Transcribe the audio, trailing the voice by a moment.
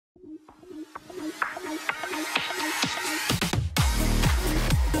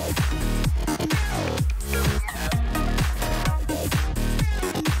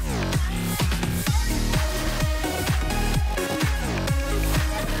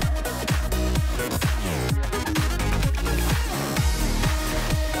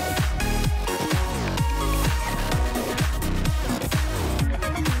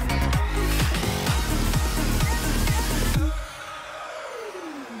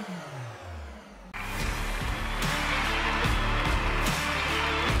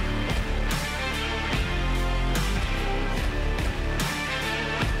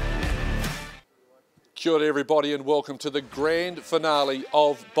Kia ora everybody and welcome to the grand finale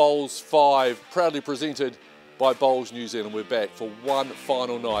of Bowls5, proudly presented by Bowls New Zealand. We're back for one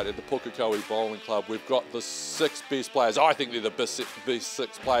final night at the Pukekohe Bowling Club. We've got the 6 best players. I think they're the best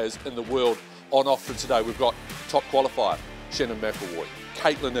 6 players in the world on offer today. We've got top qualifier, Shannon McIlroy,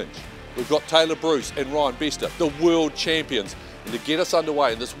 Katelyn. We've got Tayla Bruce and 𝗀𝗃𝗃𝗲𝗃, the world champions. And to get us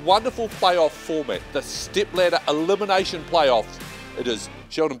underway in this wonderful playoff format, the step-ladder elimination playoffs, it is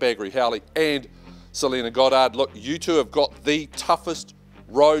Sheldon Bagrie-Howley and Selina Goddard. Look, you two have got the toughest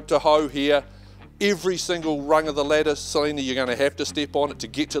road to hoe here. Every single rung of the ladder, Selina, you're going to have to step on it to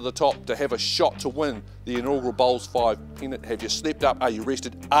get to the top, to have a shot to win the inaugural Bowls5 pennant. Have you slept up? Are you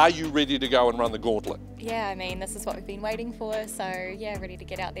rested? Are you ready to go and run the gauntlet? Yeah, I mean, this is what we've been waiting for. So, yeah, ready to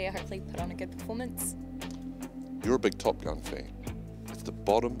get out there, hopefully put on a good performance. You're a big Top Gun fan. It's the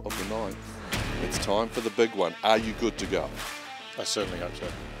bottom of the ninth. It's time for the big one. Are you good to go? I certainly hope so.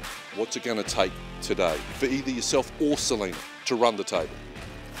 What's it going to take today for either yourself or Selina to run the table?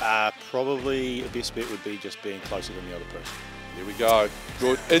 Probably a best bet would be just being closer than the other person. There we go.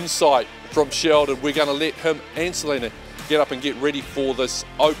 Good insight from Sheldon. We're going to let him and Selina get up and get ready for this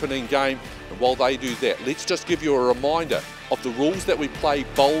opening game. And while they do that, let's just give you a reminder of the rules that we play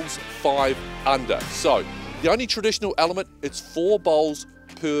Bowls5 under. So, the only traditional element, it's 4 bowls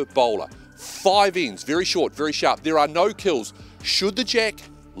per bowler. 5 ends, very short, very sharp. There are no kills. Should the jack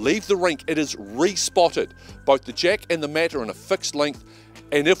leave the rink, it is re-spotted. Both the jack and the mat are in a fixed length.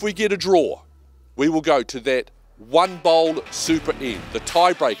 And if we get a draw, we will go to that 1 bowl super end, the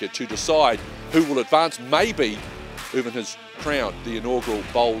tiebreaker to decide who will advance, maybe even his crown, the inaugural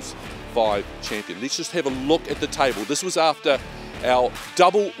Bowls5 champion. Let's just have a look at the table. This was after our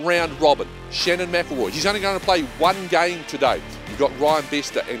double round robin. Shannon McIlroy, he's only going to play 1 game today. We've got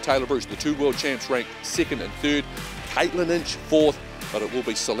𝗀𝗃𝗃𝗲𝗃 and Tayla Bruce, the 2 world champs ranked 2nd and 3rd. Katelyn 4th, but it will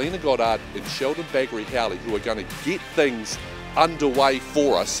be Selina Goddard and Sheldon Bagrie-Howley who are going to get things underway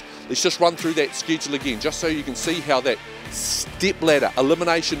for us. Let's just run through that schedule again, just so you can see how that step ladder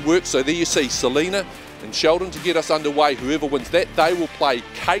elimination works. So there you see Selina and Sheldon to get us underway. Whoever wins that, they will play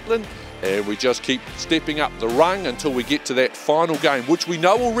Katelyn. And we just keep stepping up the rung until we get to that final game, which we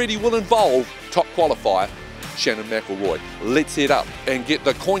know already will involve top qualifier Shannon McIlroy. Let's head up and get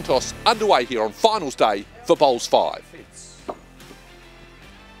the coin toss underway here on finals day for Bowls5.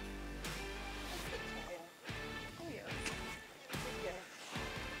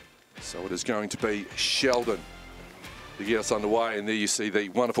 So it is going to be Sheldon to get us underway, and there you see the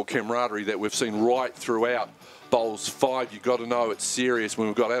wonderful camaraderie that we've seen right throughout Bowls5. You've got to know it's serious when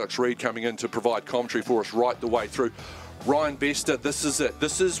we've got Alex Reid coming in to provide commentary for us right the way through. 𝗀𝗃𝗃𝗃𝗃, this is it.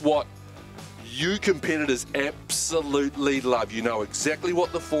 This is what you competitors absolutely love. You know exactly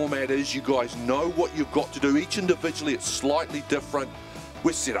what the format is. You guys know what you've got to do. Each individually, it's slightly different.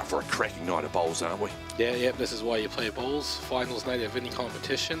 We're set up for a cracking night of bowls, aren't we? Yeah, this is why you play bowls, finals night of any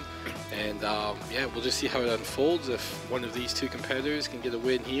competition. And yeah, we'll just see how it unfolds. If one of these 2 competitors can get a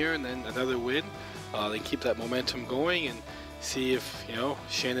win here and then another win, then keep that momentum going and see if, you know,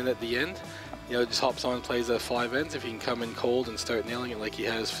 Shannon at the end, you know, just hops on and plays the 5 ends. If he can come in cold and start nailing it like he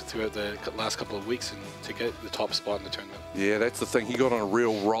has throughout the last couple of weeks and to get the top spot in the tournament. Yeah, that's the thing. He got on a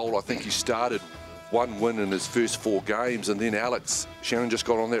real roll. I think he started 1 win in his first 4 games, and then Shannon just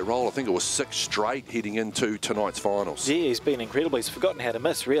got on that roll. I think it was 6 straight heading into tonight's finals. Yeah, he's been incredible. He's forgotten how to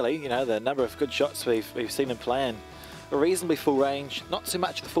miss, really. You know, the number of good shots we've seen him playing. A reasonably full range, not so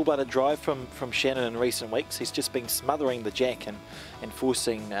much the full-blooded drive from Shannon in recent weeks. He's just been smothering the jack and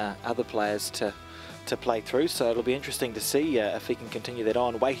forcing other players to play through. So it'll be interesting to see if he can continue that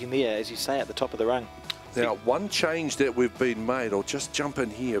on, waiting there, as you say, at the top of the rung. Now, one change that we've been made, I'll just jump in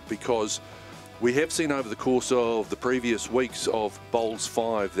here because we have seen over the course of the previous weeks of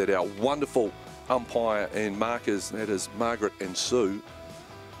Bowls5 that our wonderful umpire and markers, that is Margaret and Sue,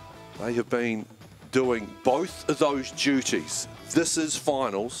 they have been doing both of those duties. This is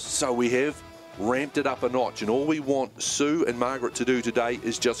finals, so we have ramped it up a notch, and all we want Sue and Margaret to do today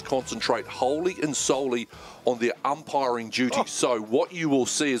is just concentrate wholly and solely on their umpiring duties. So what you will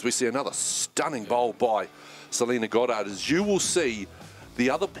see as we see another stunning bowl by Selina Goddard is you will see the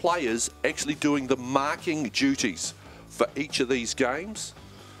other players actually doing the marking duties for each of these games.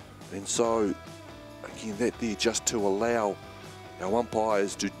 And so, again, that there just to allow our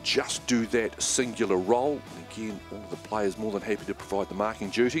umpires to just do that singular role. And again, all the players more than happy to provide the marking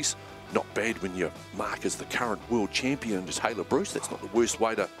duties. Not bad when your mark is the current world champion, Tayla Bruce. That's not the worst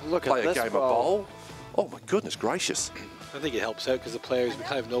way to play a game of bowl. Oh my goodness gracious. I think it helps out because the players, we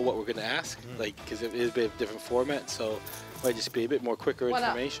kind of know what we're going to ask, like, because it is a bit of a different format, so it might just be a bit more quicker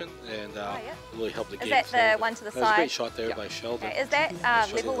information, and really help the game. Is that the one to the side? That was a great shot there by Sheldon. Okay. Is that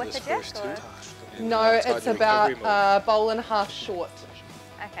level with the jack? No, it's about bowl and a half short.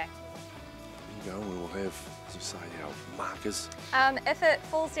 Okay. There you go. We will have, as I say, our markers. If it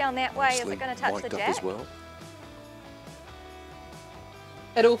falls down that way, is nicely it going to touch the mic'd up jack? as well.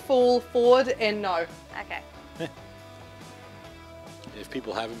 It'll fall forward and no. Okay. If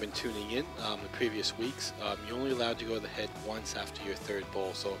people haven't been tuning in the previous weeks, you're only allowed to go to the head once after your third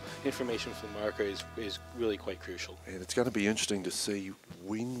bowl, so information from the marker is really quite crucial. And it's going to be interesting to see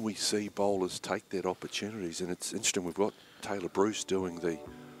when we see bowlers take that opportunities, and it's interesting we've got Tayla Bruce doing the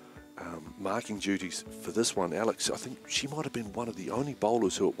marking duties for this one. Alex, I think she might have been one of the only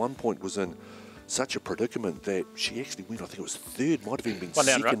bowlers who at one point was in such a predicament that she actually went, I think it was third, might have even been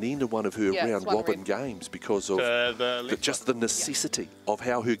second into one of her round robin games because of just the necessity of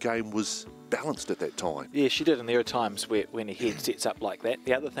how her game was balanced at that time. Yeah, she did, and there are times where when a head sets up like that.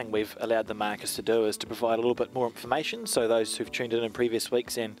 The other thing we've allowed the markers to do is to provide a little bit more information, so those who've tuned in previous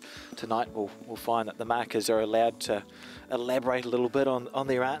weeks and tonight will find that the markers are allowed to elaborate a little bit on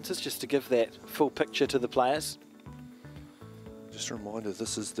their answers, just to give that full picture to the players. Just a reminder,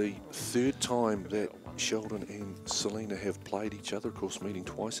 this is the third time that Sheldon and Selina have played each other, of course meeting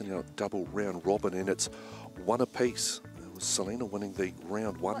twice in our double round robin, and it's one apiece. It was Selina winning the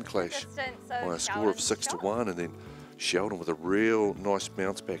round one clash by a score of 6-1, and then Sheldon with a real nice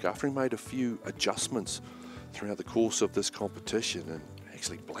bounce back after he made a few adjustments throughout the course of this competition and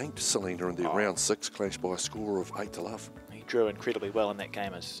actually blanked Selina in the round 6 clash by a score of 8-love. He drew incredibly well in that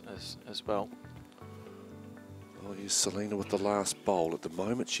game as well. Well, here's Selina with the last bowl. At the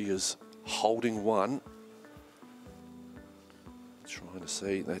moment, she is holding one. Trying to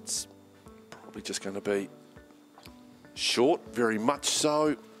see, that's probably just going to be short, very much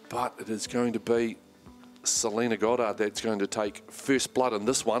so, but it is going to be Selina Goddard that's going to take first blood in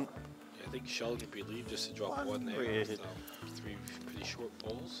this one. Yeah, I think Sheldon would be relieved just to drop one there with 3 pretty short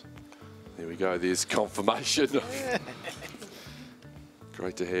bowls. There we go, there's confirmation.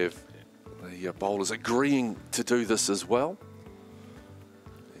 Great to have the bowlers agreeing to do this as well.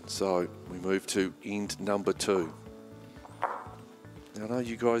 And so we move to end number 2. Now, I know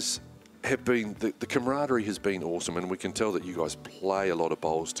you guys have been, the camaraderie has been awesome, and we can tell that you guys play a lot of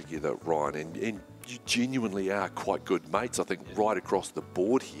bowls together, Ryan, and you genuinely are quite good mates, I think, right across the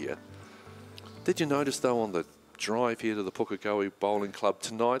board here. Did you notice, though, on the drive here to the Pukekohe Bowling Club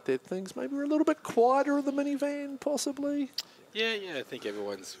tonight that things maybe were a little bit quieter in the minivan, possibly? Yeah, I think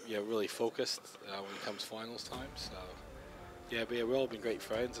everyone's really focused when it comes finals time. So yeah, but we've all been great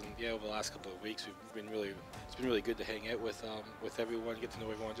friends, and over the last couple of weeks it's been really good to hang out with everyone, get to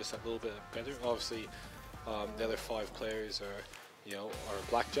know everyone just a little bit better. Obviously, the other 5 players are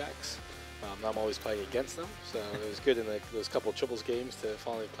blackjacks. I'm always playing against them, so it was good in those couple of triples games to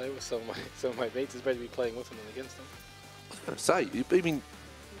finally play with some of my mates. It's better to be playing with them than against them. I was going to say, I mean,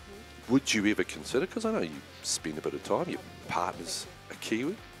 would you ever consider, because I know you spend a bit of time, your partner's a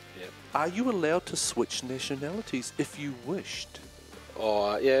Kiwi. Yeah. Are you allowed to switch nationalities if you wished?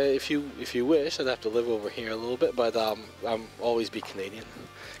 Oh, yeah, if you wish, I'd have to live over here a little bit, but I'm always be Canadian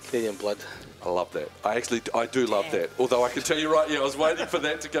blood. I love that. I do love that. Although I can tell you right, I was waiting for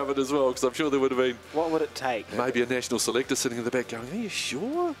that to come in as well, because I'm sure there would have been... What would it take? Maybe a national selector sitting in the back going, are you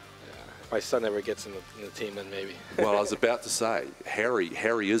sure? If my son ever gets in the team, then maybe. Well, I was about to say, Harry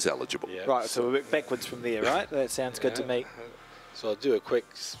is eligible. Yeah. Right, so we work backwards from there, right? That sounds good to me. So I'll do a quick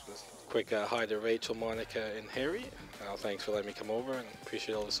hi to Rachel, Monica, and Harry. Thanks for letting me come over, and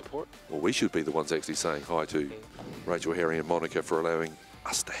appreciate all the support. Well, we should be the ones actually saying hi to Rachel, Harry, and Monica for allowing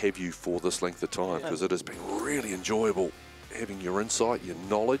us to have you for this length of time, because it has been really enjoyable having your insight, your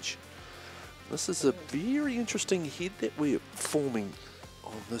knowledge. This is a very interesting head that we're forming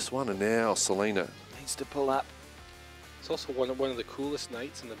on this one, and now Selina needs to pull up. It's also one of the coolest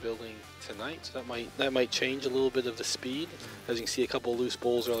nights in the building tonight, so that might change a little bit of the speed. As you can see, a couple of loose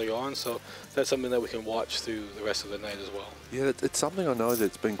bowls early on, so that's something that we can watch through the rest of the night as well. Yeah, it's something I know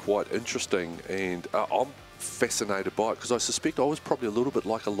that's been quite interesting, and I'm fascinated by it, because I suspect I was probably a little bit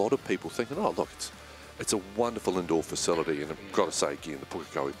like a lot of people, thinking, oh look, it's a wonderful indoor facility, and I've got to say again, the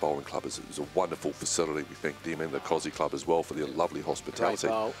Pukekohe Bowling Club is a wonderful facility. We thank them and the 𝘄𝗶𝘁𝗶𝗀 Club as well for their lovely hospitality.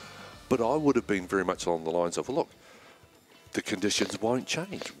 But I would have been very much along the lines of, look, the conditions won't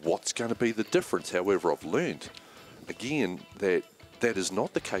change. What's going to be the difference? However, I've learned again that is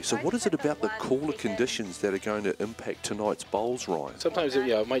not the case. So what is it about the cooler conditions that are going to impact tonight's bowls, Ryan? Sometimes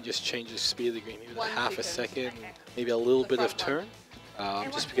it might just change the speed of the green, maybe half a second, maybe a little bit of turn.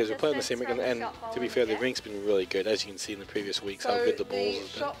 Just because we're playing the same rink, and to be fair, the rink's been really good, as you can see in the previous weeks, how good the bowls have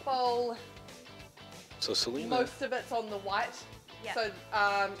been. Shot bowl, so Selina, most of it's on the white, So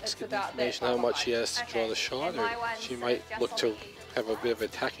it's Good about that. information how much she has to draw the shot, or she might look to have a bit of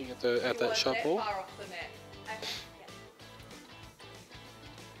attacking at that shot ball. Far off the mat.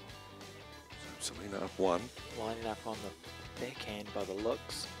 Selina up 1. Lining up on the backhand by the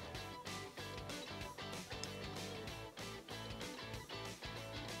looks.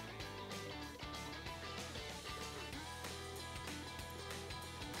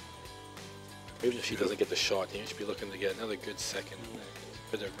 Even if she doesn't get the shot here, she'll be looking to get another good second.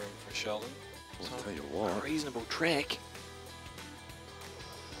 Bit of room for Sheldon. I'll tell you what. Reasonable track.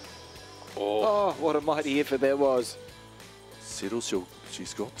 Oh, Oh, what a mighty effort that was. Settles,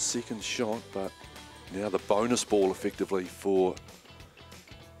 she's got second shot, but now the bonus ball effectively for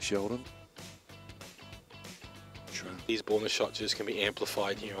Sheldon. these bonus shots just can be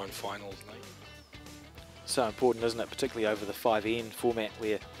amplified here on finals night. So important, isn't it? Particularly over the 5N format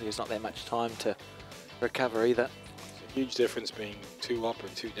where there's not that much time to recover either. It's a huge difference being 2 up or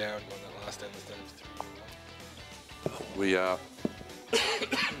 2 down going the last end instead of 3. We are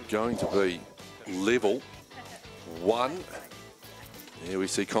going to be level 1. Here we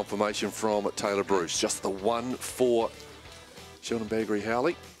see confirmation from Tayla Bruce. Just the 1 for Sheldon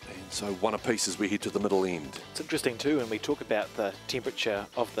Bagrie-Howley. And so 1 apiece as we head to the middle end. It's interesting too when we talk about the temperature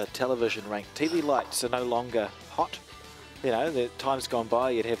of the television ring. TV lights are no longer hot. You know, the times gone by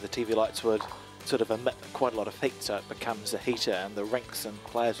you'd have the TV lights would sort of emit quite a lot of heat, so it becomes a heater and the rinks and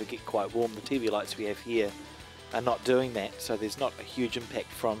players would get quite warm. The TV lights we have here are not doing that, so there's not a huge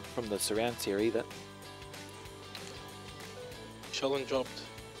impact from the surrounds here either. Sheldon dropped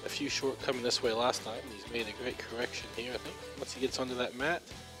a few short coming this way last time. He's made a great correction here, I think. Once he gets onto that mat,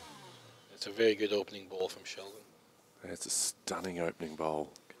 it's a very good opening ball from Sheldon. That's a stunning opening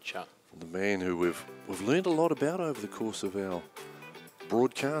bowl. Good shot. From the man who we've learned a lot about over the course of our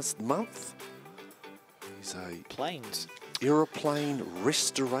broadcast month. He's a Planes. aeroplane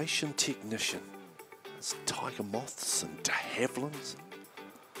restoration technician. It's 𝗳𝗶𝘃𝗲s and de Havillands.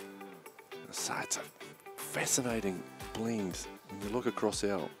 So it's a fascinating blend. When you look across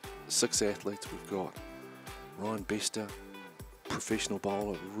our 6 athletes, we've got Ryan Bester, professional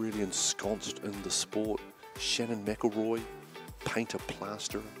bowler, really ensconced in the sport. Shannon McIlroy, painter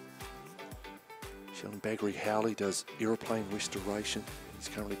plasterer. Sheldon Bagrie-Howley does aeroplane restoration. He's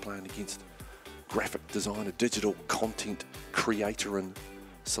currently playing against graphic designer, digital content creator in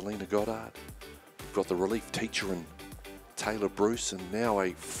Selina Goddard. We've got the relief teacher in Tayla Bruce, and now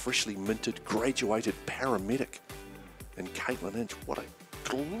a freshly minted graduated paramedic in Katelyn Inch. What a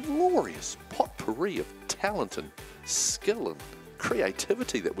glorious potpourri of talent and skill and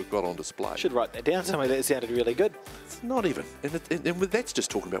creativity that we've got on display. Should write that down somewhere. That sounded really good. It's not even, and that's just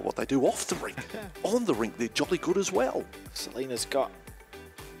talking about what they do off the rink. On the rink, they're jolly good as well. Selina's got.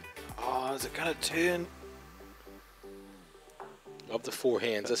 Oh, is it going to turn? Of the 4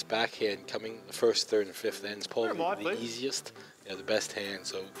 hands, this backhand coming the first, third, and fifth end is probably the easiest. Yeah, the best hand.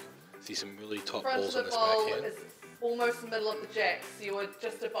 So see some really top Front balls of on the this bowl backhand. is almost the middle of the jack, so you're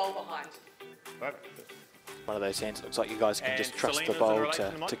just a bowl behind. One of those hands. It looks like you guys can And just trust the Selina's in bowl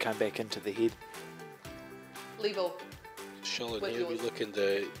relation to mine? to come back into the head. Level. Sheldon with here will be yours. looking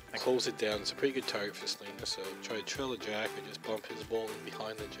to close it down. It's a pretty good target for Selina, so try to trail a jack or just bump his ball in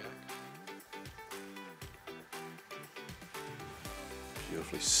behind the jack.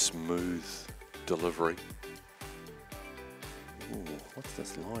 Beautifully smooth delivery. Ooh, what's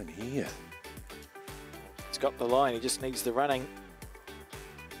this line here? He's got the line. He just needs the running.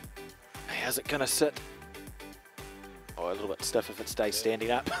 How's it going to sit? Oh, a little bit stiff if it stays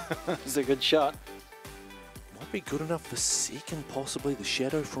standing up. It's a good shot. Might be good enough for second, possibly. The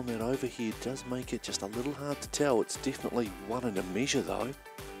shadow from that overhead does make it just a little hard to tell. It's definitely 1 in a measure, though.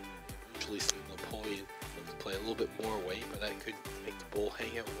 Usually Selina will probably look to play a little bit more weight, but that could make the ball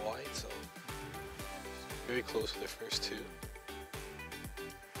hang out wide, so very close to the first 2.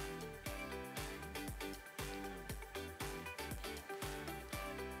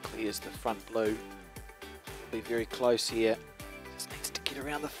 Clears the front blue. Be very close here. Just needs to get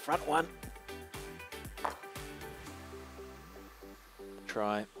around the front one.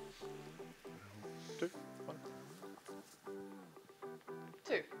 Try. 2, 1.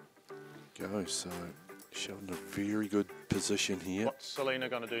 2. Go, so Sheldon in a very good position here. What's Selina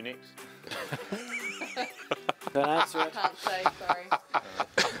going to do next? Don't answer I it. can't say, sorry.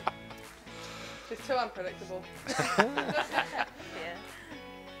 She's too unpredictable. Yeah.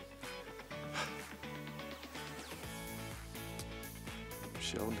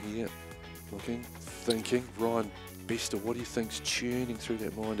 Sheldon here, looking, thinking. Ryan Bester, what do you think's churning through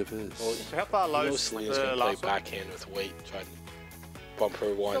that mind of his? Well, So how far you low know is Selina's the going to play last one? backhand with weight, try to bump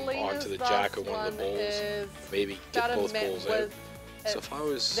her one Selina's onto the jack or last one of the one bowls. is Maybe get about a both mat bowls out. width So if I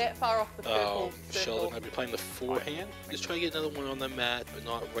was that far off the purple Sheldon, circle. I'd be playing the forehand. Just try to get another one on the mat, but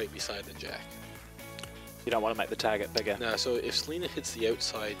not right beside the jack. You don't want to make the target bigger. Now, so if Selina hits the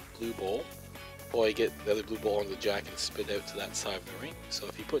outside blue ball, or I get the other blue ball on the jack and spit out to that side of the ring. So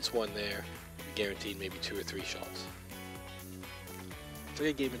if he puts one there, you're guaranteed maybe 2 or 3 shots. It's like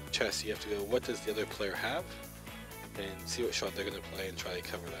a game of chess. You have to go, what does the other player have? And see what shot they're going to play and try to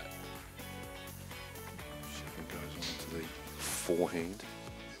cover that. Sheldon goes on to the forehand.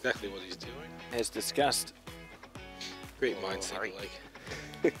 Exactly what he's doing. As discussed. Great mindset, like.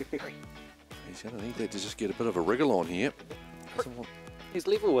 He's going to need that to just get a bit of a wriggle on here. Doesn't want. He's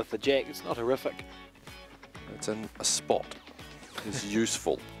level with the jack. It's not horrific. It's in a spot. It's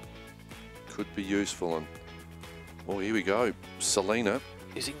useful. Could be useful. And well, here we go. Selina.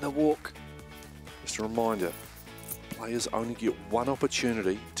 Using the walk. Just a reminder, players only get one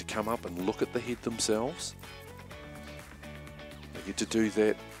opportunity to come up and look at the head themselves. They get to do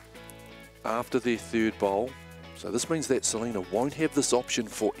that after their third bowl. So this means that Selina won't have this option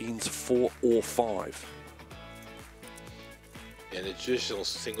for ends 4 or 5. In a traditional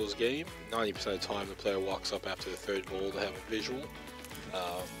singles game, 90% of the time the player walks up after the third ball to have a visual.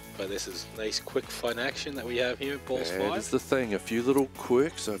 But this is nice, quick, fun action that we have here at Bowls5. That is the thing, a few little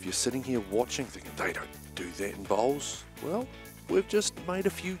quirks. So if you're sitting here watching thinking they don't do that in bowls, well, we've just made a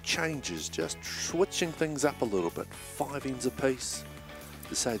few changes, just switching things up a little bit. 5 ends apiece.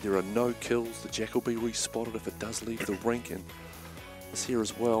 To say there are no kills, the jack will be respotted if it does leave the rink. And this here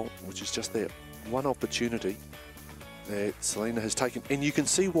as well, which is just that one opportunity that Selina has taken. And you can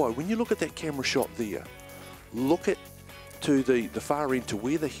see why. When you look at that camera shot there, look at to the far end to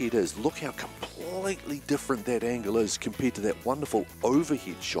where the head is. Look how completely different that angle is compared to that wonderful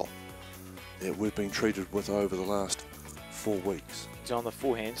overhead shot that we've been treated with over the last 4 weeks. He's on the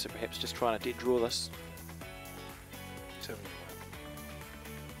forehand, so perhaps just trying to dead draw this.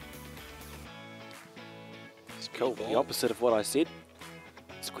 Cool. The opposite of what I said.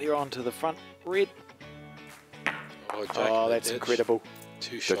 Square onto the front red. Oh, that's incredible.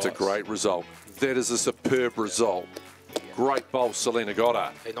 2 shots. That's a great result. That is a superb result. Great bowl, Selina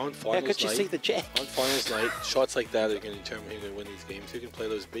Goddard. And on How finals could you night, see the jack? on finals night, shots like that are going to determine who's going to win these games. Who can play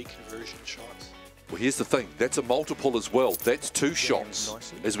those big conversion shots? Well, here's the thing. That's a multiple as well. That's 2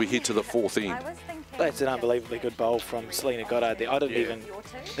 shots as we head to the 4th end. That's an unbelievably good bowl from Selina Goddard there. I didn't even,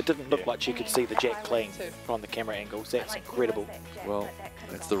 it didn't look like she could see the jack clean from the camera angles. That's incredible. Well,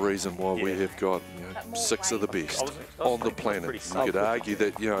 that's the reason why we have got 6 of the best on the planet. You could argue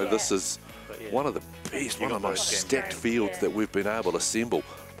that this is one of the best, one of the most stacked fields that we've been able to assemble.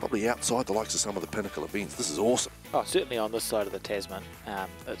 Probably outside the likes of some of the pinnacle events. This is awesome. Oh, certainly on this side of the Tasman,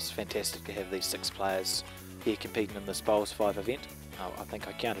 it's fantastic to have these 6 players here competing in this Bowls5 event. I think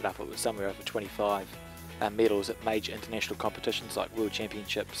I counted up, it was somewhere over 25 medals at major international competitions like World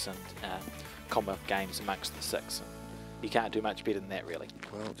Championships and Commonwealth Games amongst the 6. And you can't do much better than that, really.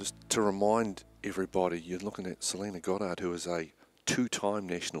 Well, just to remind everybody, you're looking at Selina Goddard, who is a 2-time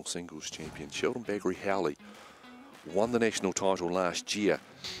national singles champion. Sheldon Bagrie-Howley won the national title last year,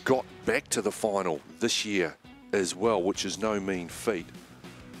 got back to the final this year as well, which is no mean feat.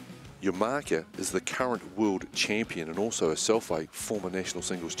 𝗀𝗶𝘃𝗲 is the current world champion and also herself a former national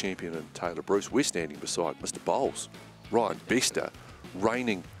singles champion in Tayla Bruce. We're standing beside Mr. Bowls. 𝗀𝗏𝘃𝗲,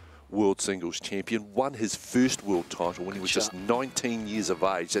 reigning world singles champion, won his first world title when he was just 19 years of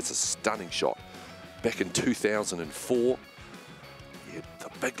age. That's a stunning shot. Back in 2004. He had the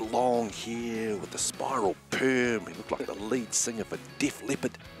big long hair with the spiral perm. He looked like the lead singer for Def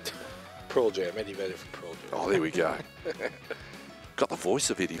Leppard. Pearl Jam, Eddie Vedder from Pearl Jam. Oh, there we go. Got the voice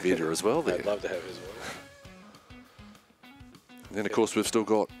of Eddie Vedder as well there. I'd love to have his voice. And then, of course, we've still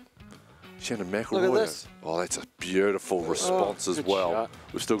got Shannon McIlroy. Look at this. Oh, that's a beautiful response as good well. shot.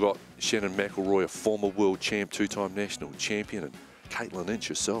 We've still got Shannon McIlroy, a former world champ, 2-time national champion, and Katelyn Inch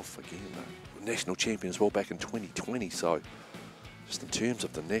herself, again, a national champion as well back in 2020. So, just in terms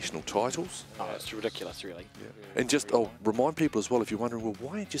of the national titles. Oh, it's ridiculous, really. And just, I'll remind people as well, if you're wondering, well,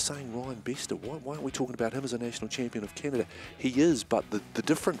 why aren't you saying 𝗀𝗏𝘃𝗲𝗃? Why aren't we talking about him as a national champion of Canada? He is, but the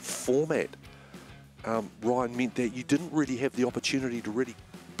different format, Ryan, meant that you didn't really have the opportunity to really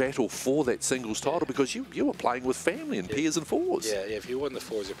battle for that singles title because you were playing with family and peers and fours. Yeah, if you won the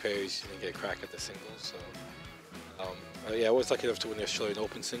 4s or pairs, you didn't get a crack at the singles. So, I was lucky enough to win the Australian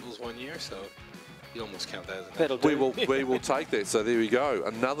Open singles one year, so you almost count that as a That'll do. We will take that. So there we go,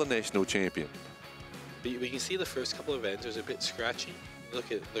 another national champion. But we can see the first couple of ends was a bit scratchy. Look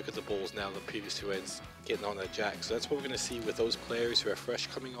at the balls now, the previous 2 ends getting on that jack. So that's what we're going to see with those players who are fresh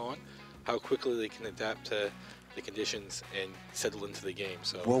coming on, how quickly they can adapt to the conditions and settle into the game.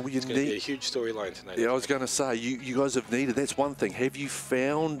 So Well, you it's going to be need- a huge storyline tonight. Yeah, I was going to say, you guys have needed, that's one thing. Have you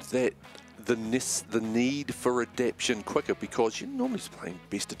found that the need for adaptation quicker? Because you're normally playing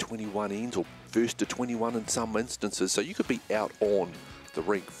best of 21 ends or first to 21 in some instances, so you could be out on the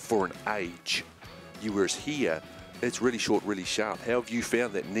rink for an age. Whereas here, it's really short, really sharp. How have you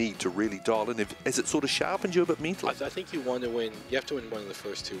found that need to really dial in? Has it sort of sharpened you a bit mentally? I think you want to win. You have to win one of the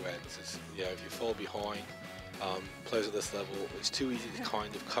first 2 ends. If you fall behind, players at this level, it's too easy to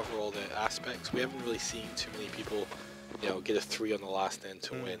kind of cover all the aspects. We haven't really seen too many people, get a 3 on the last end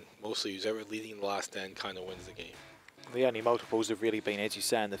to win. Mostly who's ever leading the last end kind of wins the game. The only multiples have really been, as you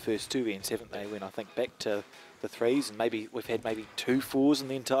say, in the first 2 ends, haven't they? When I think back to the 3s, and maybe we've had maybe 2 4s in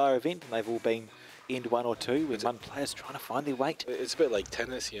the entire event, and they've all been end 1 or 2 when one player's trying to find their weight. It's a bit like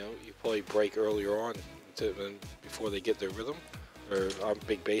tennis, you probably break earlier on before they get their rhythm. Or I'm a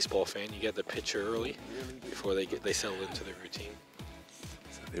big baseball fan, you get the pitcher early before they settle into their routine.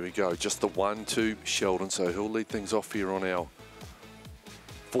 So there we go, just the 1-2 Sheldon, so he'll lead things off here on our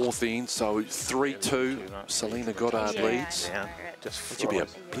 4th end. So 3-2, Selina Goddard leads. Yeah, just Would you be a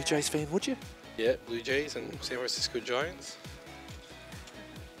Blue Jays fan, would you? Yeah, Blue Jays and San Francisco Giants.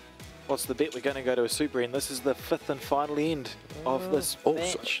 What's the bet? We're going to go to a super end. This is the 5th and final end of this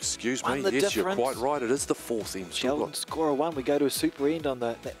match. Excuse One me, the yes, you're difference. quite right, it is the 4th end. Still Sheldon got- score a 1. We go to a super end on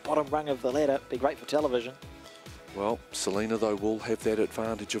that bottom rung of the ladder. Be great for television. Well, Selina, though, will have that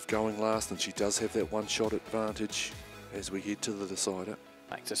advantage of going last, and she does have that 1-shot advantage as we head to the decider.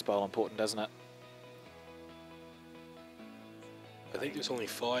 Makes this bowl important, doesn't it? I think there's only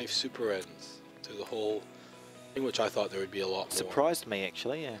 5 super ends to the whole thing, which I thought there would be a lot more. Surprised me,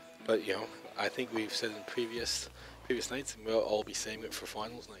 actually, yeah. But, I think we've said in previous nights, and we'll all be saving it for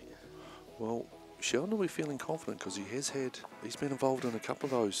finals night. Well, Sheldon will be feeling confident because he's been involved in a couple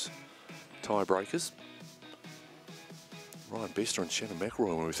of those tiebreakers. Ryan Bester and Shannon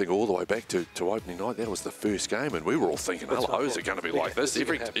McIlroy, when we think all the way back to opening night, that was the first game, and we were all thinking, hello, is it going to be like this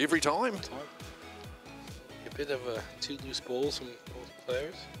every time? A bit of 2 loose balls from both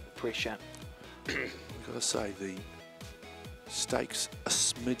players. Pressure. We've got to say, the stakes a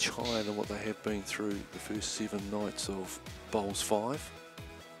smidge higher than what they have been through the first 7 nights of Bowls5.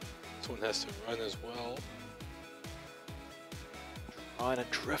 This one has to run as well. Trying to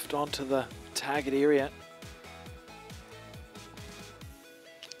drift onto the target area.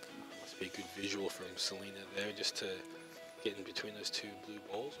 Must be a good visual from Selina there, just to get in between those 2 blue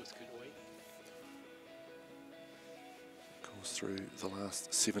balls with good weight. Of course, through the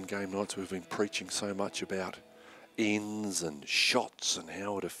last 7 game nights, we've been preaching so much about ends and shots and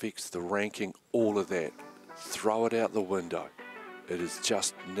how it affects the ranking, all of that. Throw it out the window. It is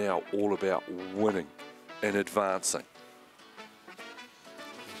just now all about winning and advancing.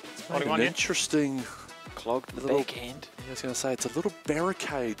 What do you An want, interesting Clogged the little- backhand. I was going to say, it's a little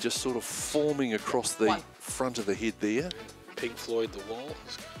barricade just sort of forming across the front of the head there. Pink Floyd, The Wall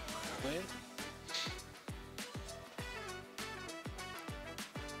is playing.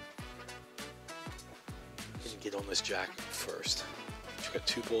 Get on this jack first. She's got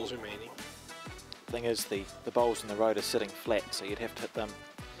 2 balls remaining. Thing is, the bowls in the road are sitting flat, so you'd have to hit them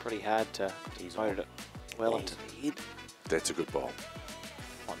pretty hard to load it well into the head. That's a good bowl.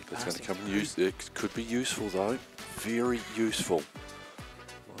 Might be That's going to passing come through. use. It could be useful though. Very useful.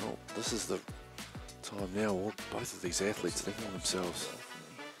 Well, this is the time now. Both of these athletes thinking to themselves.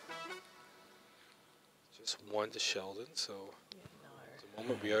 Just 1 to Sheldon, so at the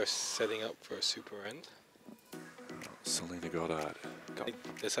moment we are setting up for a super end. Selina Goddard. I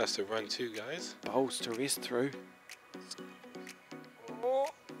think this has to run too, guys. Bowls to rest through.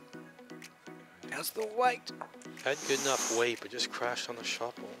 How's the weight? Had good enough weight, but just crashed on the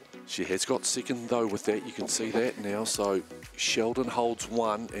shot ball. She has got second though with that. You can see that now. So Sheldon holds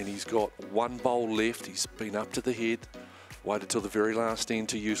 1 and he's got 1 bowl left. He's been up to the head. Waited till the very last end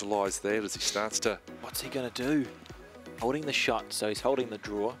to utilise that as he starts to... What's he going to do? Holding the shot, so he's holding the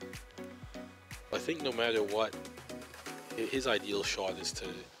draw. I think no matter what, his ideal shot is to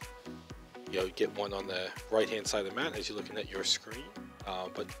get one on the right hand side of the mat as you're looking at your screen.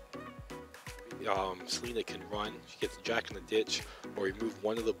 But Selina can run, she gets the jack in the ditch, or remove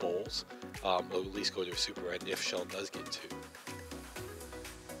one of the bowls. Or at least go to a super end if Sheldon does get 2.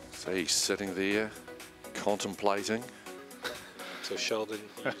 So he's sitting there contemplating. So Sheldon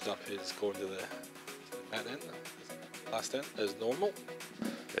used up his going to that end, last end, as normal.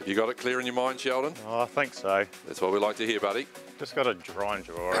 Have you got it clear in your mind, Sheldon? Oh, I think so. That's what we like to hear, buddy. Just got a dry and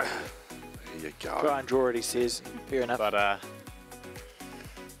draw. There you go. Try and draw it, he says. Fair enough. But I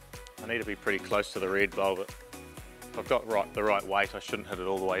need to be pretty close to the red bowl, but if I've got the right weight, I shouldn't hit it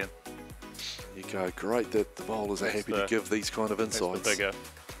all the way in. You go, great that the bowlers are happy to give these kind of insights. That's the bigger.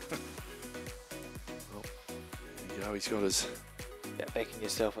 Well, there you go, he's got his... Get back in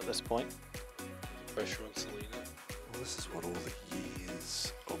yourself at this point. Pressure on Selina. Well, this is what all the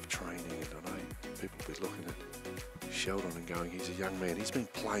years of training, and I know people will be looking at Sheldon and going, he's a young man. He's been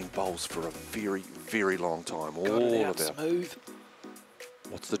playing bowls for a very, very long time. All about smooth.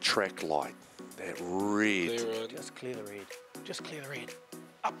 What's the track like? That red. Just clear the red. Just clear the red.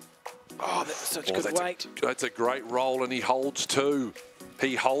 Up. Oh, that was such good weight. That's a great roll, and he holds two.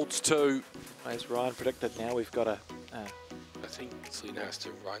 He holds two. As Ryan predicted, now we've got a... I think Selina has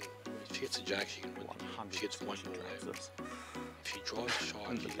to run. If she gets a jack, she can win. If she gets one ball out. If she draws a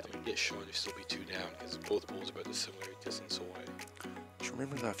shot, she can get shot, she'll still be 2 down because both balls are about the similar distance away. Just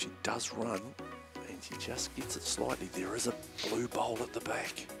remember though, if she does run and she just gets it slightly, there is a blue bowl at the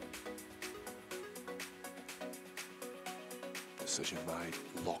back. Decision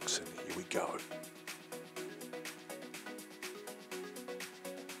made, locks in, here we go.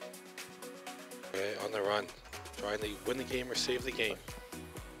 Okay, on the run. Trying to win the game or save the game.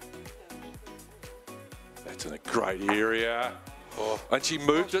 That's in a great area. Oh. And she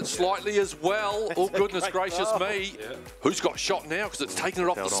moved it slightly as well. Oh, goodness gracious me. Yeah. Who's got shot now? Because it's taken it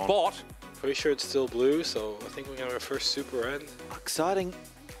off the spot. Pretty sure it's still blue, so I think we're going to have our first super end. Exciting.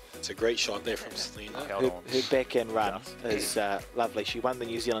 It's a great shot there from Selina. Her backhand run is lovely. She won the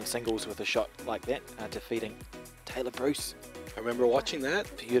New Zealand singles with a shot like that, defeating Tayla Bruce. I remember watching that.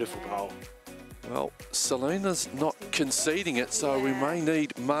 Beautiful bowl. Well, Selina's not conceding it, so we may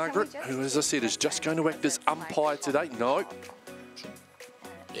need Margaret, who, as I said, is just going to act as umpire today. No.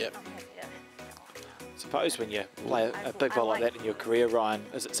 Yep. Suppose when you play a big bowl like that in your career, Ryan,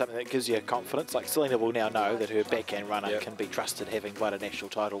 is it something that gives you confidence? Like Selina will now know that her backhand runner can be trusted, having won a national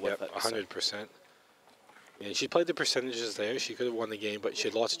title with it. 100%. And she played the percentages there. She could have won the game, but she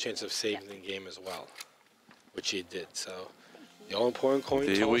had lots of chance of saving the game as well, which she did. So the all-important coin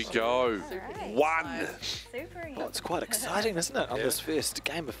toss. There we go. One. Oh, it's quite exciting, isn't it, on this first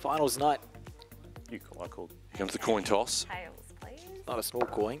game of finals night? I called. Here comes the coin toss. Tails, please. Not a small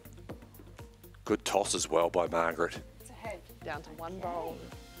coin. Good toss as well by Margaret. It's a head down to 1 bowl.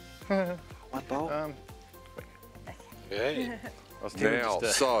 One bowl. Okay. Now,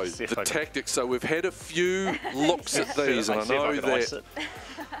 so the tactics. So we've had a few looks at these, and I know that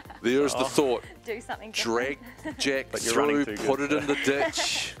there's the thought. Do something. Drag Jack through, put it in the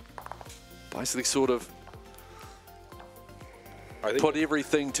ditch. Basically, sort of put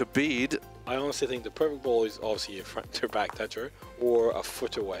everything to bed. I honestly think the perfect ball is obviously a front to back toucher or a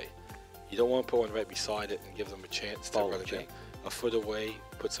foot away. You don't want to put one right beside it and give them a chance to run it in. A foot away,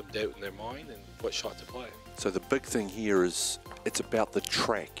 put some doubt in their mind and what shot to play. So the big thing here is it's about the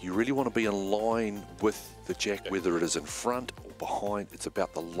track. You really want to be in line with the jack, whether it is in front or behind. It's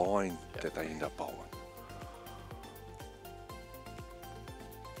about the line that they end up bowling.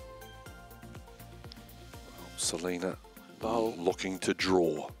 Selina looking to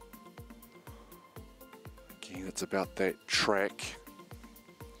draw. Again, it's about that track.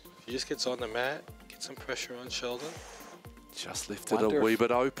 He just gets on the mat, get some pressure on Sheldon. Just left it a wee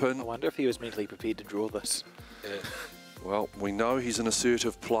bit open. I wonder if he was mentally prepared to draw this. Yeah. Well, we know he's an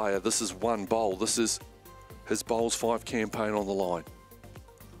assertive player. This is one bowl. This is his Bowls5 campaign on the line.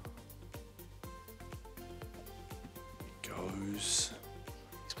 Goes.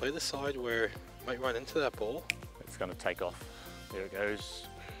 He's played the side where he might run into that ball. It's going to take off. There it goes.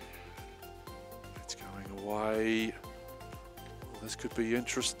 It's going away. Well, this could be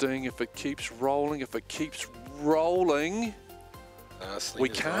interesting if it keeps rolling. If it keeps rolling, we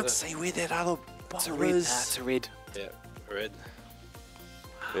can't see where that other bowl is. It's a red. Yeah, red.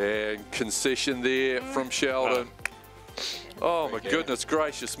 And concession there from Sheldon. Oh my goodness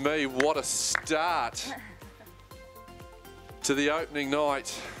gracious me, what a start to the opening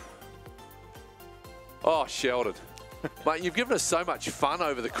night. Oh, Sheldon. Mate, you've given us so much fun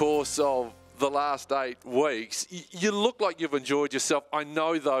over the course of the last 8 weeks. You look like you've enjoyed yourself. I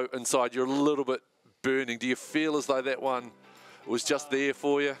know, though, inside you're a little bit burning. Do you feel as though that one was just there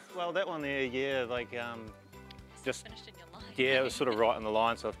for you? Well, that one there, yeah, like just Finished in your line. yeah, it was sort of right on the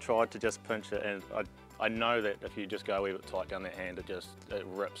line. So I've tried to just pinch it, and I know that if you just go a wee bit tight down that hand, it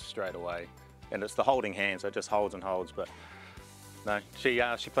rips straight away. And it's the holding hand, so it just holds and holds. But no, she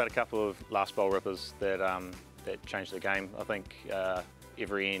played a couple of last bowl rippers that that changed the game. I think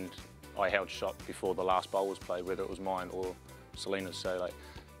every end I held shot before the last bowl was played, whether it was mine or Selina's. So like,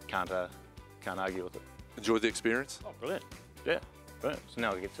 can't argue with it. Enjoyed the experience? Oh, brilliant! Yeah, brilliant. So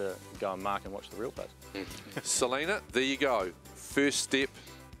now we get to go and mark and watch the real players. Selina, there you go. First step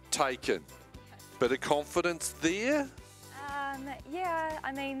taken. Bit of confidence there? Yeah,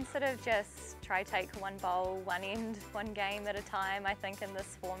 I mean, sort of just try take one bowl, one end, one game at a time. I think in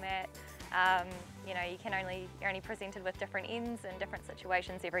this format, you know, you're only presented with different ends and different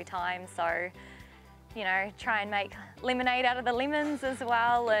situations every time. So, you know, try and make lemonade out of the lemons as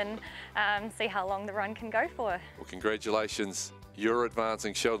well, and see how long the run can go for. Well, congratulations. You're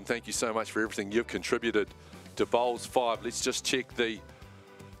advancing, Sheldon. Thank you so much for everything you've contributed to Bowls5. Let's just check the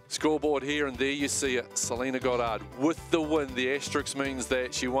scoreboard here, and there you see it. Selina Goddard with the win. The asterisk means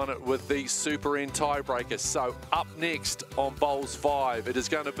that she won it with the super end tiebreaker. So up next on Bowls5, it is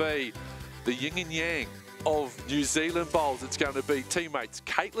going to be the yin and yang of New Zealand bowls. It's going to be teammates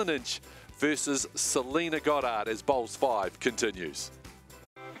Katelyn 𝗀𝗃 versus Selina Goddard as Bowls5 continues.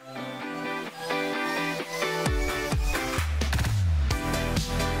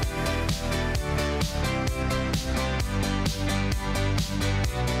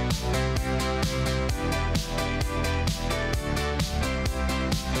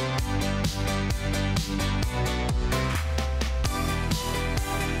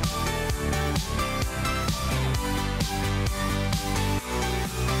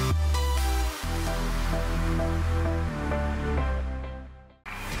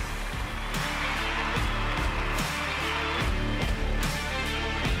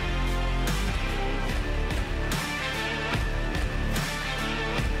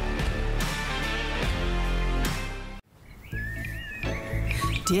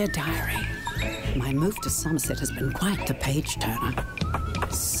 Dear Diary, my move to Somerset has been quite the page-turner.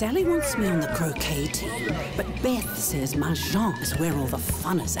 Sally wants me on the croquet team, but Beth says mahjong is where all the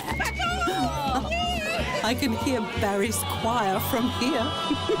fun is at. I can hear Barry's choir from here.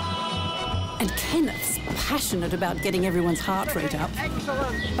 And Kenneth's passionate about getting everyone's heart rate up.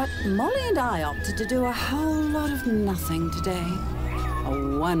 But Molly and I opted to do a whole lot of nothing today.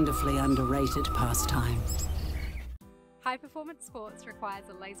 A wonderfully underrated pastime. High-performance sports requires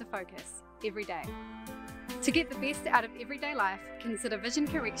a laser focus every day. To get the best out of everyday life, consider vision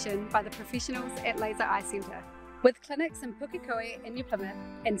correction by the professionals at Laser Eye Centre. With clinics in Pukekohe and 𝗀𝗶𝘃𝗵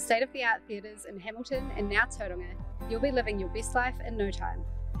and state-of-the-art theatres in Hamilton and now 𝗬𝗏𝘀𝗀, you'll be living your best life in no time.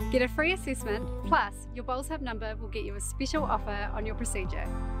 Get a free assessment, plus your Bowls5 number will get you a special offer on your procedure.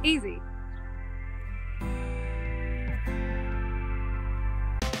 Easy.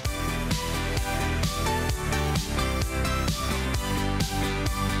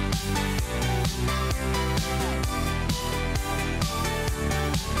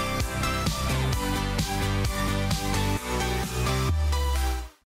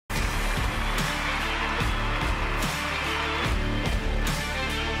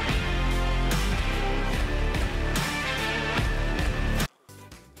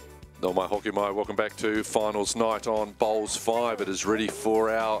 No, my 𝗀𝗀𝘀𝗃, welcome back to finals night on Bowls5. It is ready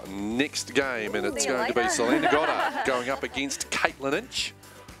for our next game, and it's going to be Selina Goddard going up against Katelyn 𝗀𝗃.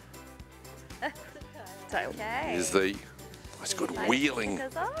 Okay. Here's the nice good wheeling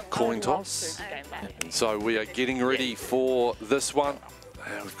coin toss. And so we are getting ready for this one.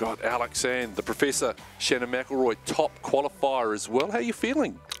 And we've got Alex and the Professor, Shannon McIlroy, top qualifier as well. How are you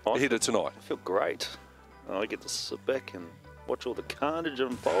feeling ahead of tonight? I feel great. I get to sit back and watch all the carnage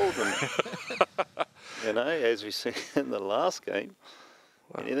unfold, and you know, as we see in the last game,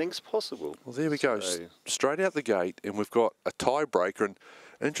 anything's possible. Well, there we go, So, straight out the gate, and we've got a tiebreaker. And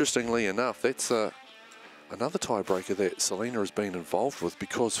interestingly enough, that's another tiebreaker that Selina has been involved with,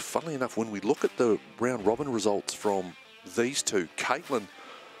 because funnily enough, when we look at the round robin results from these two, Katelyn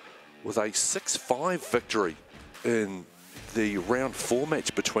with a 6-5 victory in the round 4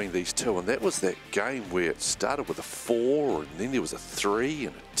 match between these two, and that was that game where it started with a 4, and then there was a 3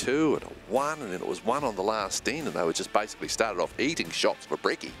 and a 2 and a 1, and then it was 1 on the last end, and they were just basically started off eating shots for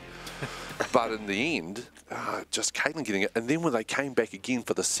brekkie. But in the end, just Katelyn getting it. And then when they came back again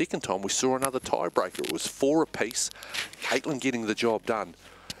for the second time, we saw another tiebreaker. It was 4 apiece, Katelyn getting the job done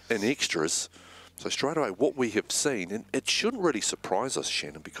in extras. So straight away, what we have seen, and it shouldn't really surprise us,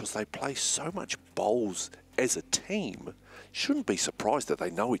 Shannon, because they play so much bowls as a team, shouldn't be surprised that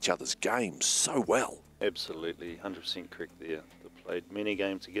they know each other's games so well. absolutely, 100% correct there. They played many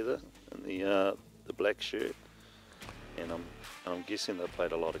games together in the black shirt, and I'm guessing they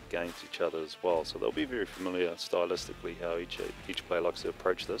played a lot of games each other as well. So they'll be very familiar stylistically how each player likes to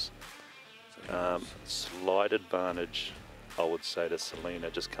approach this. Slight advantage, I would say, to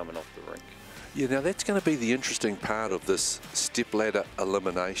Selina just coming off the rink. Yeah, now that's going to be the interesting part of this step-ladder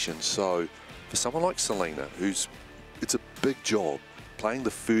elimination. So for someone like Selina, it's a big job playing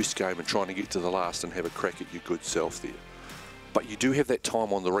the first game and trying to get to the last and have a crack at your good self there. But you do have that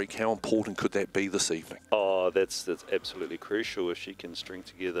time on the rink. How important could that be this evening? Oh, that's absolutely crucial. If she can string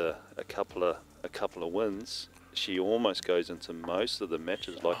together a couple of wins, she almost goes into most of the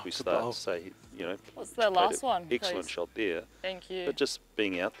matches like we start to say, you know. What's the last one, Excellent please? shot there. Thank you. But just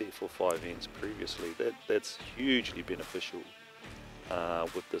being out there for 5 ends previously, that's hugely beneficial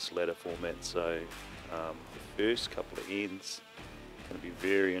with this ladder format. So the first couple of ends going to be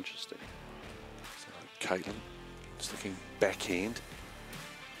very interesting. So Katelyn just looking backhand.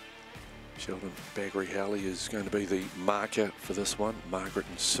 Sheldon Bagrie-Howley is going to be the marker for this one. Margaret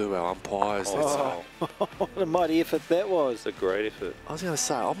and Sue, our umpires. Oh, What a mighty effort that was. it's a great effort. I was going to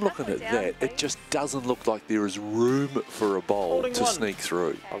say, I'm looking at down, that. It please. just doesn't look like there is room for a bowl Holding to one. sneak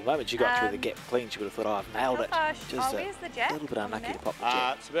through. Well, the moment she got through the gap clean, she would have thought, oh, I've nailed How it. far? Just Where's the jack? a little bit on the unlucky to map? pop the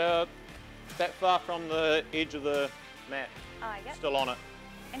jack. It's about that far from the edge of the mat. Ah, yep. Still on it.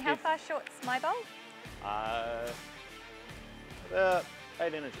 And how far short's my bowl? About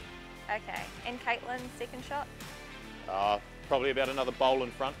 8 inches. Okay. And Katelyn's second shot? Probably about another bowl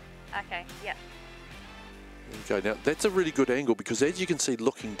in front. Okay, yep. Okay, now that's a really good angle because as you can see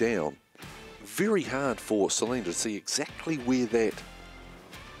looking down, very hard for Selina to see exactly where that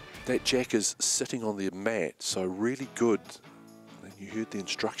jack is sitting on the mat. So really good. And you heard the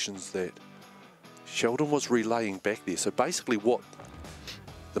instructions that Sheldon was relaying back there. So basically what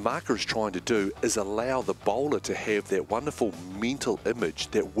the marker is trying to do is allow the bowler to have that wonderful mental image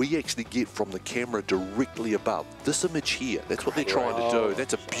that we actually get from the camera directly above. This image here, that's what they're trying to do.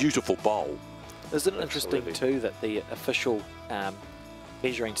 That's a beautiful bowl. Isn't it interesting too that the official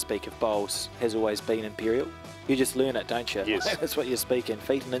measuring speak of bowls has always been imperial? You just learn it, don't you? Yes. That's what you speak in,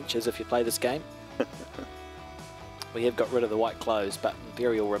 feet and inches if you play this game. We have got rid of the white clothes, but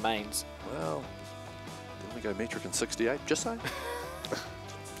imperial remains. Well, didn't we go metric in 68? Just saying.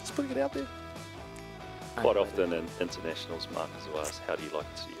 Just putting it out there. Quite often in internationals, markers will ask, how do you like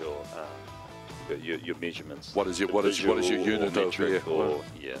your measurements? What is your unit of metric yeah. or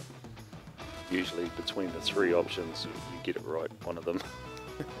yeah. Usually between the 3 options, you get it right. One of them.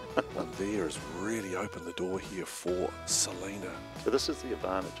 One there has really opened the door here for Selina. So this is the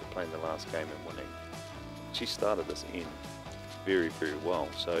advantage of playing the last game and winning. She started this end very, very well.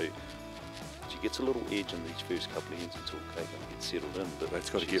 So she gets a little edge in these first couple of ends until Katelyn gets settled in. But That's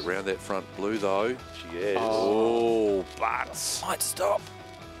got to get round that front blue though. She has. Oh, but Might stop.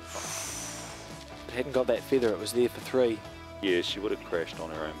 If it hadn't got that feather, it was there for 3. Yeah, she would have crashed on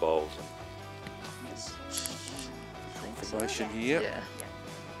her own bowls. confirmation here. Yeah.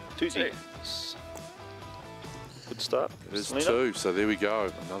 2 ends. Good start. It is Selina. 2, so there we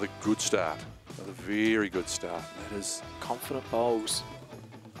go. Another good start. Another very good start. That is Confident bowls.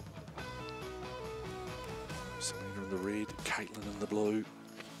 Selina in the red, Katelyn in the blue.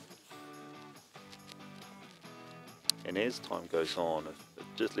 And as time goes on,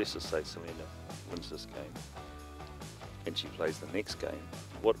 just let's just say Selina wins this game and she plays the next game,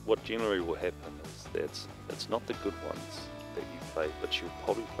 what generally will happen is that it's not the good ones that you play, but she'll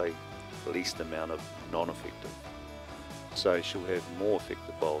probably play the least amount of non-effective. So she'll have more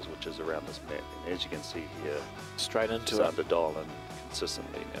effective bowls, which is around this mat. And as you can see here, Straight into starting to dial in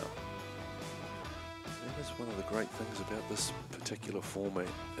consistently now. That is one of the great things about this particular format.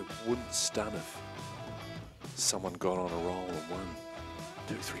 It wouldn't stun if someone got on a roll and won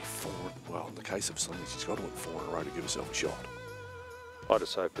 2, 3, 4. Well, in the case of Selina, she's got to win 4 in a row to give herself a shot. I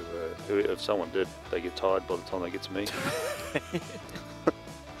just hope if someone did, they get tired by the time they get to me.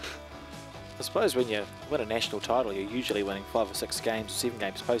 I suppose when you win a national title, you're usually winning 5 or 6 games, 7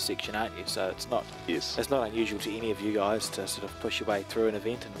 games post-section, aren't you? So it's not Yes. it's not unusual to any of you guys to sort of push your way through an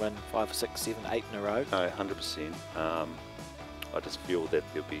event and win 5 or 6, 7, 8 in a row. No, 100%. I just feel that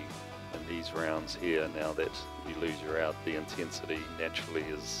there'll be, in these rounds here, now that you lose your out, the intensity naturally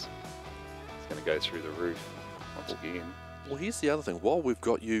is going to go through the roof once again. Well, here's the other thing. While we've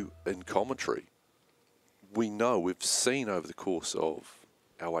got you in commentary, we've seen over the course of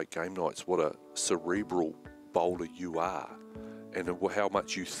our 8 game nights what a cerebral bowler you are and how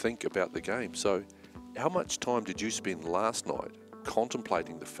much you think about the game. So how much time did you spend last night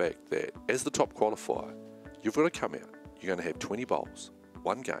contemplating the fact that as the top qualifier, you've got to come out, you're going to have 20 bowls,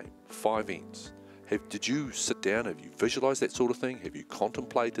 1 game, 5 ends. Did you sit down, have you visualised that sort of thing? Have you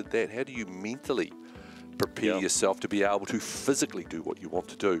contemplated that? How do you mentally prepare yourself to be able to physically do what you want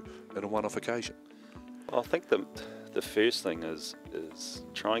to do in a one-off occasion? I think the first thing is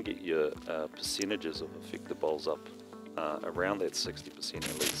try and get your percentages of effective bowls up around that 60%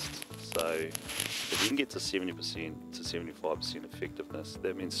 at least. So if you can get to 70% to 75% effectiveness,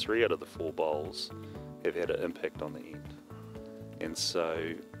 that means 3 out of the 4 bowls have had an impact on the end. And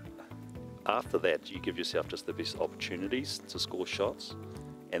so after that, you give yourself just the best opportunities to score shots.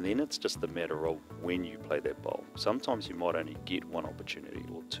 And then it's just a matter of when you play that bowl. Sometimes you might only get one opportunity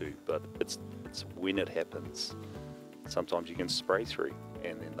or two, but it's when it happens. Sometimes you can spray through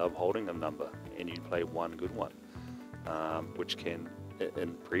and end up holding a number and you play one good one, which can,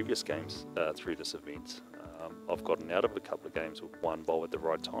 in previous games through this event, I've gotten out of a couple of games with one bowl at the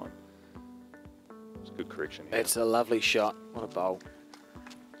right time. It's a good correction here. That's a lovely shot. What a bowl.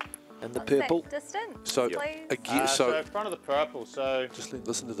 And the purple. Distance, So please. again, So so front of the purple, so just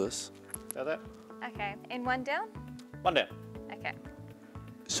listen to this. got that? Okay, and one down? One down. Okay.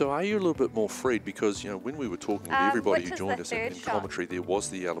 So are you a little bit more freed? Because, you know, when we were talking with everybody which who is joined the us in third shot? commentary, there was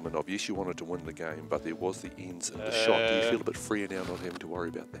the element of, yes, you wanted to win the game, but there was the ends in the shot. Do you feel a bit freer now not having to worry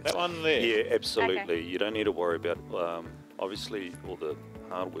about that? That one there. Yeah, absolutely. Okay. You don't need to worry about, obviously, all the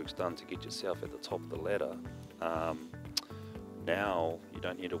hard work's done to get yourself at the top of the ladder. Now, you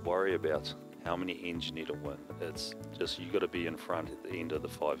don't need to worry about how many ends you need to win. It's just you got to be in front at the end of the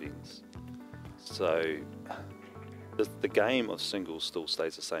 5 ends. So the game of singles still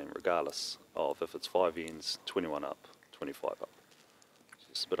stays the same regardless of if it's 5 ends, 21 up, 25 up.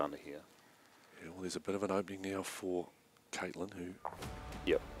 Just a bit under here. Yeah, well, there's a bit of an opening now for Katelyn, who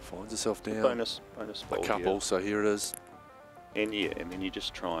Yep. finds herself down Bonus a bowl couple. here. So here it is. And yeah, and then you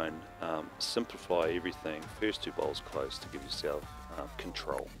just try and simplify everything. First 2 bowls close to give yourself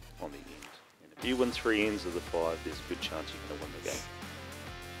control on the end. And if you win 3 ends of the 5, there's a good chance you're going to win the game.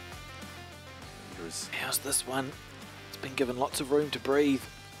 Here is How's this one? It's been given lots of room to breathe.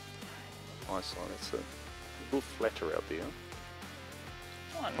 Nice line. It's a little flatter out there.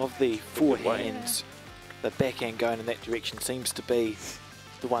 Of the 4 Good way. hands, the backhand going in that direction seems to be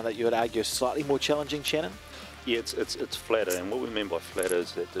the one that you would argue is slightly more challenging, Shannon. Yeah, it's flatter, and what we mean by flatter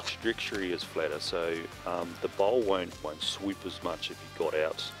is that the trajectory is flatter, so the bowl won't sweep as much if you got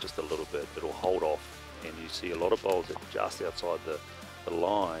out just a little bit. It'll hold off, and you see a lot of bowls that are just outside the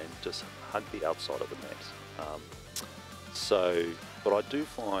line just hug the outside of the mat. But I do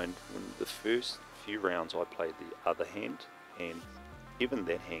find when the first few rounds I played the other hand, and even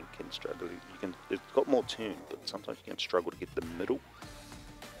that hand can struggle. It's got more turn, but sometimes you can struggle to get the middle.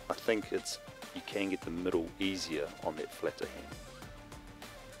 I think you can get the middle easier on that flatter hand.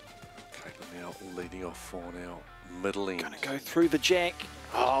 Katelyn now leading off on our middle end. Going to go through the jack.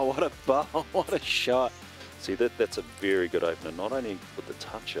 Oh, what a bowl, what a shot. See, that's a very good opener, not only with the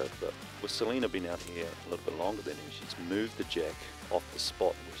toucher, but with Selina being out here a little bit longer than him, she's moved the jack off the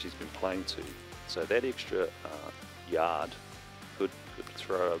spot where she's been playing to. So that extra yard could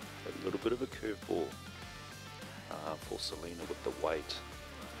throw a little bit of a curveball for Selina with the weight.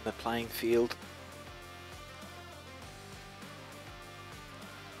 The playing field.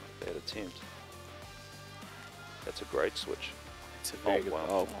 Bad attempt. That's a great switch. It's a very good wow.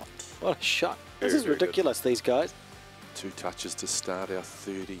 bowl. What a shot. Very, This is very good. ridiculous, these guys. 2 touches to start our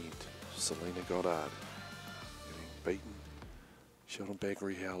 3rd end. Selina Goddard getting beaten. Sheldon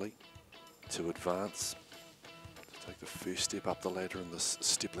Bagrie-Howley to advance to take the first step up the ladder in this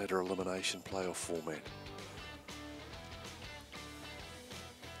step-ladder elimination playoff format.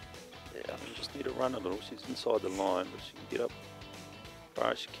 Yeah, you just need to run a little. She's inside the line, but she can get up as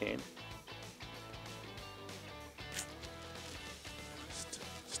far as she can.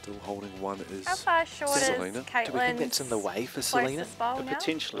 Still holding one is How far short is Selina. Katelyn's Do we think that's in the way for Selina? closest bowl now?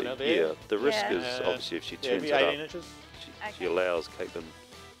 Potentially, Right there? yeah. The risk Yeah. is obviously if she Yeah, turns be it 18 up, inches. she allows Katelyn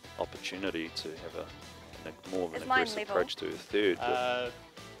opportunity to have more of an Is mine aggressive level? approach to her 3rd. But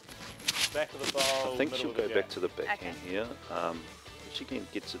Back of the bowl. I think middle she'll of the go jack. back to the backhand here. If she can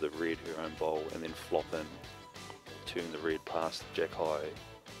get to the red, her own bowl, and then flop in, turn the red past jack high,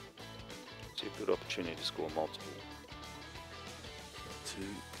 it's a good opportunity to score multiple.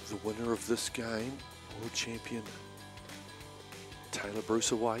 to the winner of this game, World Champion Tayla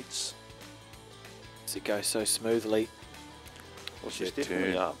Bruce awaits. Does it go so smoothly? Well, she's That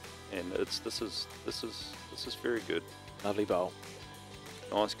definitely turn. up, and this is very good. Lovely bowl.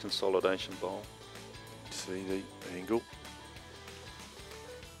 Nice consolidation bowl. See the angle.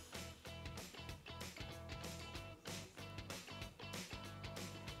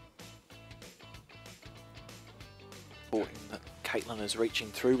 Important that Katelyn is reaching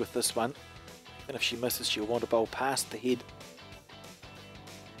through with this one. And if she misses, she'll want to bowl past the head.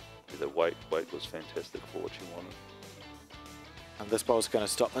 The weight was fantastic for what she wanted. And this bowl's going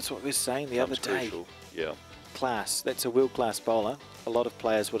to stop. That's what we were saying the other Comes day. crucial. Yeah. Class. That's a world-class bowler. A lot of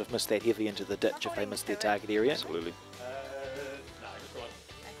players would have missed that heavy into the ditch if they missed their target area. Absolutely. No, just one.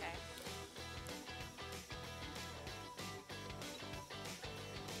 Okay.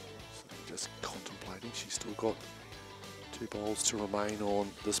 So just contemplating, she's still got 2 bowls to remain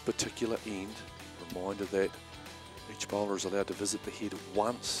on this particular end. Reminder that Each bowler is allowed to visit the head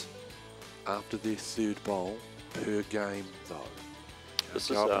once after their third bowl per game, though.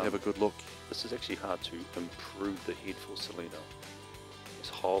 Go up and have a good look. This is actually hard to improve the head for Selina. There's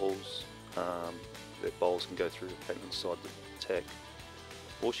holes that bowls can go through inside the tack.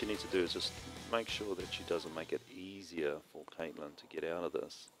 All she needs to do is just make sure that she doesn't make it easier for Katelyn to get out of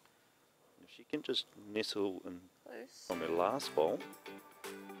this. If she can just nestle in from her last bowl.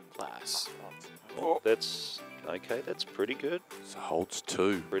 Oh, that's okay, that's pretty good. So holds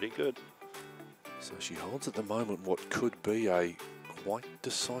 2. Pretty good. So she holds at the moment what could be a quite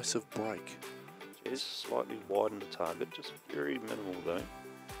decisive break. She has slightly widened the target, just very minimal though.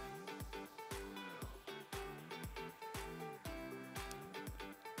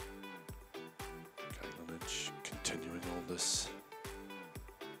 Katelyn continuing on this.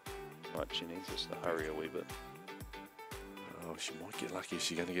 Right, she needs us to hurry a wee bit. Oh, she might get lucky.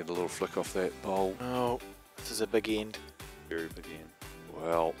 She's going to get a little flick off that bowl. Oh, this is a big end. Very big end.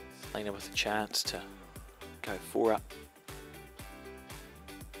 Well, Selina with a chance to go 4 up.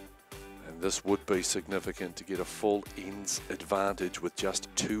 And this would be significant to get a full ends advantage with just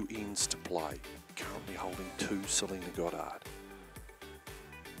 2 ends to play. Currently holding 2, Selina Goddard.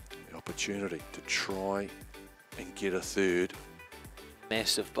 The opportunity to try and get a third.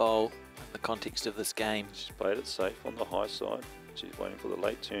 Massive bowl in the context of this game. She's played it safe on the high side. She's waiting for the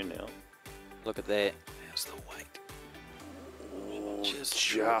late turn now. Look at that. How's the weight?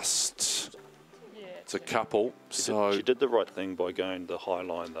 Just it's a couple. She did the right thing by going the high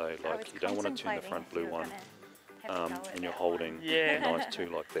line though. Like you don't want to turn the front blue one, and you're holding a nice 2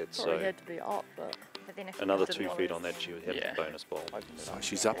 like that. So had to be up, but another 2 feet on that, she would have the bonus bowl. So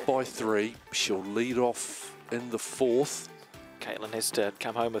she's up by 3. She'll lead off in the 4th. Katelyn has to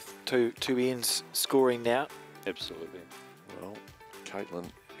come home with two ends scoring now. Absolutely. Well, Katelyn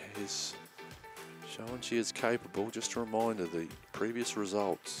has shown she is capable. Just a reminder, the previous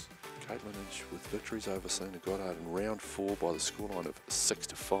results. Katelyn Inch with victories over Selina Goddard in round 4 by the scoreline of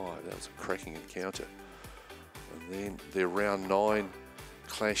 6-5. That was a cracking encounter. And then their round 9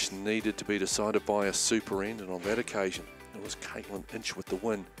 clash needed to be decided by a super end, and on that occasion it was Katelyn Inch with the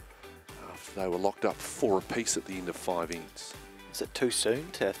win after they were locked up 4 apiece at the end of 5 ends. Is it too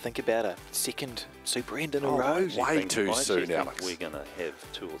soon to think about a second super end in a row? Way too soon, Alex. We're going to have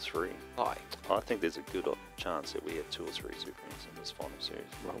 2 or 3. I think there's a good chance that we have 2 or 3 super ends in this final series.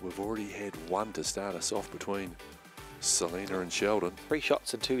 Well, we've already had 1 to start us off between Selina and Sheldon. 3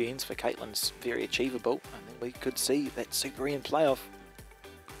 shots and 2 ends for Katelyn's very achievable, and then we could see that super end playoff.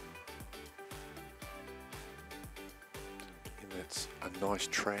 And that's a nice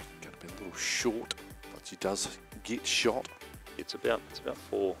track. Going to be a little short, but she does get shot. It's about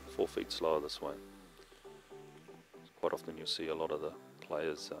 4 feet slower this way. Quite often you'll see a lot of the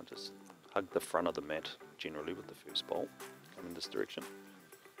players just hug the front of the mat generally with the first bowl, come in this direction.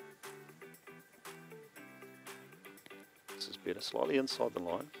 This is better, slightly inside the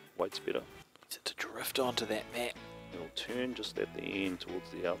line, weight's better. It's to drift onto that mat. It'll turn just at the end towards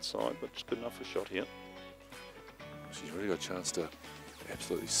the outside, but it's good enough for a shot here. She's really got a chance to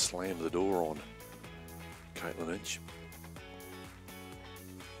absolutely slam the door on Katelyn Inch.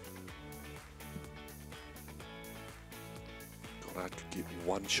 Goddard could get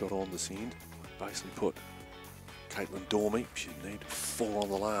 1 shot on this end. Basically put Katelyn dormy. She'd need 4 on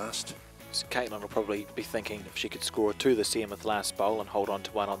the last. So Katelyn will probably be thinking if she could score 2 this end with last bowl and hold on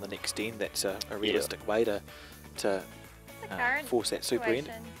to 1 on the next end, that's a realistic way to force that super end.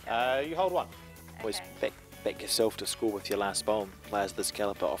 You hold 1. Always back yourself to score with your last bowl. Players this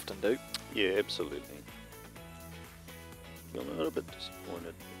caliber often do. Yeah, absolutely. Feeling a little bit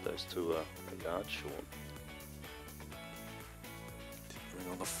disappointed that those 2 are a yard short. Ring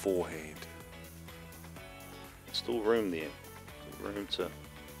on the forehand. Still room there. Still room to,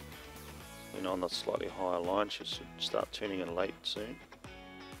 on the slightly higher line. She should start turning in late soon.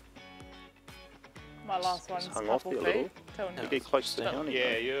 My last one's hung off there a little. You get close to the county.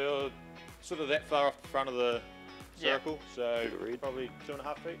 Yeah, you're sort of that far off the front of the circle, so probably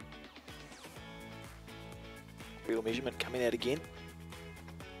 2.5 feet. Real measurement coming out again.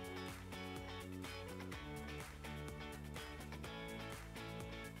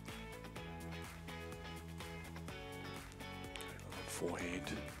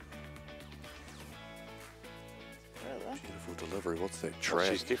 Forehand. Beautiful delivery. What's that track?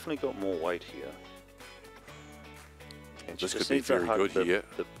 Well, she's definitely got more weight here. And this could be very good here.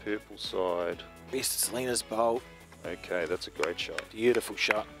 The purple side. Best Selina's bowl. Okay, that's a great shot. Beautiful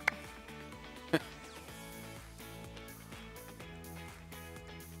shot. A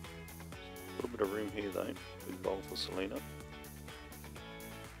little bit of room here though. Big bowl for Selina.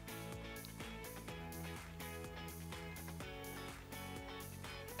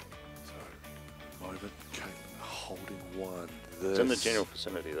 moment, Katelyn holding one. It's in the general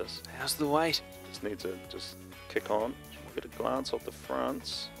vicinity, this. How's the weight? Just needs to just kick on. Get a glance off the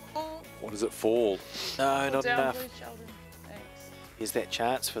fronts. What does it fall? No, not Down, enough. please, Sheldon. Thanks. Here's that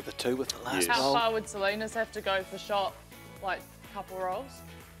chance for the 2 with the last Yes. How bowl. far would Selina's have to go for shot? Like a couple rolls?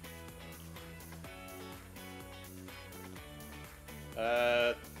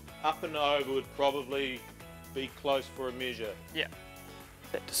 Up and over would probably be close for a measure. Yeah.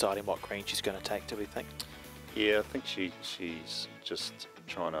 That deciding what green she's going to take, do we think? Yeah, I think she's just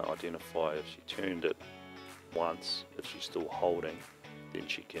trying to identify if she turned it once, if she's still holding, then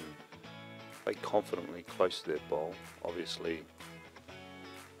she can play confidently close to that bowl. Obviously,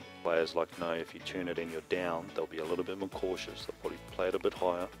 players like know if you turn it and you're down, they'll be a little bit more cautious. They'll probably play it a bit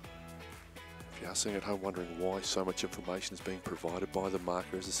higher. If you are sitting at home wondering why so much information is being provided by the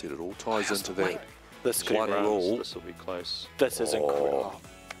marker, as I said, it all ties into that This could one Runs, rule. this will be close. This is incredible.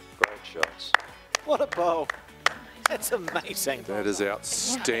 Great shots. What a bowl. That's amazing. That is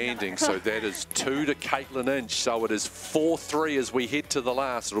outstanding. So that is 2 to Katelyn Inch. So it is 4-3 as we head to the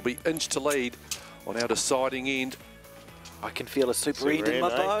last. It'll be Inch to lead on our deciding end. I can feel a super end in my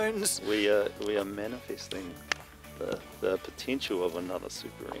bones. We are manifesting the potential of another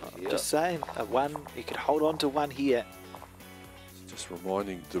super end here. Just saying, a 1, you could hold on to 1 here. Just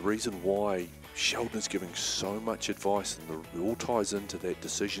reminding the reason why Sheldon is giving so much advice, and it all ties into that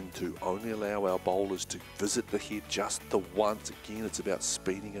decision to only allow our bowlers to visit the head just the once. Again, it's about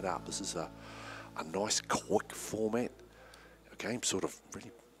speeding it up. This is a nice quick format. A game sort of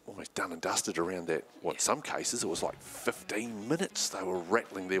really almost done and dusted around that. Well, in some cases, it was like 15 minutes they were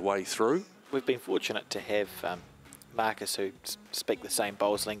rattling their way through. We've been fortunate to have markers who speak the same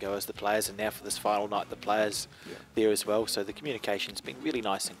bowls lingo as the players, and now for this final night, the players there as well. So the communication's been really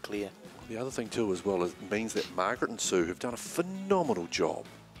nice and clear. The other thing too as well, it means that Margaret and Sue have done a phenomenal job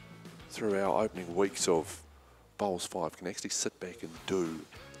through our opening weeks of Bowls5, can actually sit back and do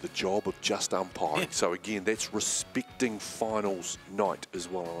the job of just umpiring. So again, that's respecting finals night as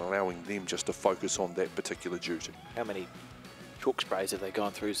well, and allowing them just to focus on that particular duty. How many chalk sprays have they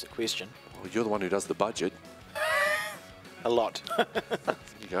gone through is the question. Well, you're the one who does the budget. A lot. There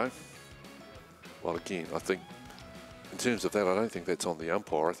you go. Well, again, I think in terms of that, I don't think that's on the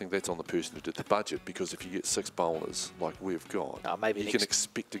umpire. I think that's on the person who did the budget, because if you get 6 bowlers like we've got, maybe you can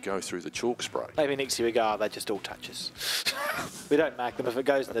expect to go through the chalk spray. Maybe next year we go, oh, they're just all touches. We don't mark them. If it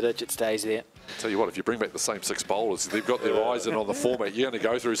goes in the ditch, it stays there. Tell you what, if you bring back the same 6 bowlers, they've got their eyes in on the format, you're going to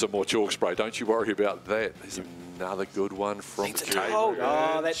go through some more chalk spray. Don't you worry about that. There's another good one from Katelyn.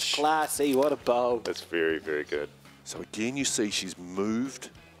 Oh, that's classy. What a bowl. That's very, very good. So again, you see she's moved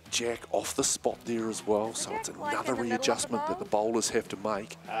Jack off the spot there as well. So it's another readjustment that the bowlers have to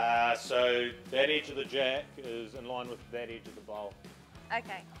make. So that edge of the jack is in line with that edge of the bowl.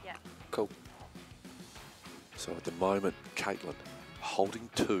 Okay, yeah. Cool. So at the moment, Katelyn holding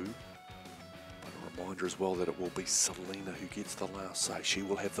 2. But a reminder as well that it will be Selina who gets the last say. She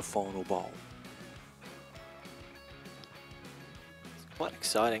will have the final bowl. It's quite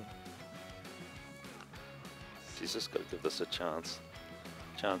exciting. She's just got to give this a chance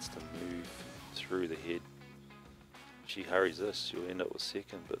to move through the head. If she hurries this, she'll end up with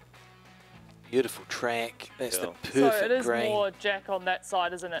 2nd, but beautiful track. That's the perfect So it is green. more jack on that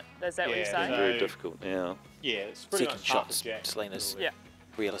side, isn't it? Is that what you're saying? very difficult now. Yeah, it's pretty Second much half shot, the jack. Selina's Yeah.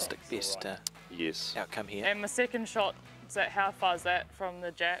 realistic best Yes. outcome here. And my second shot, is that, how far is that from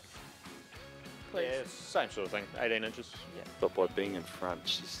the jack? Please. Yeah, it's the same sort of thing, 18 inches. Yeah. But by being in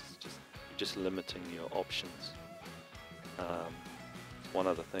front, you're just limiting your options. One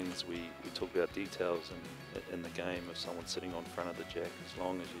of the things we talk about details in the game of someone sitting on front of the jack. As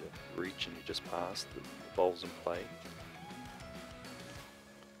long as you reach and you just pass, the ball's in play.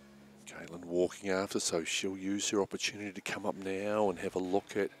 Katelyn walking after, so she'll use her opportunity to come up now and have a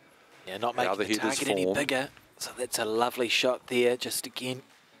look at not how making the the head is target any formed. bigger. So that's a lovely shot there. Just again,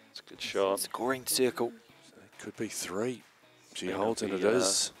 it's a good shot. Scoring circle. It could be 3. She And holds, and it'll it be,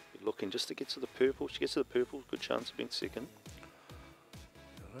 is. Looking just to get to the purple. She gets to the purple, good chance of being 2nd.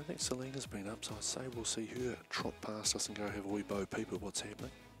 I don't think Selina's been up, so I'd say we'll see her trot past us and go have a wee 𝗀𝗀𝗶𝗶. What's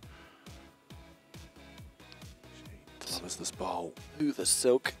happening? She loves this bowl. Ooh, the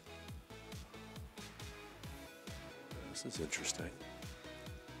silk. This is interesting.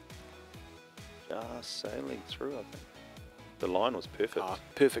 Just sailing through, I think. The line was perfect.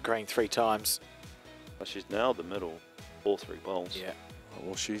 Perfect green 3 times. But she's nailed the middle, all 3 bowls. Yeah.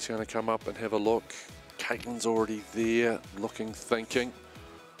 Well, she's going to come up and have a look. Katelyn's already there, looking, thinking.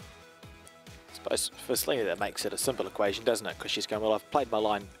 I suppose for Selina that makes it a simple equation, doesn't it? Because she's going, well, I've played my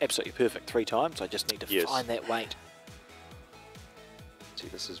line absolutely perfect 3 times. I just need to find that weight. See,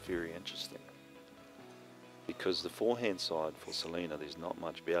 this is very interesting. because the forehand side for Selina, there's not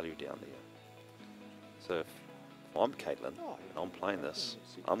much value down there. So if I'm Katelyn and I'm playing this,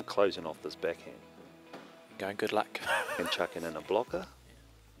 I'm closing off this backhand. Going good luck. And chucking in a blocker,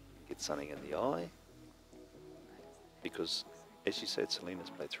 get something in the eye. Because, as you said, Selina's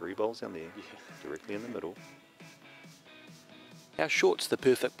played 3 bowls down there, directly in the middle. How short's the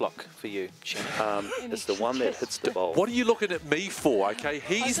perfect block for you, Shannon? It's the one that hits the bowl. What are you looking at me for, okay?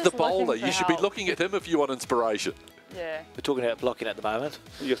 He's the bowler. You should be looking at him if you want inspiration. Yeah. We're talking about blocking at the moment.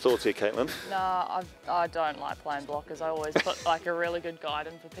 Your thoughts here, Katelyn? No, I don't like playing blockers. I always put like a really good guide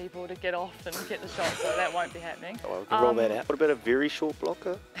in for people to get off and get the shot, so that won't be happening. Oh, well, we can roll that out. What about a very short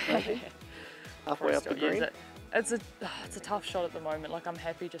blocker? Maybe? Halfway up the green? It's a tough shot at the moment. Like, I'm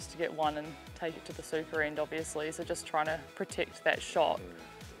happy just to get one and take it to the super end, obviously. So just trying to protect that shot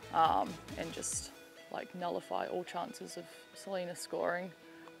and just like nullify all chances of Selina scoring.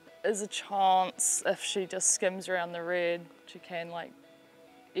 There's a chance if she just skims around the red, she can like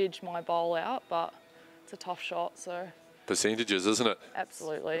edge my bowl out, but it's a tough shot. So percentages, isn't it?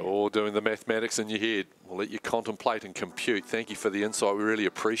 Absolutely. All doing the mathematics in your head. We'll let you contemplate and compute. Thank you for the insight. We really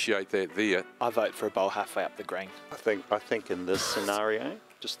appreciate that there. I vote for a bowl halfway up the green. I think in this scenario,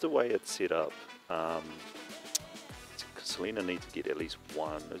 just the way it's set up, Selina needs to get at least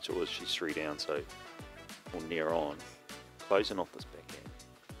one, or she's 3 down, so or near on, closing off this backhand.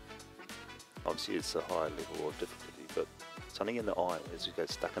 Obviously, it's a higher level of difficulty, but something in the eye, as you go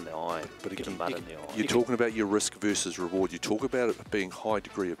stuck in the eye, but get a mud in the eye. You're talking about your risk versus reward. You talk about it being high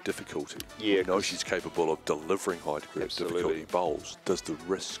degree of difficulty. Yeah, you know she's capable of delivering high degree of difficulty bowls. Does the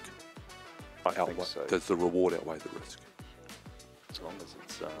risk outweigh? So. Does the reward outweigh the risk? As long as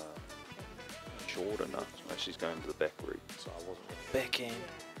it's short enough. No, she's going to the back route. So I wasn't backhand.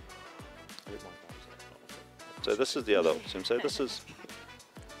 So this is the other option. So this is.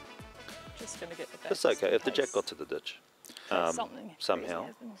 Just going to get the back. It's okay if the jack got to the ditch. Somehow,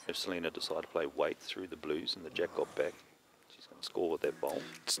 if Selina decided to play weight through the blues and the jack got back, she's going to score with that bowl.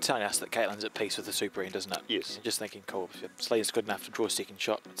 It's telling us that Katelyn's at peace with the super end, isn't it? Yes. You're just thinking, cool, if Selina's good enough to draw a second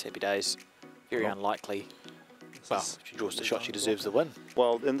shot, it's happy days. Very unlikely. Well, if she draws the shot, she deserves the win.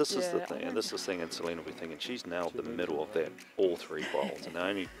 Well, and this is the thing, and and Selina will be thinking she's nailed the middle of that, all 3 bowls, and the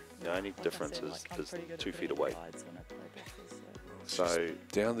only difference is 2 feet away. So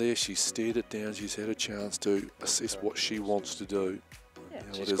down there, she's stared it down. She's had a chance to assess what she wants to do. Yeah.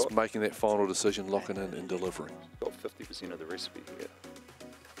 It is making that final decision, locking in and delivering. Got 50% of the recipe here.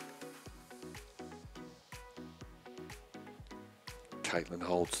 Katelyn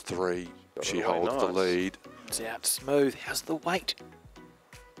holds 3. She holds the lead. It's out smooth. How's the weight?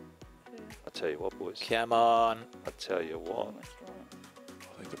 I tell you what, boys. Come on. I tell you what.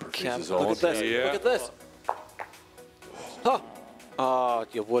 I think the professor's on. Look at this. Yeah. Look at this. Oh,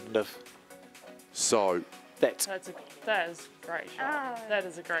 you wouldn't have. So. That is a great shot. That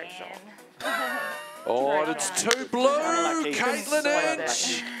is a great shot. Oh, it's too blue. Katelyn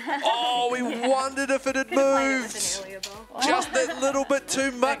Inch. Oh, we wondered if it had moved. Just that little bit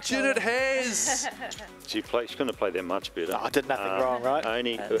too much, and it has. She couldn't have played that much better. I did nothing wrong, right?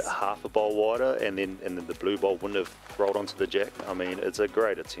 Only half a bowl wider, and then the blue bowl wouldn't have rolled onto the jack. I mean, it's a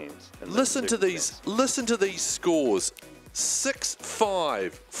great attempt. Listen to these scores.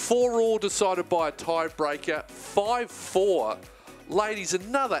 6-5, 4 all decided by a tiebreaker, 5-4. Ladies,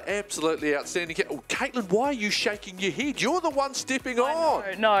 another absolutely outstanding. Oh, Katelyn, why are you shaking your head? You're the one stepping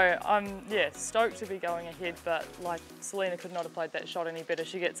on. No, I'm stoked to be going ahead, but like Selina could not have played that shot any better.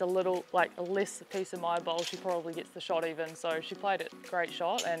 She gets a less piece of my bowl. She probably gets the shot even. So she played it great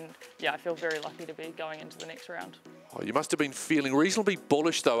shot, and yeah, I feel very lucky to be going into the next round. Oh, you must have been feeling reasonably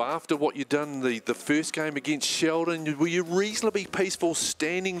bullish though after what you'd done the first game against Sheldon. Were you reasonably peaceful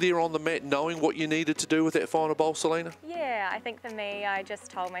standing there on the mat knowing what you needed to do with that final bowl, Selina? Yeah, I think for me, I just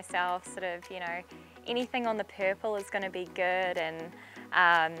told myself sort of, anything on the purple is going to be good, and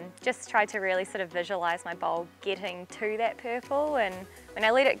just tried to really sort of visualise my bowl getting to that purple. And when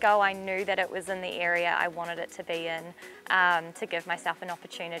I let it go, I knew that it was in the area I wanted it to be in, to give myself an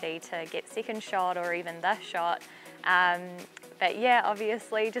opportunity to get second shot or even the shot. But yeah,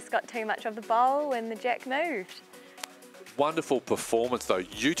 obviously just got too much of the bowl and the jack moved. Wonderful performance though.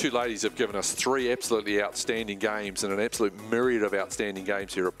 You two ladies have given us 3 absolutely outstanding games and an absolute myriad of outstanding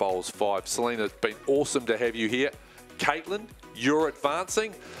games here at Bowls5. Selina, it's been awesome to have you here. Katelyn, you're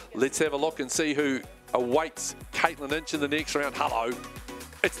advancing. Let's have a look and see who awaits Katelyn Inch in the next round. Hello.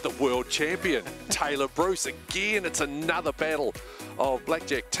 It's the world champion, Tayla Bruce. Again, it's another battle of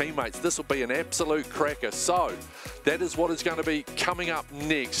blackjack teammates. This will be an absolute cracker. So, that is what is going to be coming up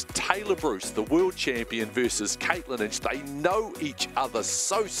next. Tayla Bruce, the world champion, versus Katelyn Inch. They know each other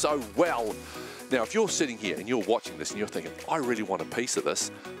so well. Now, if you're sitting here and you're watching this and you're thinking, I really want a piece of this,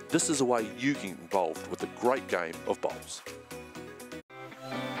 this is a way you can get involved with the great game of bowls.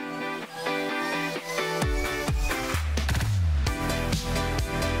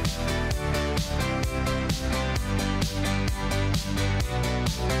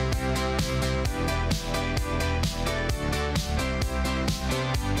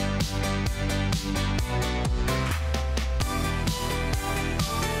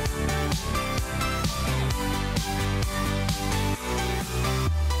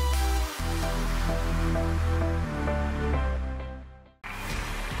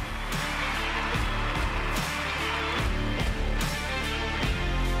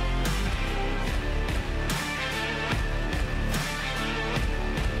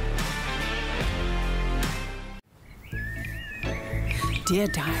 Dear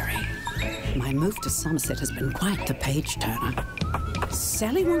Diary, my move to Somerset has been quite the page-turner.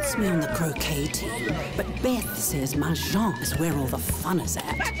 Sally wants me on the croquet team, but Beth says Mahjong is where all the fun is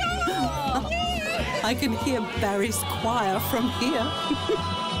at. I can hear Barry's choir from here.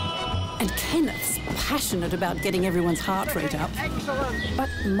 And Kenneth's passionate about getting everyone's heart rate up. But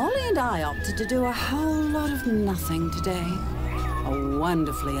Molly and I opted to do a whole lot of nothing today. A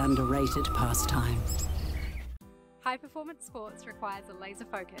wonderfully underrated pastime. High-performance sports requires a laser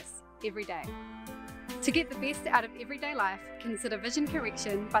focus every day. To get the best out of everyday life, consider vision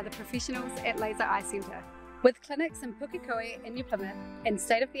correction by the professionals at Laser Eye Centre. With clinics in Pukekohe and 𝗀𝗶𝘃𝗲 and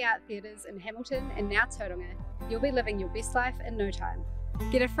state-of-the-art theatres in Hamilton and now 𝗀𝗶𝘃𝗀𝗀, you'll be living your best life in no time.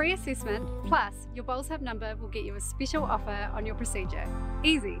 Get a free assessment, plus your Bowls5 number will get you a special offer on your procedure.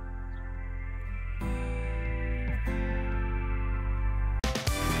 Easy.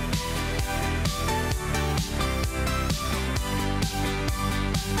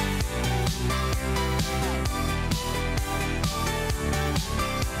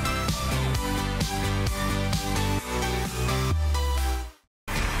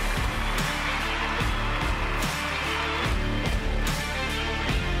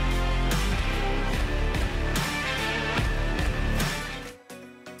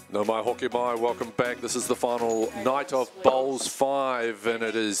 No mai hoki mai, welcome back. This is the final night of Bowls5, and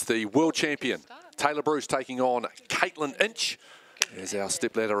it is the world champion Tayla Bruce taking on Katelyn 𝗀𝗃 as our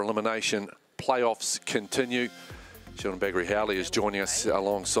stepladder elimination playoffs continue. Sheldon Bagrie-Howley is joining us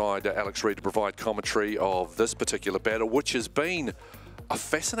alongside Alex Reid to provide commentary of this particular battle, which has been a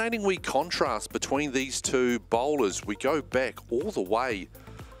fascinating wee contrast between these two bowlers. We go back all the way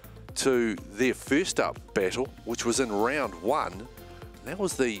to their first up battle, which was in round one. That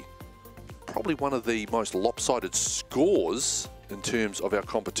was probably one of the most lopsided scores in terms of our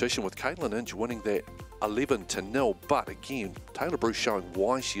competition, with Katelyn 𝗀𝗃 winning that 11-0. But again, Tayla Bruce showing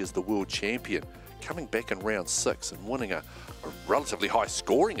why she is the world champion, coming back in round 6 and winning a relatively high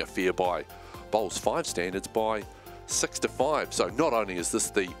scoring affair by Bowls5 standards by 6-5. So not only is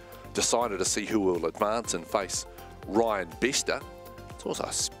this the decider to see who will advance and face Ryan Bester, it's also,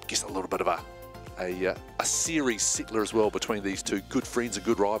 I guess, a little bit of a series settler as well between these two good friends and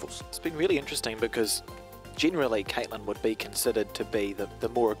good rivals. It's been really interesting because generally Katelyn would be considered to be the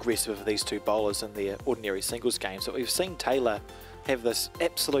more aggressive of these two bowlers in their ordinary singles games, but we've seen Tayla have this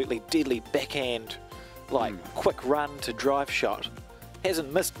absolutely deadly backhand, quick run to drive shot.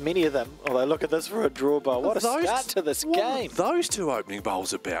 Hasn't missed many of them, although look at this for a draw bowl. What a start to this game. What are those two opening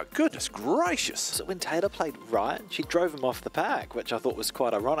bowls about? Goodness gracious. So when Tayla played Ryan, she drove him off the park, which I thought was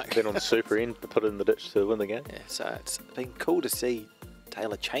quite ironic. Then on the super end, put it in the ditch to win the game. Yeah, so it's been cool to see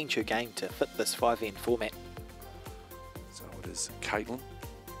Tayla change her game to fit this 5-end format. So it is Katelyn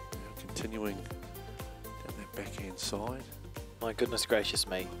now continuing down that backhand side. My goodness gracious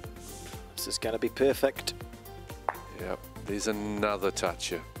me. This is going to be perfect. Yep, there's another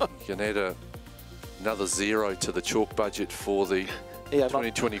toucher. You can add another 0 to the chalk budget for the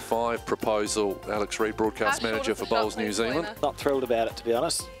 2025 proposal. Alex Reid, broadcast manager for Bowls New Zealand. Not thrilled about it, to be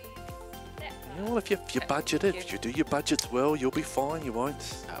honest. Well, if you budget it, if you do your budgets well, you'll be fine. You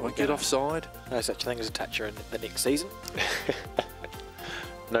won't get offside. No such thing as a toucher in the next season.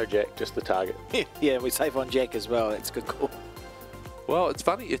 No jack, just the target. Yeah, we save on jack as well. That's a good call. Well, it's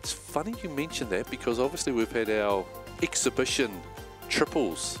funny you mentioned that, because obviously we've had our exhibition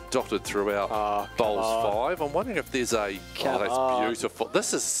triples dotted throughout Bowls5. I'm wondering if there's a... that's beautiful.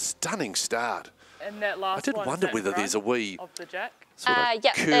 This is a stunning start. And that last I did wonder whether there's a wee of the jack. sort of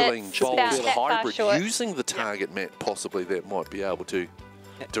curling bowls hybrid short. using the target mat possibly that might be able to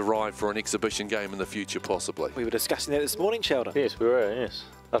derive for an exhibition game in the future possibly. We were discussing that this morning, Sheldon. Yes, we were, yes.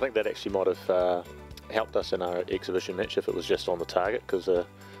 I think that actually might have helped us in our exhibition match if it was just on the target, because we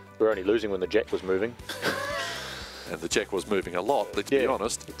were only losing when the jack was moving. And the jack was moving a lot, let's be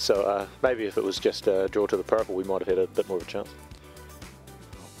honest. So maybe if it was just a draw to the purple, we might have had a bit more of a chance.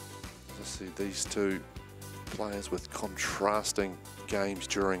 Let's see these two players with contrasting games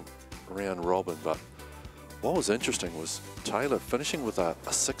during round robin, but what was interesting was Tayla finishing with a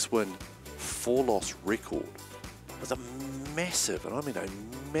 6-win, 4-loss record with a massive, and I mean a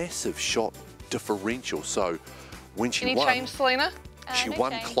massive shot differential. So when she won, Any change, Selina? she No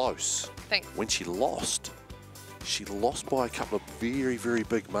won change. close. Thanks. When she lost by a couple of very, very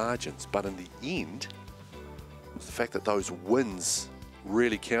big margins. But in the end, the fact that those wins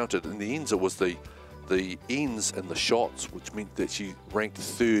really counted. In the end, it was the ends and the shots, which meant that she ranked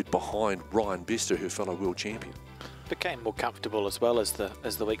 3rd behind Ryan Bester, her fellow world champion. Became more comfortable as well as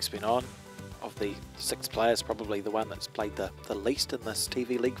the weeks went on. Of the 6 players, probably the one that's played the least in this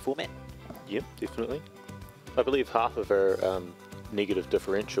TV league format. Yep, definitely. I believe half of her negative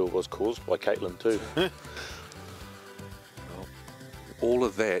differential was caused by Katelyn too. All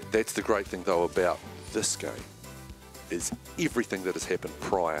of that's the great thing though about this game, is everything that has happened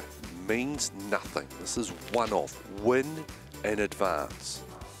prior means nothing. This is one-off. Win in advance.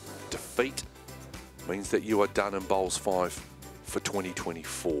 Defeat means that you are done in Bowls5 for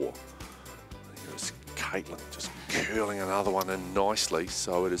 2024. Here's Katelyn just curling another one in nicely,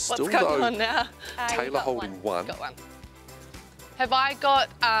 so it is still What's going on now? Tayla holding one. Got one. Have I got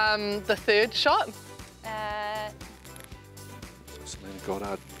the 3rd shot? Selina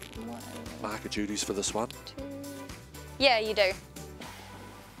Goddard, marker duties for this one. 2. Yeah, you do. I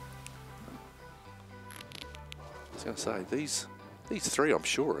was going to say, these 3, I'm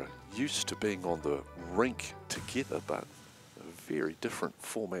sure, are used to being on the rink together, but a very different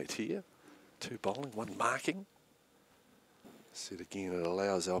format here. 2 bowling, 1 marking. Said again, it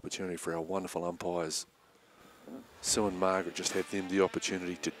allows the opportunity for our wonderful umpires, Sue and Margaret, just have them the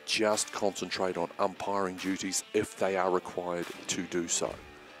opportunity to just concentrate on umpiring duties if they are required to do so.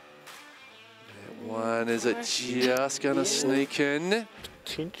 That one, is it just going to sneak in?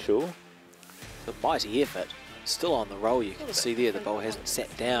 Potential. The mighty effort. Still on the roll, you can see there the ball hasn't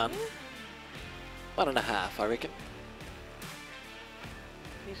sat down. 1.5, I reckon.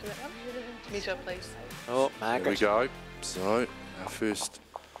 Measure that one. Measure, please. Oh, Margaret. There we go. So, our first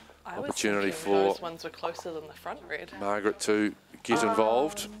I was opportunity thinking for those ones were closer than the front red. Margaret to get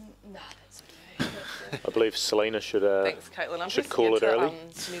involved. No, that's okay. I believe Selina should Thanks, Katelyn. I'm should just call it scared early.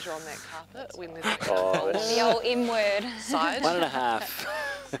 to measure on that carpet when there's a The old M word. side. 1.5.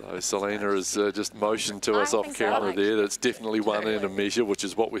 So Selina has just motioned to us I off think so. camera there. That's definitely 1 in a measure, which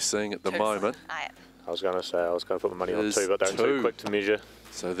is what we're seeing at the moment. I was going to say I was going to put my money on There's 2, but they're too 2. quick to measure.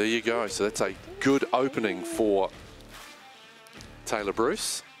 So there you go. So that's a good opening for Tayla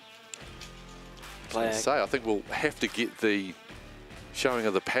Bruce. I think we'll have to get the showing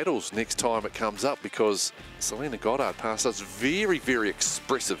of the paddles next time it comes up, because Selina Goddard passed us very, very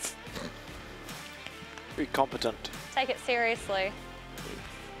expressive. Very competent. Take it seriously.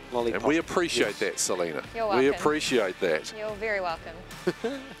 Lollipop. And we appreciate that, Selina. You're We welcome. appreciate that. You're very welcome.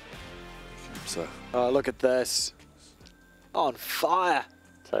 So, oh, look at this. On fire.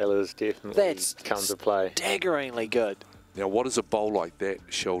 Taylor's definitely That's come to play. Staggeringly good. now what does a bowl like that,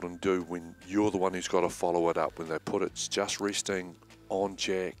 Sheldon, do when you're the one who's got to follow it up, when they put it just resting on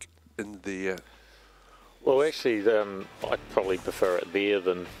jack in there? Well, actually, I probably prefer it there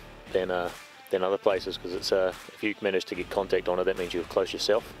than other places, because it's if you manage to get contact on it, that means you're close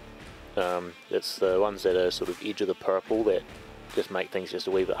yourself. It's the ones that are sort of edge of the purple that just make things just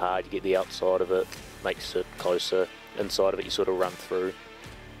a wee bit hard. You get the outside of it, makes it closer. Inside of it, you sort of run through.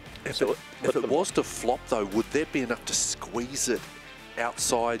 If it was to flop, though, would that be enough to squeeze it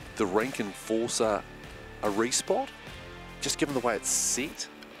outside the rink and force a respot? Just given the way it's set?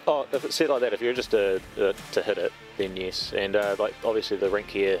 Oh, if it's set like that, if you're just to hit it, then yes. And like obviously the rink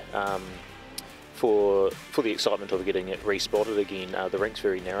here, for the excitement of getting it respotted again, the rink's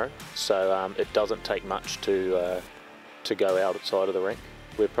very narrow, so it doesn't take much to go outside of the rink.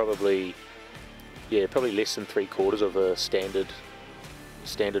 We're probably less than 3/4 of a standard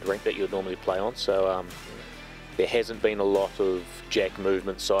rink that you would normally play on. So there hasn't been a lot of jack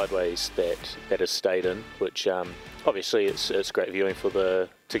movement sideways that has stayed in, which obviously it's great viewing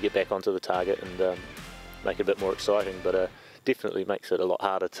to get back onto the target and make it a bit more exciting, but definitely makes it a lot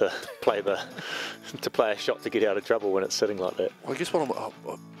harder to play a shot to get out of trouble when it's sitting like that. Well, I guess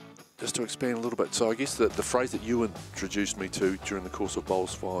what just to expand a little bit, so I guess the phrase that you introduced me to during the course of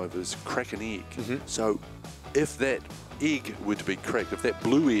Bowls5 is crack an egg. Mm-hmm. So if that egg were to be cracked, if that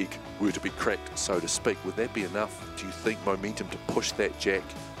blue egg were to be cracked, so to speak, would that be enough, do you think, momentum to push that jack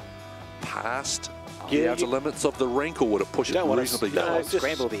past the outer limits of the rink, or would it push it reasonably close?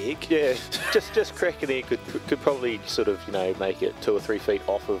 Scramble the egg. Yeah, just cracking the egg could probably sort of make it 2 or 3 feet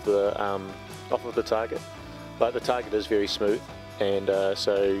off of the target. But the target is very smooth, and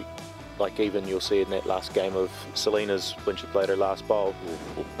so even you'll see in that last game of Selina's when she played her last bowl.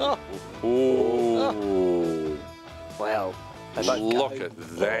 Ooh. Wow. Look at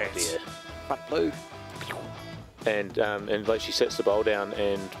that. Front blue. And she sets the bowl down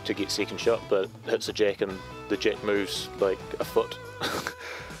and to get second shot, but hits the jack, and the jack moves like a foot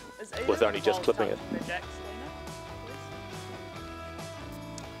with only just clipping it.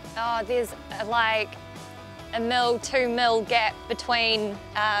 Oh, there's like a 2 mil gap between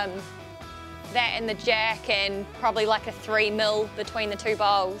that and the jack, and probably like a 3 mil between the 2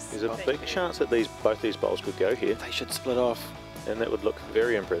 bowls. There's a big chance that both these bowls could go here. They should split off. And that would look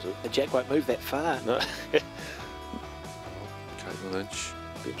very impressive. The jack won't move that far. No. Katelyn Lynch.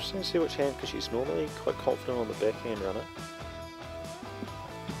 Be interesting to see which hand, because she's normally quite confident on the backhand runner.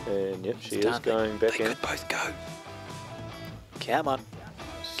 And yep, she is going backhand. They could both go. Come on.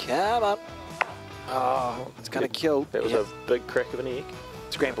 Come on. Oh, it's going to kill. That was a big crack of an egg.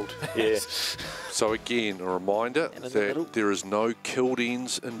 Scrambled. Yeah. So again, a reminder that there is no killed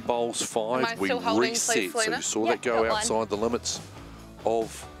ends in Bowls 5. We reset, so you saw that go outside the limits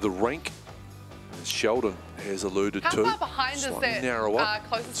of the rink. As Sheldon has alluded to. How far behind is that narrower,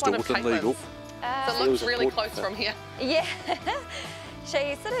 closest still one of within legal. So it looks really close from here. Yeah.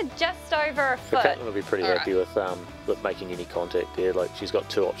 She's sort of just over a foot. Katelyn will be pretty happy with making any contact there. Like, she's got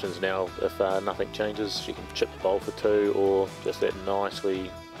 2 options now. If nothing changes, she can chip the bowl for 2, or just that nice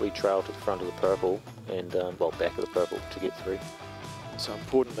wee trail to the front of the purple, and back of the purple to get 3. So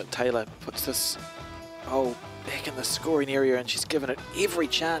important that Tayla puts this bowl back in the scoring area, and she's given it every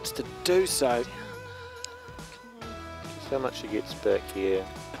chance to do so. How much she gets back here.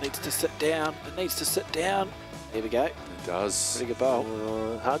 It needs to sit down. It needs to sit down. There we go. It does. Pretty good bowl.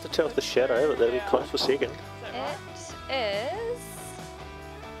 Hard to tell with the shadow, but that'll be close for second. It is.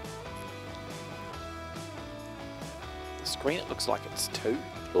 The screen, it looks like it's 2.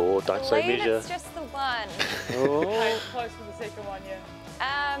 Oh, don't say measure. It's just the 1. Oh. Close to the second one, yeah.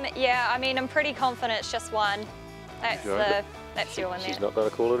 Yeah, I mean, I'm pretty confident it's just 1. That's your one there. She's not going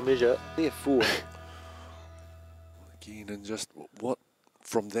to call it a measure. There, 4. Again, and just what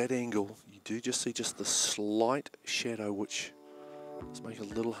from that angle, you do just see just the slight shadow, which does make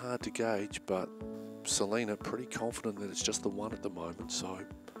it a little hard to gauge, but Selina pretty confident that it's just the 1 at the moment, so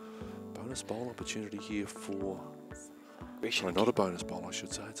bonus bowl opportunity here for... Sorry, not a bonus bowl, I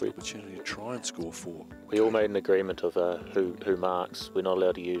should say. It's an opportunity to try and score 4. We all made an agreement of who marks. We're not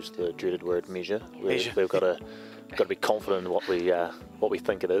allowed to use the dreaded word measure. We've got to be confident in what we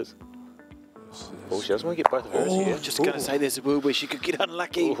think it is. Oh, she doesn't want to get both of hers here. Just going to say there's a world where she could get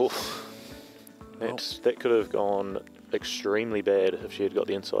unlucky. That could have gone extremely bad if she had got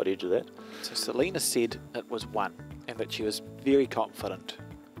the inside edge of that. So Selina said it was 1, and that she was very confident.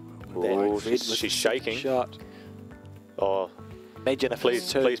 Oh, she's shaking. Shot. Oh, imagine if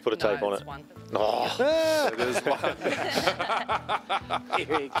please put a tape on it. Oh, it is 1. Very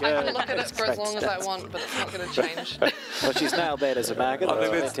good. I can look at it for as long as I want, but it's not going to change. Well, she's nailed that as a marker. I was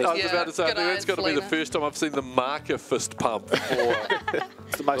about to say, I think that's got to be the first time I've seen the marker fist pump for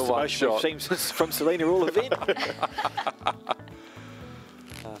it's the most emotional we've seen from Selina all event.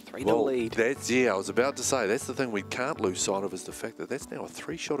 3-0 lead. I was about to say, that's the thing we can't lose sight of, is the fact that that's now a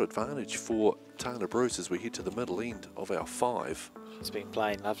 3-shot advantage for Tayla Bruce as we head to the middle end of our 5. She's been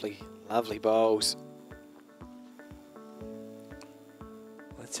playing lovely bowls.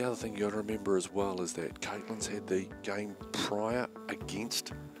 That's the other thing you got to remember as well, is that Katelyn's had the game prior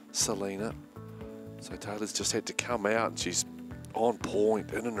against Selina. So Tayla's just had to come out, and she's on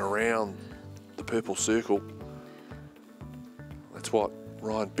point in and around the purple circle. That's what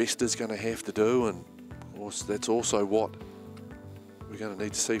Ryan Bester's going to have to do, and that's also what we're going to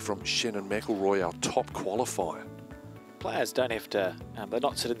need to see from Shannon McIlroy, our top qualifier. Players don't have to, they're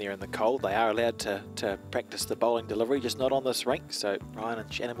not sitting there in the cold. They are allowed to practice the bowling delivery, just not on this rink. So Ryan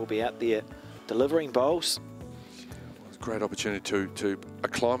and Shannon will be out there delivering bowls. It's a great opportunity to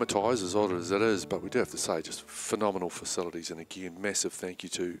acclimatise, as odd as it is, but we do have to say, just phenomenal facilities. And again, massive thank you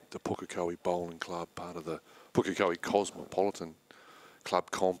to the Pukekohe Bowling Club, part of the Pukekohe Cosmopolitan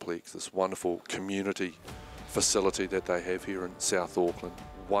Club complex, this wonderful community facility that they have here in South Auckland.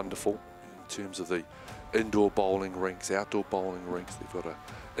 Wonderful in terms of the indoor bowling rinks, outdoor bowling rinks. They've got an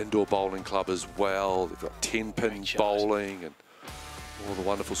indoor bowling club as well. They've got 10-pin bowling and all the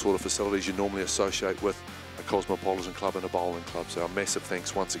wonderful sort of facilities you normally associate with a cosmopolitan club and a bowling club. So a massive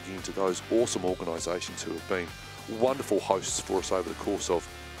thanks once again to those awesome organisations who have been wonderful hosts for us over the course of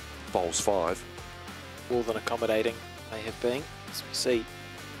Bowls 5. more than accommodating they have been. As we see,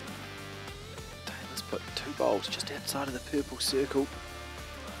 Taylor's put 2 bowls just outside of the purple circle.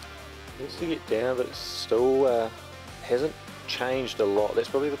 Needs to get down, but it's still hasn't changed a lot. That's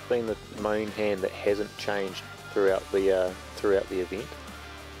probably been the main hand that hasn't changed throughout the event.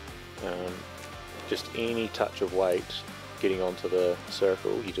 Just any touch of weight getting onto the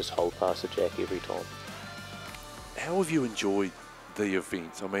circle, you just hold past the jack every time. How have you enjoyed the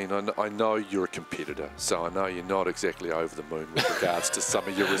event? I mean, I know you're a competitor, so I know you're not exactly over the moon with regards to some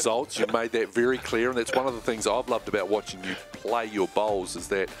of your results. You made that very clear, and that's one of the things I've loved about watching you play your bowls, is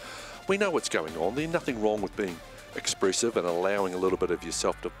that we know what's going on. There's nothing wrong with being expressive and allowing a little bit of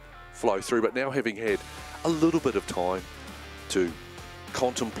yourself to flow through, but now having had a little bit of time to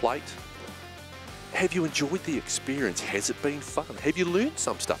contemplate, have you enjoyed the experience? Has it been fun? Have you learned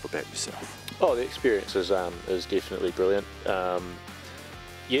some stuff about yourself? Oh, the experience is definitely brilliant.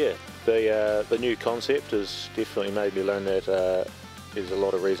 Yeah, the new concept has definitely made me learn that there's a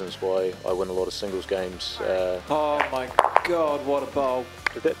lot of reasons why I win a lot of singles games. Oh my God, what a bowl.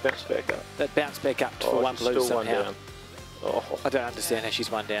 Did that bounce back up? That bounced back up for one blue still somehow. one down. Oh. I don't understand how she's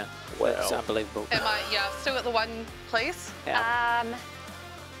one down. Wow. It's unbelievable. Am I, still at the 1, please? Yeah.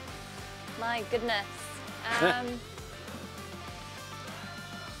 My goodness.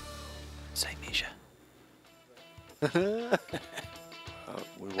 Same measure.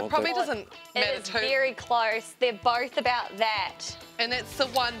 It probably doesn't matter It is too. very close. They're both about that. And it's the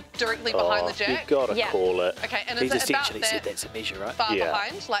one directly behind the jack? You've got to call it. Okay, and He's is it about essentially said that's a measure, right? far Yeah.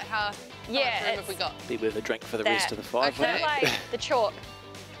 behind? Like how much room have we got? Be worth a drink for the rest of the 5. Okay. Kind of like the chalk.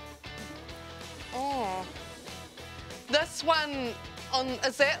 Oh. This one,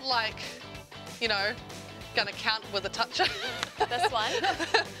 is that like, gonna count with a toucher? This one?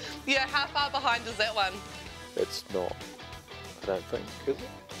 Yeah, how far behind is that one? It's not, I don't think, is it?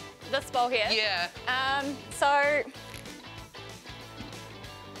 This bowl here? Yeah. So...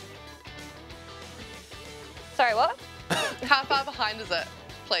 Sorry, what? How far behind is it,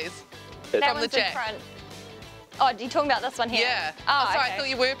 please? That From the one's in jack. front. Oh, are you talking about this one here? Yeah. Oh, sorry, okay. I thought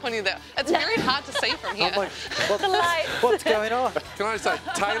you were pointing that. It's very hard to see from here. The light. What's going on? Can I say,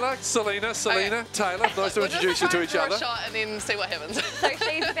 Taylor, Selina, Taylor, nice to introduce you to each other. We'll just try and a shot and then see what happens. So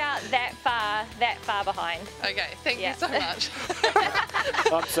she's about that far behind. Okay, thank you so much.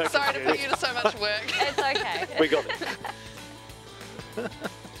 I'm so Sorry to put you to so much work. It's okay. We got it.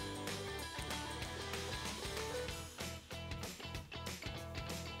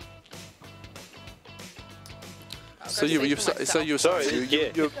 So you were saying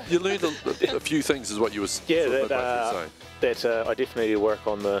you learned a few things, is what you were saying. That I definitely need to work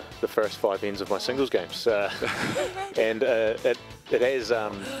on the first 5 ends of my singles games, and it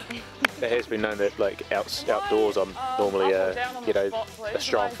has been known that outdoors I'm normally a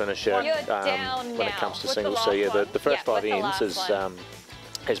strong finisher when it comes to singles. So yeah, the first 5 ends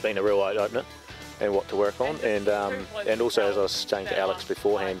has been a real eye opener and what to work on, and also, as I was saying to Alex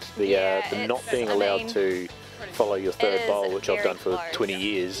beforehand, the not being allowed to follow your third bowl, which I've done for 20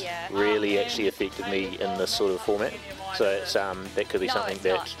 years, really actually affected me in this sort of format. So it's, that could be something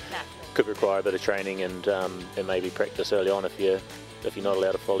that could require a bit of training and maybe practice early on if you're not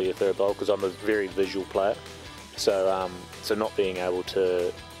allowed to follow your third bowl, because I'm a very visual player. So so not being able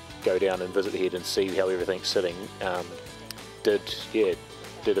to go down and visit the head and see how everything's sitting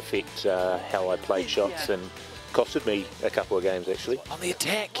did affect how I played shots and costed me a couple of games actually. On the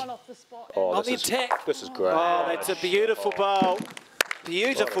attack. Oh, On the attack. This is great. Oh, that's a beautiful bowl.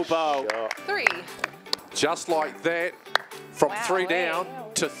 Beautiful bowl. 3. Just like that, from 3 down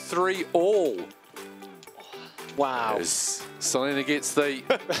to 3 all. Wow. As Selina gets the...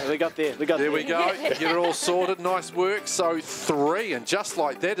 we got there. There we go. Get it all sorted. Nice work. So 3, and just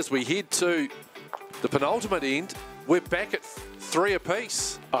like that, as we head to the penultimate end, we're back at 3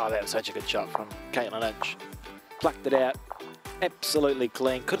 apiece. Oh, that was such a good shot from Katelyn Lynch. Plucked it out. Absolutely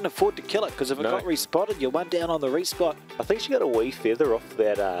clean. Couldn't afford to kill it, because if it got respotted, you're 1 down on the respot. I think she got a wee feather off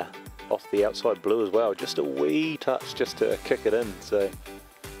that off the outside blue as well. Just a wee touch, just to kick it in. So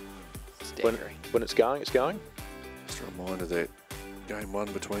when it's going, it's going. Just a reminder that game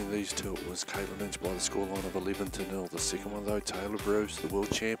 1 between these two was Katelyn Lynch by the scoreline of 11-0. The second one though, Tayla Bruce, the world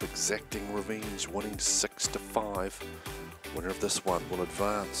champ, exacting revenge, winning 6-5. Winner of this one will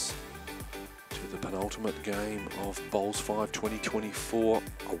advance to the penultimate game of Bowls5 2024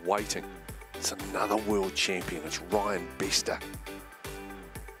 awaiting. It's another world champion, it's 𝗀𝗶𝘃𝗲.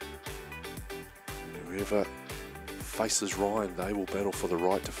 Whoever faces Ryan, they will battle for the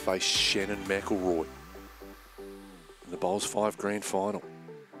right to face Shannon McIlroy in the Bowls5 Grand Final.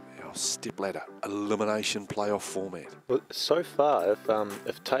 our Stepladder elimination playoff format. Well, so far,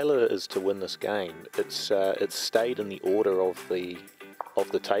 if Taylor is to win this game, it's stayed in the order of the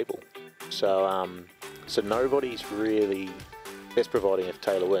table. So so nobody's really. That's providing if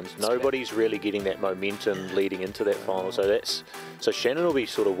Taylor wins. Nobody's really getting that momentum leading into that final. So Shannon will be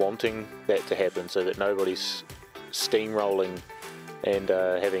sort of wanting that to happen, so that nobody's steamrolling and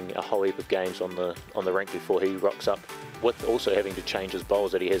having a whole heap of games on the rink before he rocks up, with also having to change his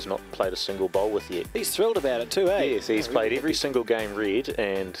bowls that he has not played a single bowl with yet. He's thrilled about it too, eh? Yes, he's played every single game red,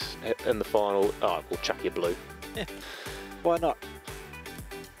 and in the final, oh, we'll chuck you blue. Yeah. Why not?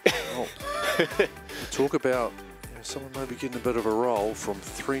 Oh. Talk about someone maybe getting a bit of a roll from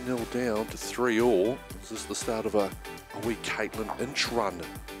 3-0 down to 3-all. Is this the start of a wee Katelyn inch run?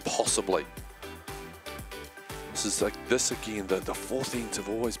 Possibly. This is like this again. The fourth ends have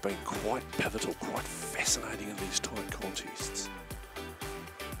always been quite pivotal, quite fascinating in these tight contests.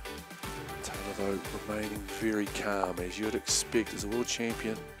 Taylor, though, remaining very calm, as you'd expect as a world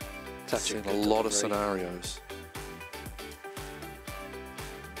champion. Seen a lot of scenarios.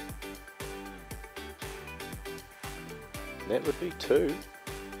 That would be 2.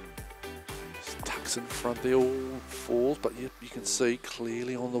 Just tucks in front there, all falls, but you can see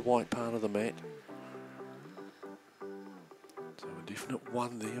clearly on the white part of the mat. So a definite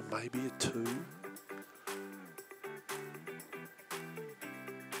 1 there, maybe a 2.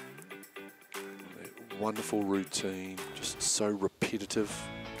 That wonderful routine, just so repetitive.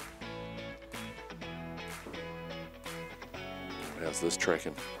 How's this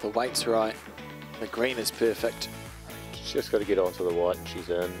tracking? The weight's right. The green is perfect. She's just got to get onto the white and she's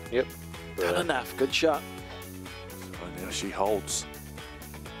in. Yep. Done enough. Good shot. So now she holds.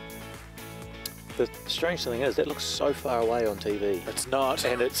 The strange thing is, that looks so far away on TV. It's not.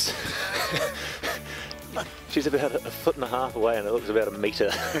 And it's... she's about a 1.5 feet away and it looks about 1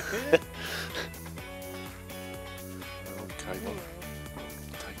 metre. Okay, well,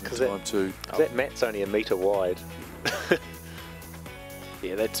 taking the time to... That mat's only 1 metre wide.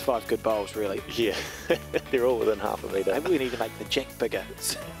 Yeah, that's 5 good bowls, really. Yeah, they're all within 0.5 metre. Maybe we need to make the jack bigger.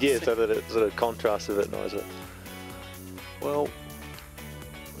 Yeah, so that it sort of contrasts a bit nicer. Well,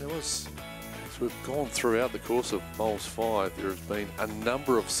 there was, as we've gone throughout the course of Bowls5, there has been a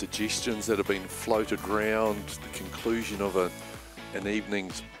number of suggestions that have been floated around the conclusion of an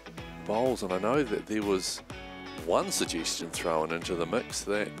evening's bowls, and I know that there was one suggestion thrown into the mix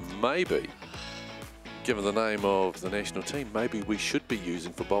that maybe, given the name of the national team, maybe we should be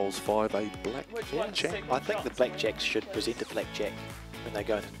using for Bowls5 a blackjack. I think the blackjacks should present a blackjack when they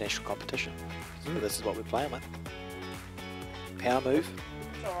go into national competition. So this is what we're playing with. Power move.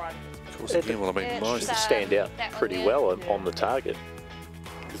 Of course, again, well, I mean, most stand out pretty well on the target.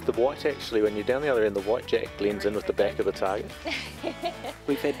 Because the white actually, when you're down the other end, the white jack blends in with the back of the target.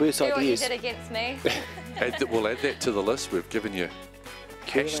 We've had worse Do ideas. what you did against me. We'll add that to the list. We've given you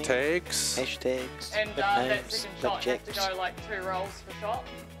hashtags. Hashtags. And that nicknames, second shot, you have to blackjacks. go like 2 rolls for shot.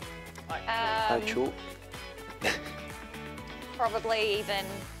 Like No chalk. Probably even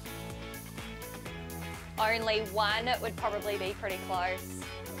only 1, it would probably be pretty close.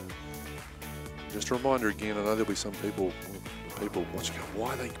 Just a reminder again, I know there'll be some people watching go,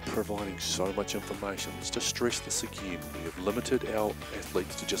 why are they providing so much information? Let's just stress this again. We have limited our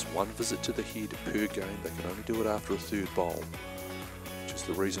athletes to just 1 visit to the head per game. They can only do it after a 3rd bowl. Which is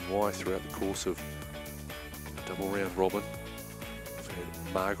the reason why throughout the course of a double round robin, we've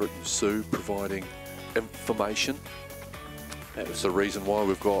had Margaret and Sue providing information. That was the reason why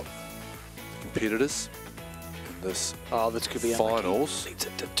we've got competitors in this could be finals needs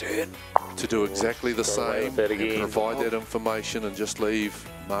it to turn. to do exactly the same and again. provide that information and just leave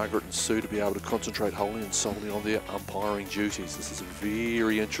Margaret and Sue to be able to concentrate wholly and solely on their umpiring duties. This is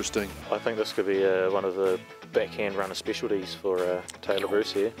very interesting. I think this could be one of the backhand runner specialties for Tayla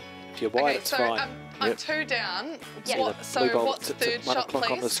Bruce here. If you're wide, Okay, it's so fine. I'm 2 down. Yeah. What, so Blue bowl what's sits at 3rd 1 shot,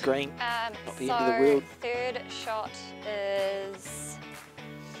 o'clock on the please? screen. Not the So end of the world. 3rd shot is...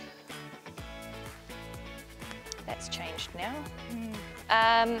 That's changed now.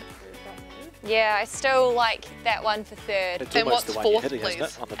 Yeah, I still like that one for 3rd. It's And almost what's the one you're 4th, hitting, isn't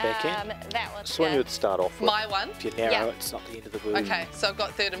please? it? On the back end. That one's This one you would start off with. My one? If you narrow Yeah. it's not the end of the world. Okay, so I've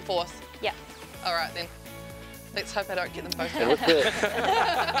got 3rd and 4th. Yeah. All right then. Let's hope I don't get them both And wrong. with the,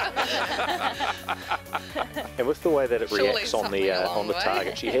 and with the way that it Surely reacts on something the along the way.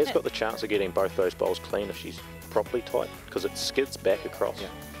 target, she has got the chance of getting both those bowls clean if she's properly tight, because it skids back across. Yeah.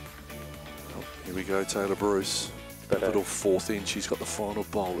 Well, here we go, Tayla Bruce. But, Pivotal 4th end. She's got the final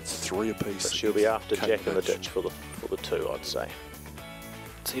bowl. It's 3 apiece. But she'll be after Kate Jack in the Mitch. ditch for the 2, I'd say.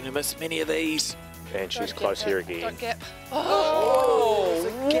 Seen her miss many of these. And she's close here again. Don't gap. Oh,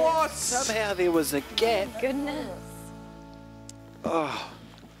 what? Somehow there was a gap. Goodness. Oh.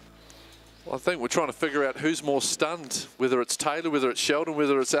 Well, I think we're trying to figure out who's more stunned, whether it's Tayla, whether it's Sheldon,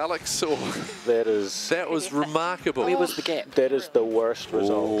 whether it's Alex, or... That was remarkable. Where was the gap? That is the worst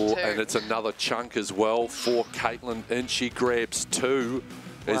result. And it's another chunk as well for Katelyn, and she grabs 2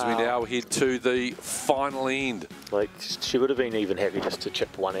 as we now head to the final end. Like, she would have been even happy just to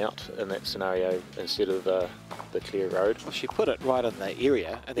chip 1 out in that scenario instead of the clear road. Well, she put it right in the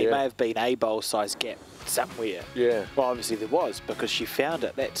area, and there may have been a bowl-sized gap somewhere. Yeah. Well, obviously there was, because she found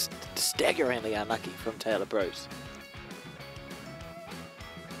it. That's staggeringly unlucky from Tayla Bruce.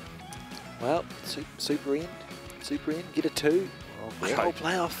 Well, super end, get a 2. Whole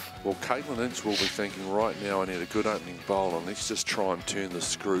playoff. Well, Katelyn Ince will be thinking right now, I need a good opening bowl, and let's just try and turn the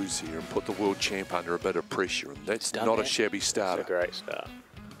screws here and put the world champ under a bit of pressure, and that's not a shabby starter. It's a great start.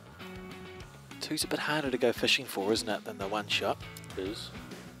 2's a bit harder to go fishing for, isn't it, than the 1 shot? It is.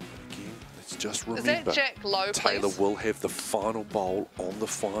 Again, let's just Is remember, that Jack low, Tayla please? will have the final bowl on the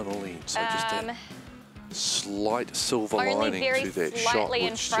final end, so just a slight silver Only lining very to that shot, slightly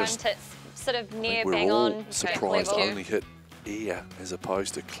in which front. just It's sort of near we're bang all on surprised level. only hit air as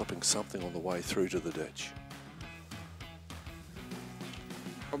opposed to clipping something on the way through to the ditch.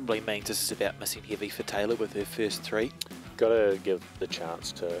 Probably means this is about missing heavy for Tayla with her first 3. Got to give the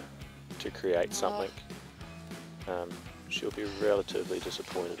chance to create something. She'll be relatively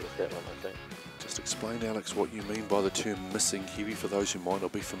disappointed with that one, I think. Just explain, Alex, what you mean by the term missing heavy for those who might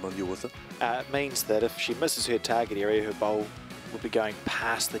not be familiar with it. It means that if she misses her target area, her bowl will be going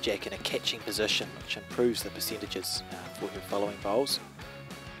past the jack in a catching position, which improves the percentages for her following bowls.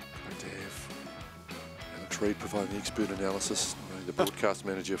 Great to have Alex Reid providing the expert analysis, the broadcast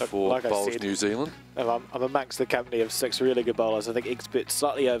manager for like Bowls New Zealand. I'm amongst the company of 6 really good bowlers. I think experts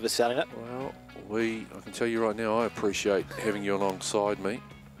slightly overselling it. Well, I can tell you right now, I appreciate having you alongside me,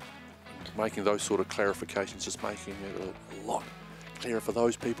 making those sort of clarifications, just making it a lot clearer for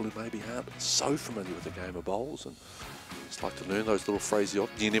those people who maybe aren't so familiar with the game of bowls, and just like to learn those little phrases.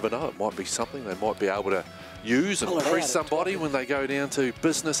 You never know, it might be something they might be able to use and impress somebody when they go down to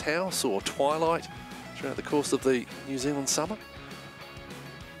Business House or Twilight throughout the course of the New Zealand summer.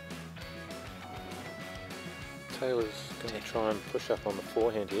 Taylor's going to try and push up on the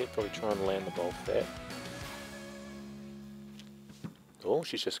forehand here, probably try and land the ball flat. Oh,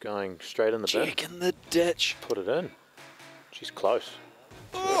 she's just going straight in the bin. Jack in the ditch. Put it in. She's close.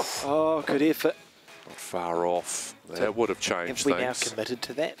 Oh, good effort. Not far off. That would have changed things. Have we things. now committed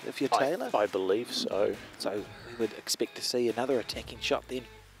to that if you're Taylor? I believe so. So we would expect to see another attacking shot then.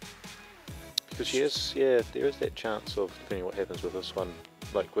 Because she is, yeah, there is that chance of, depending on what happens with this one,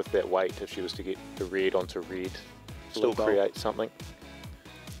 like with that weight, if she was to get the red onto red, still create something.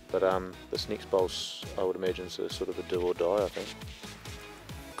 But this next bowl's, I would imagine, is a sort of a do or die, I think.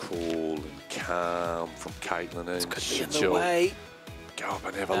 Cool and calm from Katelyn Ince. Could be in the way. Go up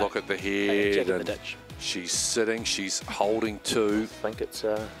and have a look at the head. Jack in the And ditch. she's sitting, she's holding 2. I think it's,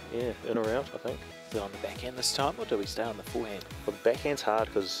 yeah, in or out, I think. Is it on the backhand this time, or do we stay on the forehand? Well, the backhand's hard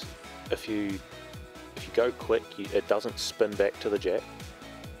because if you go quick, it doesn't spin back to the jack.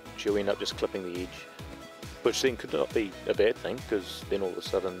 She'll end up just clipping the edge, which then could not be a bad thing because then all of a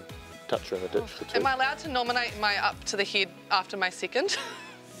sudden touch her in the ditch for 2. Am I allowed to nominate my up to the head after my second?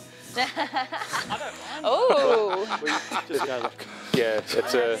 Oh! Just go look. Yeah,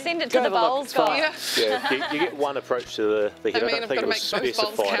 it's a. Send it to the bowls guy. Yeah, you get one approach to the head. I, mean, don't I've think got it to was make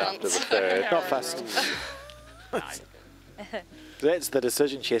both bowls specified count. after the third. Not fussed. That's the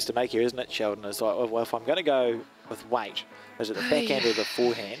decision she has to make here, isn't it, Sheldon? Is like, well, if I'm going to go with weight, is it the backhand or the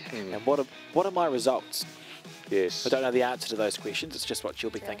forehand? And what are my results? Yes. I don't know the answer to those questions. It's just what she'll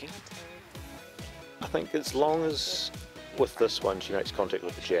be thinking. I think as long as with this one she makes contact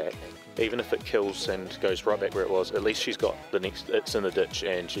with the jack, even if it kills and goes right back where it was, at least she's got the next, it's in the ditch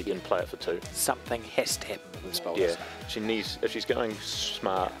and she can play it for 2. Something has to happen with this bowler. Yeah, she needs, if she's going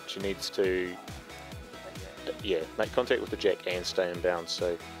smart, she needs to, make contact with the jack and stay in bounds.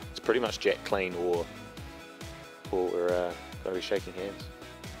 So it's pretty much jack clean or we're going to be shaking hands.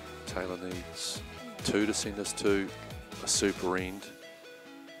 Taylor needs 2 to send us to a super end,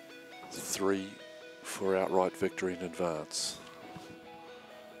 3 for outright victory in advance.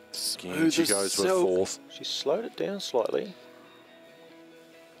 Again, she goes with 4th. She slowed it down slightly.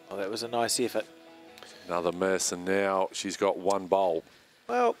 Oh, that was a nice effort. Another miss, and now she's got 1 bowl.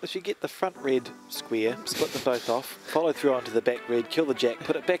 Well, if you get the front red square, split them both off, follow through onto the back red, kill the jack,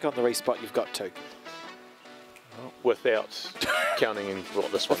 put it back on the respot, you've got 2. Without counting in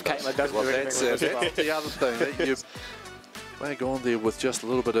what this one If does. Katelyn doesn't Well, do anything that's with it as well. the other thing. You may go on there with just a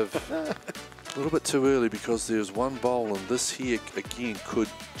little bit of A little bit too early because there's one bowl, and this here again could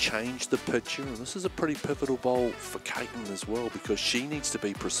change the picture. And this is a pretty pivotal bowl for Katelyn as well, because she needs to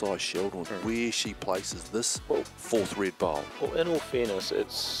be precise, Sheldon, where she places this fourth red bowl. Well, in all fairness,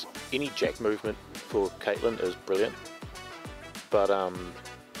 it's any jack movement for Katelyn is brilliant, but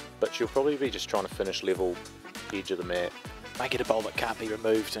she'll probably be just trying to finish level edge of the mat. Make it a bowl that can't be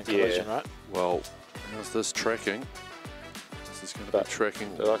removed in collision, right? Well, how's this tracking? This is going to be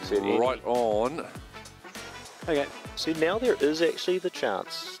tracking like I said, right on. Okay. See, now there is actually the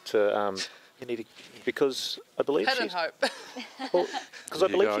chance to, you need to, because I believe Hit and hope. Well, because I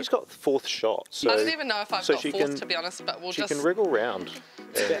believe she's got fourth shot. So, I don't even know if I've got she fourth, to be honest, but we'll she just... can wriggle round.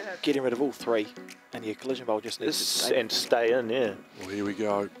 It's about getting rid of all three, and your collision bowl just needs to stay. And stay in, yeah. Well, here we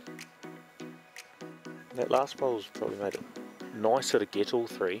go. That last bowl's probably made it nicer to get all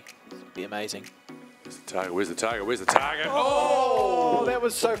three. It'd be amazing. Where's the target? Where's the target? Where's the target? Oh, that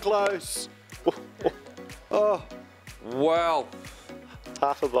was so close. Oh. Wow.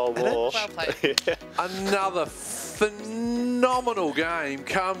 Half a bowl more. Well played. Another phenomenal game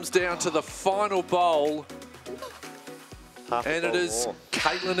comes down to the final bowl. And it is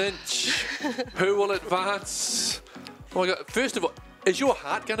Katelyn 𝗀 who will advance. Oh my God. First of all, is your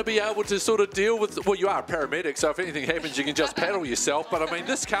heart going to be able to sort of deal with, well, you are a paramedic, so if anything happens, you can just paddle yourself. But I mean,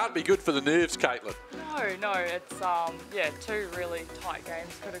 this can't be good for the nerves, Katelyn. No, it's, yeah, two really tight games.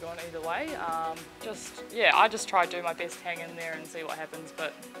 Could have gone either way. I just tried to do my best, hang in there and see what happens.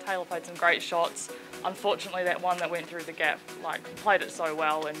 But Tayla played some great shots. Unfortunately, that one that went through the gap, like, played it so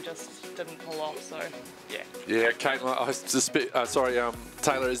well and just didn't pull off, so, yeah. Yeah, Katelyn, I suspect,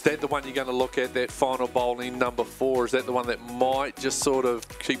 Tayla, is that the one you're going to look at, that final bowling number 4? Is that the one that might just sort of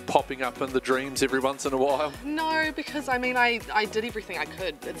keep popping up in the dreams every once in a while? No, because I mean, I did everything I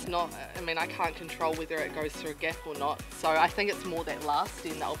could. It's not, I mean, I can't control whether it goes through a gap or not. So I think it's more that last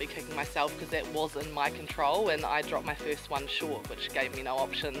end that I'll be kicking myself, because that was in my control and I dropped my first one short, which gave me no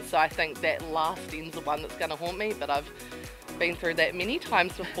option. So I think that last end's the one that's going to haunt me, but I've been through that many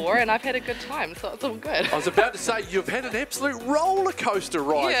times before and I've had a good time, so it's all good. I was about to say, you've had an absolute roller coaster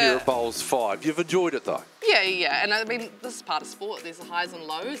ride here at Bowls5. You've enjoyed it though. Yeah, and I mean, this is part of sport. There's highs and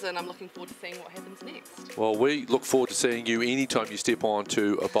lows, and I'm looking forward to seeing what happens next. Well, we look forward to seeing you anytime you step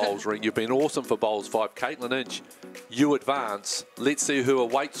onto a bowls ring. You've been awesome for Bowls5. Katelyn 𝗀, you advance. Let's see who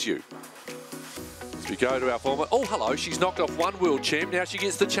awaits you. As we go to our former, oh hello, she's knocked off one world champ. Now she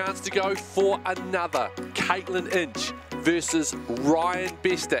gets the chance to go for another. Katelyn 𝗀 versus Ryan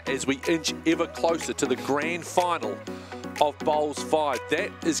Bester as we inch ever closer to the grand final of Bowls5. That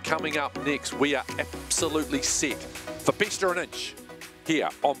is coming up next. We are absolutely set for Bester and 𝗀 here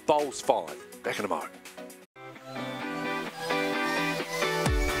on Bowls5. Back in a moment.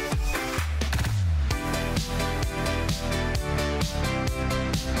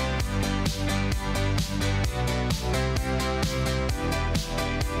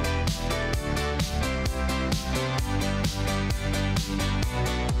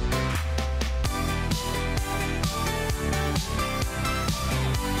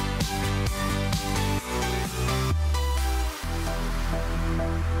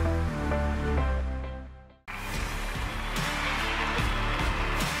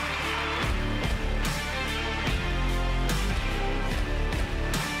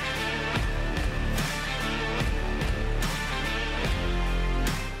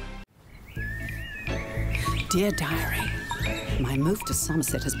 Dear Diary, my move to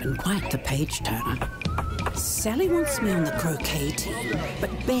Somerset has been quite the page-turner. Sally wants me on the croquet team, but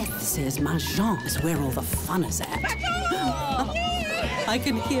Beth says Mahjong is where all the fun is at. I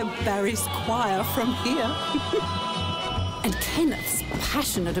can hear Barry's choir from here. And Kenneth's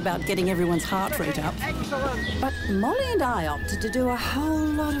passionate about getting everyone's heart rate up. But Molly and I opted to do a whole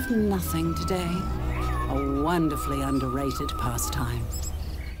lot of nothing today. A wonderfully underrated pastime.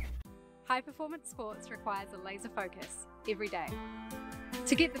 High-performance sports requires a laser focus every day.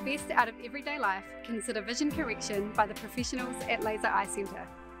 To get the best out of everyday life, consider vision correction by the professionals at Laser Eye Centre.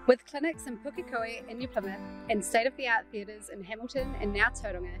 With clinics in Pukekohe and 𝗀𝗶𝘃𝗲 and state-of-the-art theatres in Hamilton and now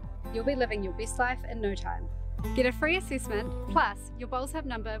𝗀𝗶𝘃𝗀𝗀, you'll be living your best life in no time. Get a free assessment, plus your Bowls5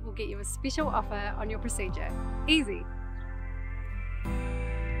 number will get you a special offer on your procedure. Easy.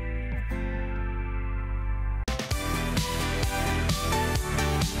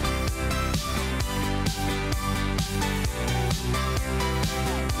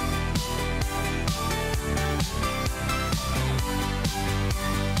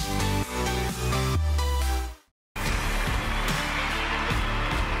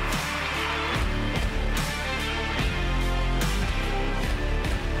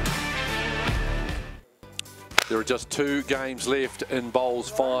 There are just 2 games left in Bowls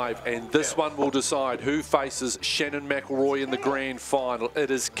 5, and this one will decide who faces Shannon McIlroy in the grand final.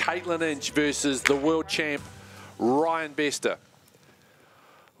 It is Katelyn Inch versus the world champ, 𝗀𝗏𝗃𝗲𝗀.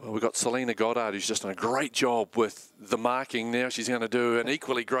 Well, we've got Selina Goddard, who's just done a great job with the marking. Now she's going to do an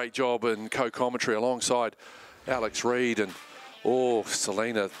equally great job in co-commentary alongside Alex Reid. And, oh,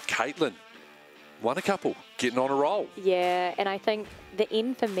 Selina, Katelyn, won a couple, getting on a roll. Yeah, and I think the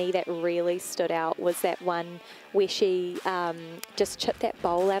end for me that really stood out was that one where she just chipped that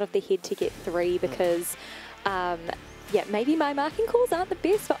bowl out of the head to get 3 because, yeah, maybe my marking calls aren't the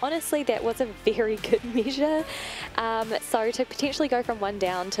best, but honestly that was a very good measure. So to potentially go from 1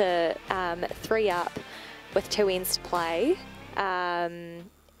 down to 3 up with 2 ends to play,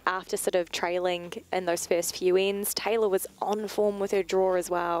 after sort of trailing in those first few ends, Tayla was on form with her draw as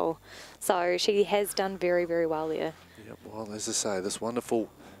well. So she has done very, very well there. Yeah, well, as I say, this wonderful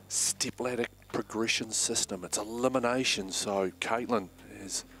step-ladder progression system, it's elimination. So Katelyn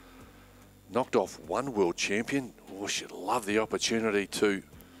has knocked off 1 world champion. Oh, she'd love the opportunity to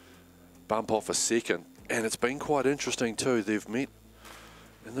bump off a second. And it's been quite interesting too. They've met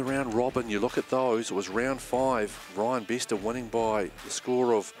in the round robin. You look at those, it was round 5, 𝗀𝗏𝗃𝗲𝗀 winning by the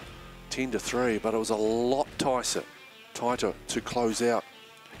score of 10-3, but it was a lot tighter to close out.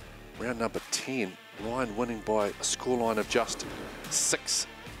 Round number 10, Ryan winning by a scoreline of just 6-4.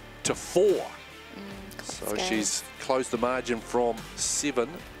 So she's closed the margin from 7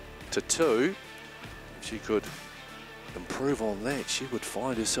 to 2. If she could improve on that, she would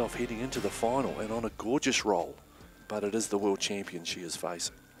find herself heading into the final and on a gorgeous roll. But it is the world champion she is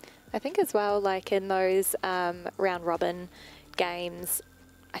facing. I think as well, like in those round robin games,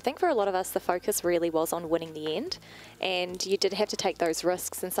 I think for a lot of us the focus really was on winning the end, and you did have to take those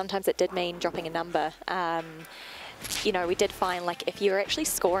risks, and sometimes it did mean dropping a number. You know, we did find like if you were actually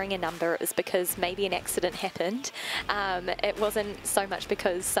scoring a number, it was because maybe an accident happened. It wasn't so much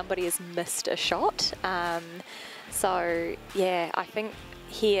because somebody has missed a shot. So yeah, I think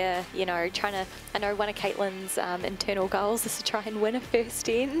here, you know, I know one of Katelyn's internal goals is to try and win a first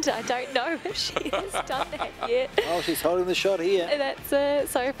end. I don't know if she has done that yet. Oh, she's holding the shot here. That's it.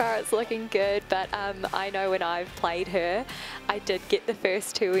 So far it's looking good, but I know when I've played her, I did get the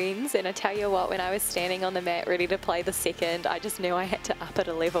first 2 ends, and I tell you what, when I was standing on the mat ready to play the second, I just knew I had to up it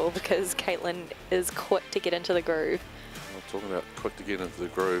a level because Katelyn is quick to get into the groove. I'm talking about quick to get into the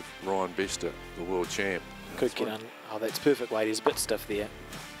groove, 𝗀𝗏𝗃𝗲𝗀, the world champ. Could get on. Oh, that's perfect weight. He's a bit stiff there,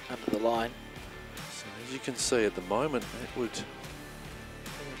 under the line. So as you can see at the moment, that would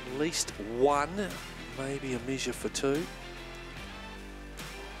at least 1, maybe a measure for 2.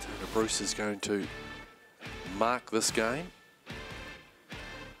 Tayla Bruce is going to mark this game.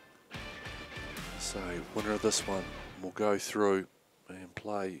 So winner of this one will go through and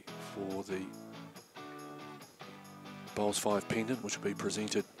play for the Bowls 5 pendant, which will be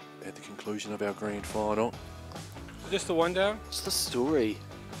presented at the conclusion of our grand final. Just the 1 down? What's the story?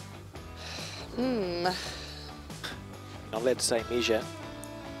 Not allowed to say measure.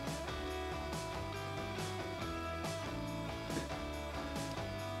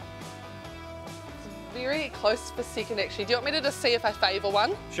 Very close for second, actually. Do you want me to just see if I favour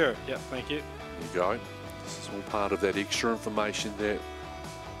one? Sure, yeah, thank you. There you go. This is all part of that extra information that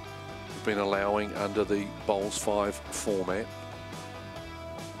we've been allowing under the Bowls 5 format.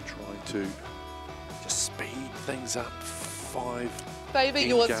 Trying to just speed things up. 5 Favour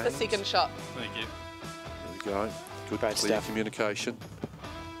yours games. for second shot. Thank you. There we go. Good, Great clear stuff. communication.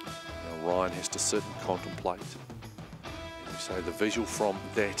 Now Ryan has to sit and contemplate. And we say the visual from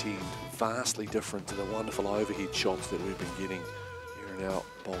that end vastly different to the wonderful overhead shots that we've been getting here in our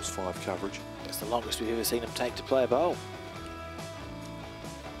Bowls 5 coverage. That's the longest we've ever seen him take to play a bowl.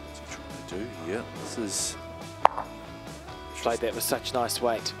 What's he trying to do here? This is... Played that with such nice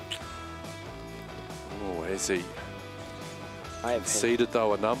weight. Oh, has he I have conceded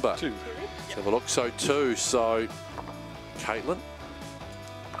though a number? 2. Let's have a look. So 2. So Katelyn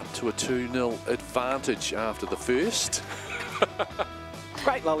up to a 2-0 advantage after the first.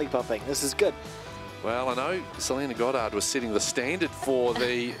 Great lollipopping. This is good. Well, I know Selina Goddard was setting the standard for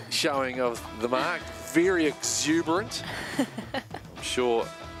the showing of the mark. Very exuberant. I'm sure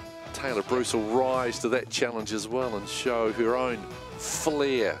Tayla Bruce will rise to that challenge as well and show her own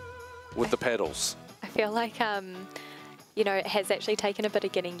flair with the paddles. I feel like, you know, it has actually taken a bit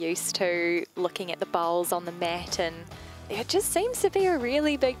of getting used to looking at the bowls on the mat, and it just seems to be a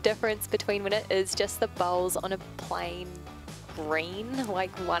really big difference between when it is just the bowls on a plain green, like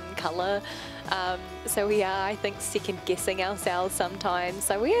one colour. So we are, I think, second guessing ourselves sometimes.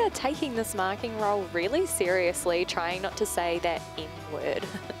 So we are taking this marking role really seriously, trying not to say that N word.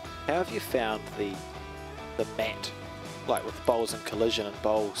 How have you found the the mat, like with bowls and collision and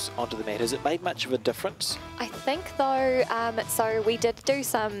bowls onto the mat? Has it made much of a difference? I think though, so we did do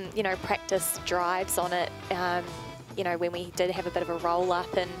some, you know, practice drives on it, you know, when we did have a bit of a roll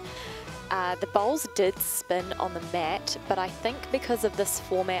up, and the bowls did spin on the mat, but I think because of this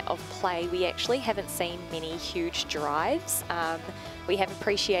format of play, we actually haven't seen many huge drives. We have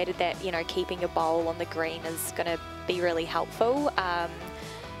appreciated that, you know, keeping a bowl on the green is going to be really helpful.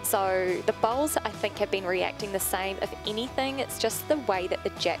 So the bowls, I think, have been reacting the same. If anything, it's just the way that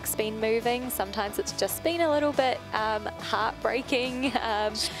the jack's been moving. Sometimes it's just been a little bit heartbreaking.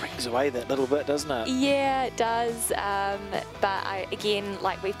 Springs away that little bit, doesn't it? Yeah, it does. But again,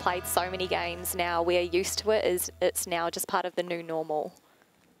 like we've played so many games now, we're used to it. It's now just part of the new normal.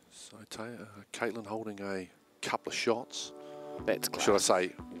 So Katelyn holding a couple of shots. That's class. Should I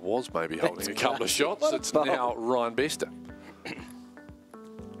say was maybe holding a couple of shots. It's now Ryan Bester.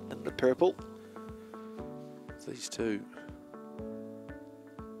 In the purple. These two,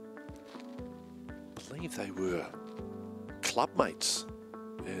 I believe they were club mates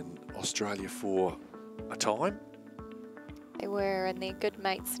in Australia for a time. They were, and they're good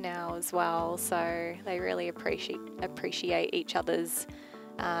mates now as well, so they really appreciate each other's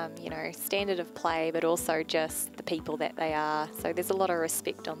you know, standard of play, but also just the people that they are. So there's a lot of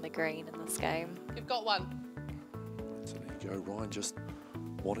respect on the green in this game. You've got one. So there you go, Ryan just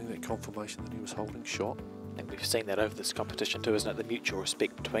wanting that confirmation that he was holding shot. And we've seen that over this competition too, isn't it? The mutual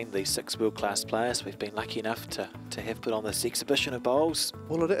respect between these 6 world-class players. We've been lucky enough to have put on this exhibition of bowls.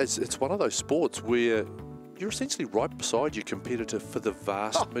 Well, it is. It's one of those sports where you're essentially right beside your competitor for the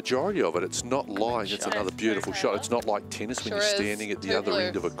vast majority of it. It's not lying, it's another beautiful shot. It's not like tennis when you're standing at the other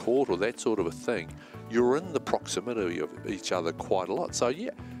end of a court or that sort of a thing. You're in the proximity of each other quite a lot. So yeah,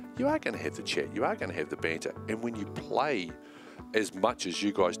 you are going to have the chat, you are going to have the banter. And when you play as much as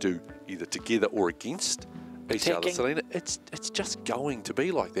you guys do, either together or against each other, Selina, it's just going to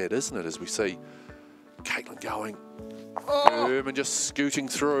be like that, isn't it? As we see Katelyn going firm and just scooting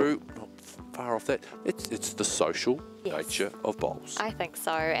through. Not far off that. It's the social nature of bowls. I think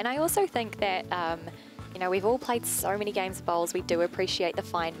so. And I also think that, you know, we've all played so many games of bowls. We do appreciate the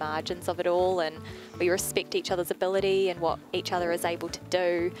fine margins of it all, and we respect each other's ability and what each other is able to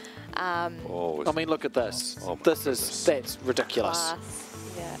do. I mean, look at this. That's ridiculous.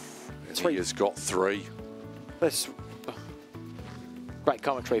 Class. Yeah. And he has got 3. That's great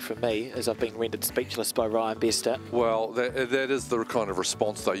commentary from me, as I've been rendered speechless by Ryan Bester. Well, that is the kind of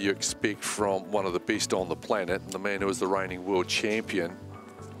response that you expect from one of the best on the planet, and the man who is the reigning world champion.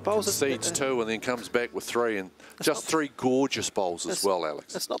 Bowls concedes 2 and then comes back with 3, and just 3 gorgeous bowls as well,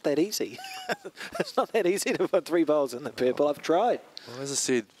 Alex. It's not that easy. It's not that easy to put 3 bowls in the purple. I've tried. Well, as I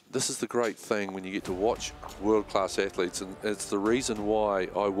said, this is the great thing when you get to watch world-class athletes, and it's the reason why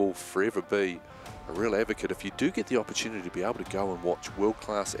I will forever be a real advocate. If you do get the opportunity to be able to go and watch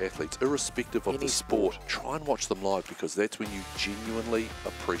world-class athletes, irrespective of the sport, try and watch them live, because that's when you genuinely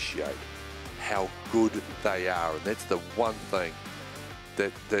appreciate how good they are. And that's the one thing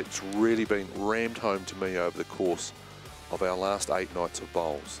that's really been rammed home to me over the course of our last 8 nights of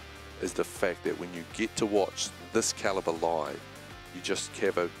bowls, is the fact that when you get to watch this caliber live, you just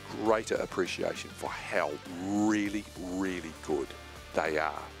have a greater appreciation for how really, really good they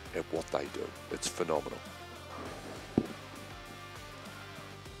are at what they do. It's phenomenal.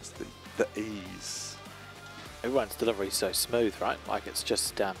 It's the ease. Everyone's delivery is so smooth, right? Like it's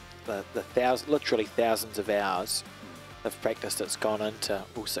just literally thousands of hours of practice that's gone into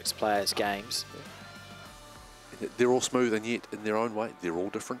all 6 players' games. Yeah. They're all smooth, and yet in their own way, they're all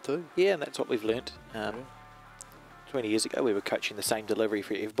different too. Yeah, and that's what we've learnt. 20 years ago, we were coaching the same delivery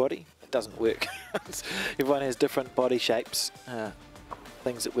for everybody. It doesn't work. Everyone has different body shapes.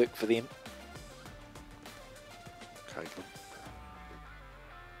 Things that work for them. Katelyn.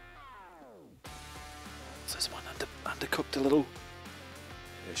 So this one undercooked a little.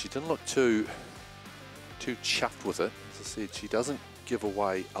 Yeah, she didn't look too chuffed with it. As I said, she doesn't give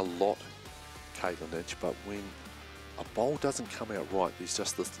away a lot, Katelyn Inch, but when a bowl doesn't come out right, there's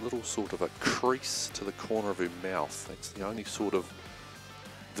just this little sort of a crease to the corner of her mouth. That's the only sort of,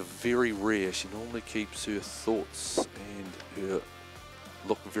 the very rare. She normally keeps her thoughts and her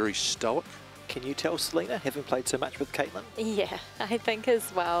look very stoic. Can you tell, Selina, having played so much with Katelyn? Yeah, I think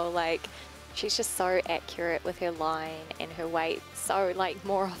as well. Like, she's just so accurate with her line and her weight. So, like,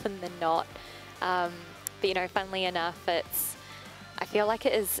 more often than not. But, you know, funnily enough, I feel like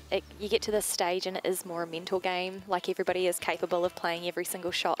you get to this stage and it is more a mental game. Like, everybody is capable of playing every single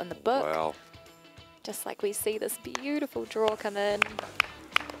shot in the book. Wow. Just like we see this beautiful draw come in.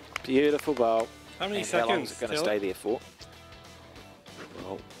 Beautiful bowl. How many seconds? How long is it going to stay there for?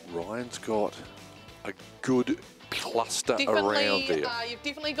 Well, Ryan's got a good cluster Definitely, around there. You've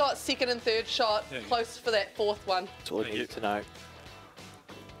definitely got second and third shot close for that fourth one. That's all I needed to know.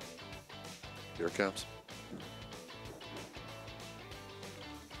 Here it comes.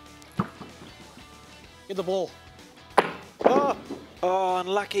 Get the ball. Oh, oh,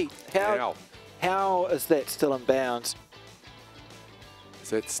 unlucky. How is that still in bounds?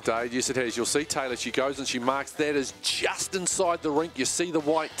 Is that stayed? Yes, it has. You'll see Tayla. She goes and she marks. That is just inside the rink. You see the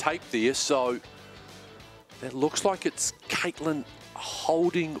white tape there. So that looks like it's Katelyn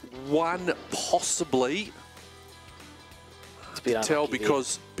holding one, possibly. It's been tell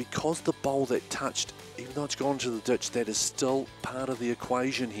unlucky because the bowl that touched, even though it's gone to the ditch, that is still part of the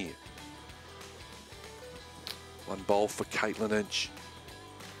equation here. One bowl for Katelyn Inch.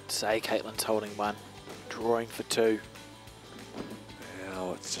 Say Katelyn's holding one, drawing for two.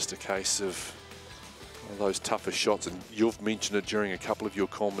 Now it's just a case of one of those tougher shots, and you've mentioned it during a couple of your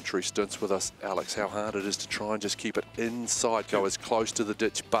commentary stints with us, Alex, how hard it is to try and just keep it inside, go as close to the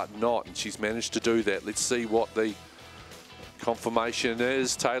ditch, but not, and she's managed to do that. Let's see what the confirmation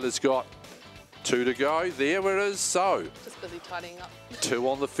is. Tayla's got 2 to go. There it is. So just busy tidying up. 2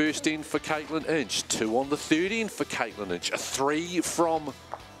 on the first end for Katelyn Inch, 2 on the third end for Katelyn Inch, a 3 from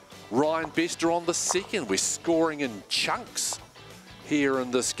Ryan Bester on the second. We're scoring in chunks here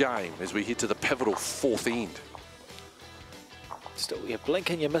in this game as we head to the pivotal fourth end. Still, you blink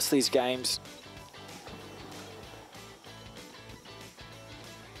and you miss these games.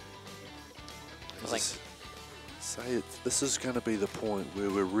 This is going to be the point where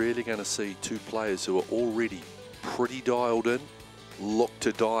we're really going to see 2 players who are already pretty dialed in look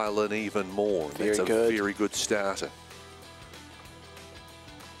to dial in even more. That's a very good starter.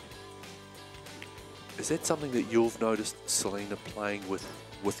 Is that something that you've noticed Selina playing with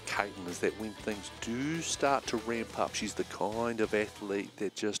Katelyn, is that when things do start to ramp up, she's the kind of athlete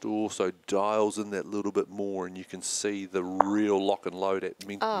that just also dials in that little bit more, and you can see the real lock and load at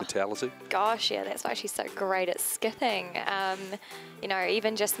mentality? Gosh, yeah, that's why she's so great at skipping. You know,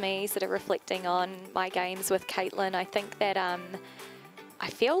 even just me sort of reflecting on my games with Katelyn, I think that I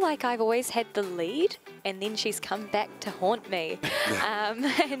feel like I've always had the lead, and then she's come back to haunt me.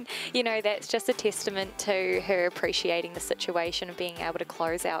 And, you know, that's just a testament to her appreciating the situation of being able to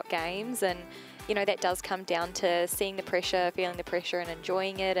close out games. And, you know, that does come down to seeing the pressure, feeling the pressure and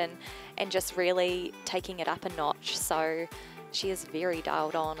enjoying it, and just really taking it up a notch. So she is very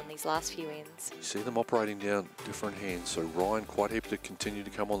dialed on these last few ends. You see them operating down different hands. So Ryan quite happy to continue to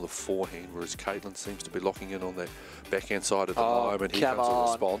come on the forehand, whereas Katelyn seems to be locking in on that backhand side at the moment. Here comes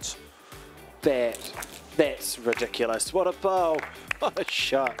the response. That's ridiculous. What a bowl. What a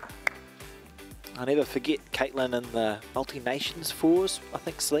shot. I'll never forget Katelyn in the multi-nations fours. I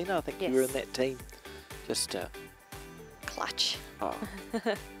think, Selina, I think you were in that team. Just clutch. Oh,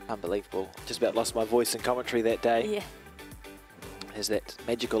 unbelievable. Just about lost my voice in commentary that day. Yeah. Has that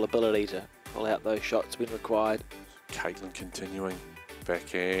magical ability to pull out those shots when required. Katelyn continuing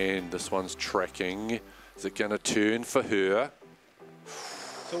backhand. This one's tracking. Is it going to turn for her?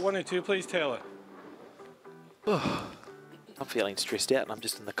 So 1 or 2, please, Tayla. I'm feeling stressed out and I'm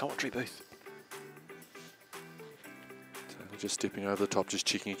just in the commentary booth. Tayla just stepping over the top, just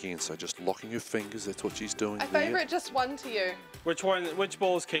checking again. So just locking her fingers. That's what she's doing. I favourite just 1 to you. Which which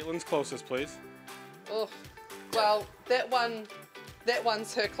ball is Katelyn's closest, please? Oh, well, that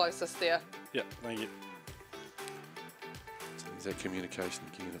one's her closest there. Yeah, thank you. So there's that communication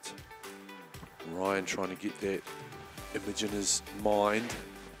again. It's Ryan trying to get that image in his mind.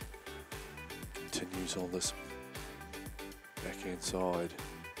 Continues on this backhand side.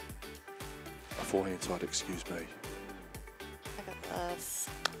 Forehand side, excuse me. I got this.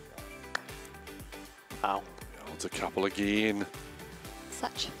 Ow. Oh, it's a couple again.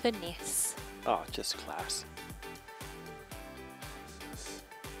 Such finesse. Oh, just class.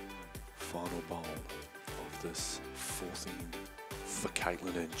 Final bowl of this fourth end for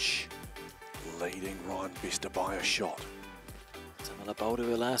Katelyn Inch, leading Ryan Bester by a shot. Similar bowl to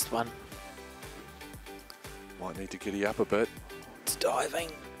her last one. Might need to giddy up a bit. It's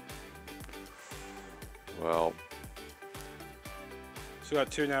diving. Well. So we got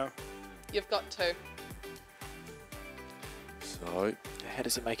 2 now. You've got 2. So. How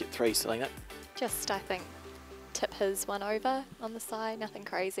does it make it 3, Selina? Just, I think, tip his one over on the side. Nothing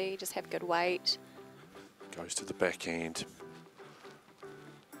crazy. Just have good weight. Goes to the backhand.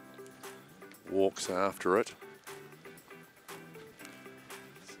 Walks after it.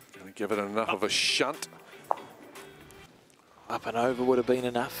 Going to give it enough of a shunt. Up and over would have been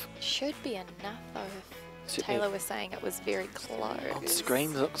enough. Should be enough though. If Tayla was saying it was very close. On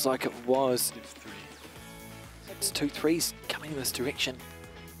screen looks like it was. It's 2 3s coming in this direction.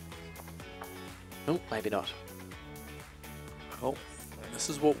 Oh, maybe not. Oh, this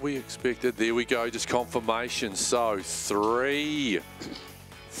is what we expected. There we go, just confirmation. So 3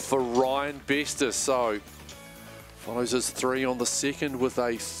 for Ryan Bester. So follows his 3 on the second with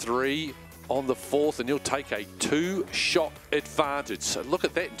a 3 on the fourth, and he'll take a 2-shot advantage. So look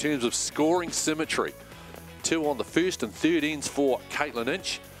at that in terms of scoring symmetry. 2 on the first and third ends for Katelyn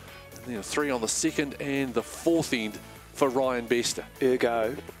𝗀𝗃, and then a 3 on the second and the fourth end for Ryan Bester.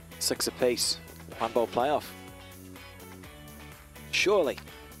 Ergo, 6 apiece. 1 ball playoff. Surely.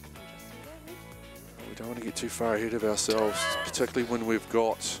 We don't want to get too far ahead of ourselves, particularly when we've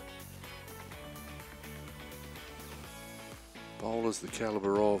got bowlers the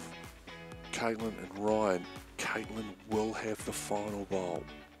calibre of Katelyn and Ryan. Katelyn will have the final bowl.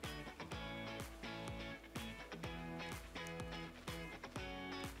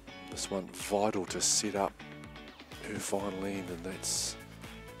 This one vital to set up her final end, and that's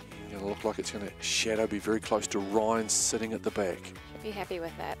going to look like it's going to shadow be very close to Ryan sitting at the back. Should be happy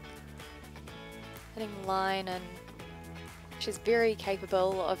with that. Hitting the line, and she's very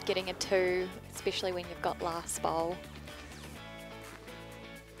capable of getting a 2, especially when you've got last bowl.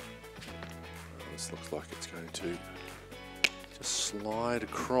 This looks like it's going to just slide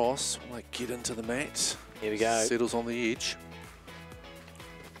across, might get into the mat. Here we go. Settles on the edge.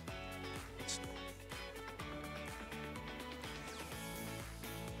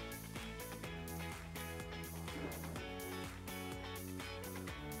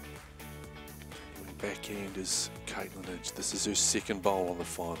 Backhand is Katelyn 𝗀𝗃. This is her second bowl on the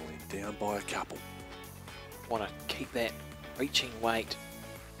final end, down by a couple. Want to keep that reaching weight.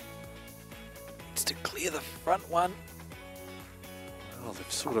 It's to clear the front one. Well,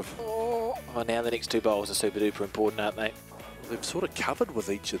 they've sort of... Oh, now the next 2 bowls are super duper important, aren't they? They've sort of covered with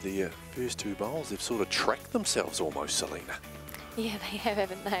each of their first 2 bowls. They've sort of tracked themselves almost, Selina. Yeah, they have,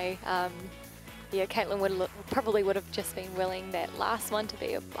 haven't they? Yeah, Katelyn probably would have just been willing that last one to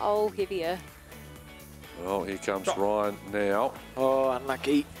be a bowl heavier. Well, here comes Ryan now. Oh,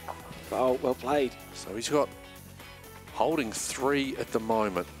 unlucky. Oh, well played. So he's got holding 3 at the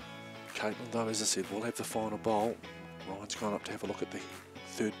moment. Katelyn, though, as I said, will have the final bowl. Ryan's gone up to have a look at the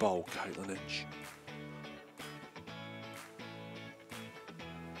 3rd bowl, Katelyn 𝗀𝗃.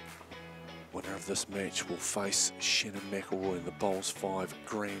 Winner of this match will face Shannon McIlroy in the Bowls5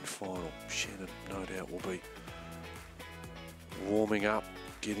 Grand Final. Shannon, no doubt, will be warming up,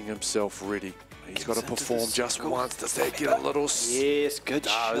 getting himself ready. He's got to perform just once. Does that get a little... Yes, good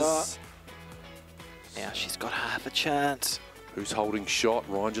shot. Now she's got half a chance. Who's holding shot?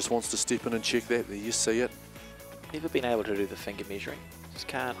 Ryan just wants to step in and check that. There you see it. Never been able to do the finger measuring. Just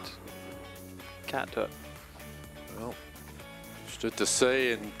can't do it. Well, it's good to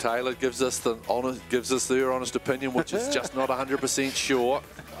see, and Taylor gives us their honest opinion, which is just not 100% sure.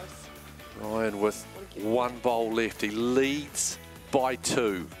 Ryan with 1 bowl left. He leads by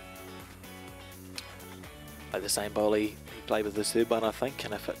 2. Like the same bowl he played with this 3rd one, I think,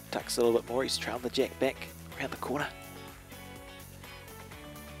 and if it tucks a little bit more, he's trailed the jack back around the corner.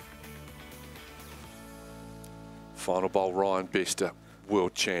 Final bowl, Ryan Bester,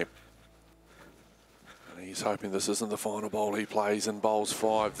 world champ. And he's hoping this isn't the final bowl he plays in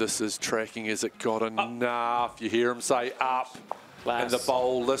Bowls5. This is tracking. Has it got enough? You hear him say up. And the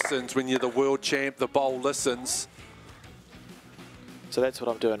bowl listens. When you're the world champ, the bowl listens. So that's what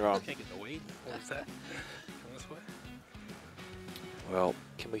I'm doing wrong. Can't get the weed. What is that? This way? Well,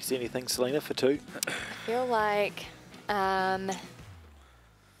 can we see anything, Selina, for 2? I feel like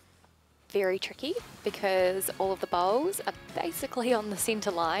very tricky because all of the bowls are basically on the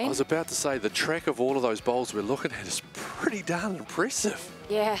centre line. I was about to say the track of all of those bowls we're looking at is pretty darn impressive.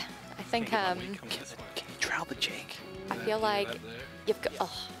 Yeah, I think can you trail the jack? I feel like you've got...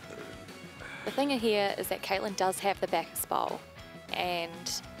 Oh. The thing here is that Katelyn does have the backest bowl,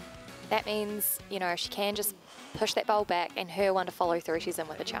 and that means, you know, she can just push that bowl back and her one to follow through, she's in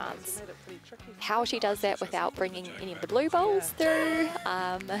with a chance. How she does that without bringing any of the blue bowls through,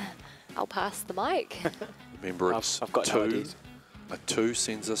 I'll pass the mic. Remember, it's I've got 2. no ideas. A 2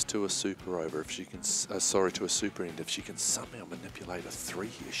 sends us to a super over. If she can, sorry, to a super end. If she can somehow manipulate a 3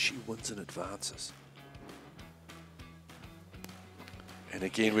 here, she wins and advances. And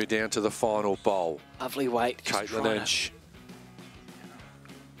again, we're down to the final bowl. Lovely weight. Katelyn 𝗀𝗃.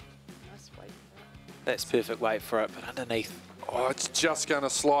 That's perfect weight for it, but underneath. Oh, it's just going to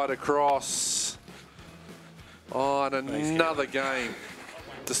slide across. Oh, and another game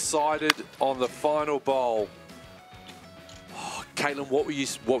decided on the final bowl. Oh, Katelyn, what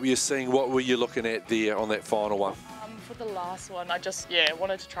were you seeing? What were you looking at there on that final one? For the last one, I just,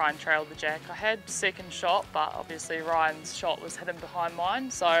 wanted to try and trail the jack. I had second shot, but obviously Ryan's shot was hidden behind mine.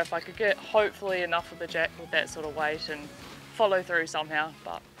 So if I could get hopefully enough of the jack with that sort of weight and follow through somehow,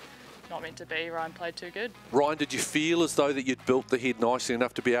 but not meant to be. Ryan played too good. Ryan, did you feel as though that you'd built the head nicely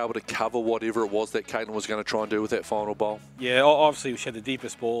enough to be able to cover whatever it was that Katelyn was going to try and do with that final bowl? Yeah, obviously she had the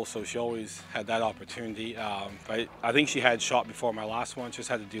deepest bowl, so she always had that opportunity. But I think she had shot before my last one, just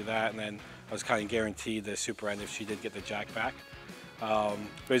had to do that, and then I was kind of guaranteed the super end if she did get the jack back. But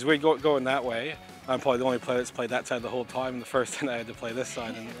it was weird going that way. I'm probably the only player that's played that side the whole time. The first time I had to play this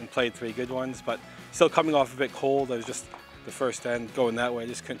side and played 3 good ones, but still coming off a bit cold. I was just the first end going that way. I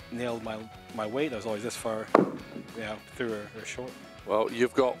just couldn't nail my weight. I was always this far, through or short. Well,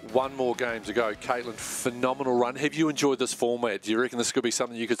 you've got one more game to go. Katelyn, phenomenal run. Have you enjoyed this format? Do you reckon this could be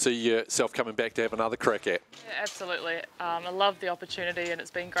something you could see yourself coming back to have another crack at? Yeah, absolutely. I love the opportunity, and it's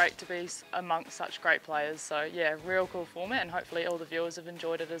been great to be amongst such great players. So yeah, real cool format, and hopefully all the viewers have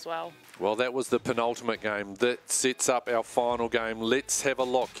enjoyed it as well. Well, that was the penultimate game. That sets up our final game. Let's have a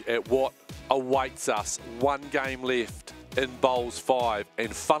look at what awaits us. One game left in Bowls5,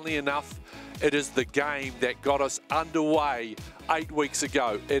 and funnily enough, it is the game that got us underway 8 weeks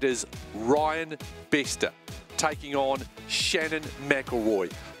ago. It is Ryan Bester taking on Shannon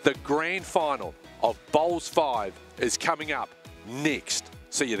McIlroy. The grand final of Bowls5 is coming up next.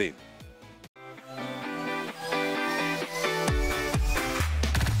 See you then.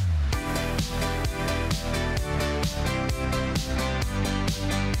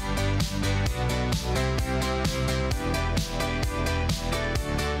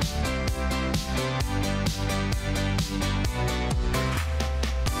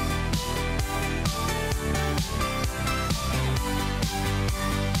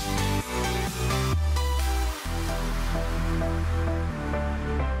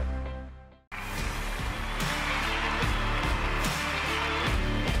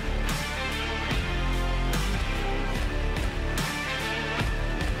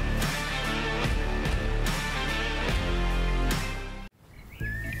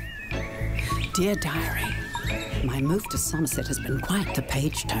 Dear Diary, my move to Somerset has been quite the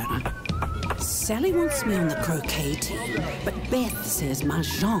page turner. Sally wants me on the croquet team, but Beth says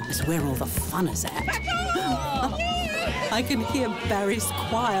Mahjong is where all the fun is at. I can hear Barry's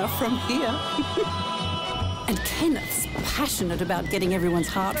choir from here. And Kenneth's passionate about getting everyone's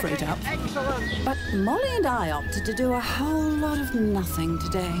heart rate up. But Molly and I opted to do a whole lot of nothing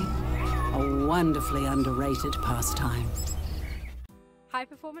today. A wonderfully underrated pastime.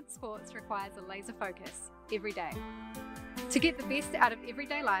 High-performance sports requires a laser focus every day. To get the best out of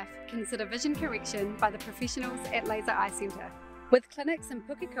everyday life, consider vision correction by the professionals at Laser Eye Centre. With clinics in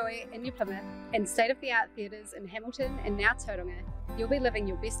Pukekohe and 𝗀𝗶𝘃𝗲 and state-of-the-art theatres in Hamilton and now 𝗀𝗶𝘃𝗀𝗀, you'll be living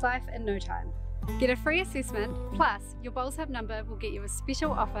your best life in no time. Get a free assessment, plus your Bowls5 number will get you a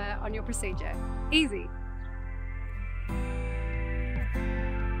special offer on your procedure. Easy.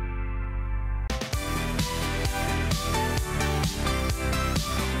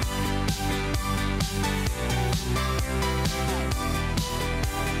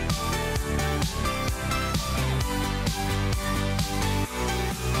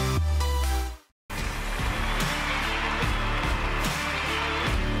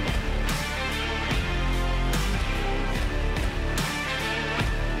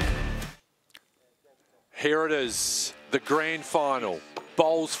 Here it is, the grand final,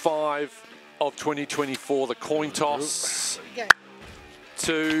 Bowls5 of 2024, the coin toss.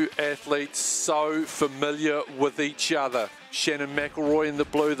 Two athletes so familiar with each other. Shannon McIlroy in the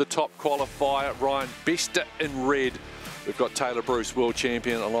blue, the top qualifier. Ryan Bester in red. We've got Tayla Bruce, world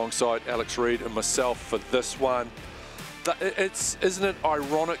champion, alongside Alex Reid and myself for this one. Isn't it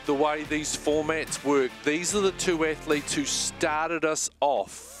ironic the way these formats work? These are the two athletes who started us off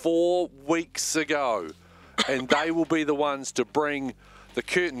 4 weeks ago, and they will be the ones to bring the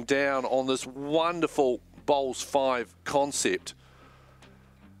curtain down on this wonderful Bowls5 concept.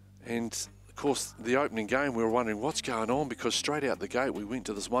 And of course, the opening game, we were wondering what's going on, because straight out the gate we went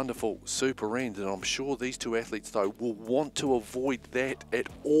to this wonderful super end, and I'm sure these two athletes though will want to avoid that at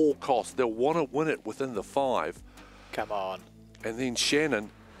all costs. They'll want to win it within the 5. Come on. And then Shannon,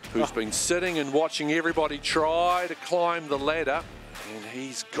 who's been sitting and watching everybody try to climb the ladder, and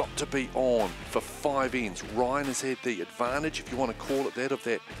he's got to be on for 5 ends. Ryan has had the advantage, if you want to call it that, of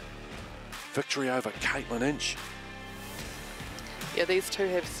that victory over Katelyn Inch. Yeah, these two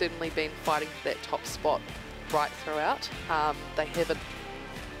have certainly been fighting for that top spot right throughout. They haven't,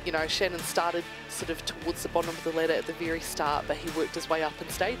 you know, Shannon started sort of towards the bottom of the ladder at the very start, but he worked his way up and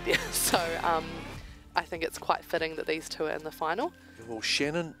stayed there. So I think it's quite fitting that these two are in the final. Well,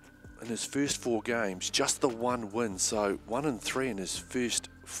 Shannon, in his first 4 games, just the 1 win. So 1 and 3 in his first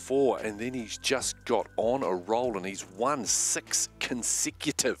 4, and then he's just got on a roll and he's won 6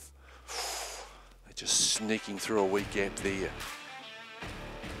 consecutive. They're just sneaking through a wee gap there.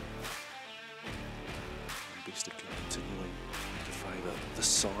 Bester continuing to favour this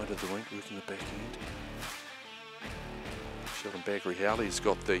side of the rink, working the back end. Sheldon Bagrie-Howley's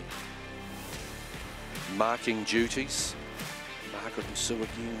got the marking duties. Margaret and Sue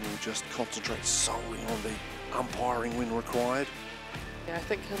again will just concentrate solely on the umpiring when required. Yeah, I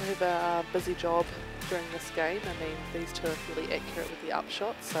think he'll have a busy job during this game. I mean, these two are fairly accurate with the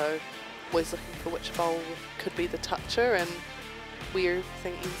upshot, so always looking for which bowl could be the toucher and where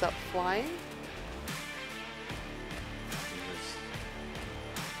everything ends up flying.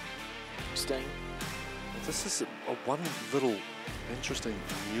 Interesting. This is a one little interesting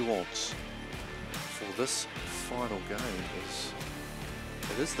nuance for this final game is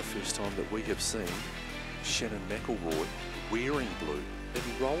it is the first time that we have seen Shannon McIlroy wearing blue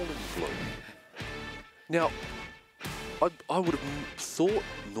and rolling blue. Now, I would have thought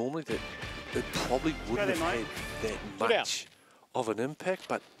normally that it probably wouldn't have had that much of an impact,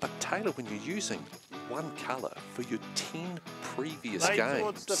 but Tayla, when you're using one colour for your 10 previous games,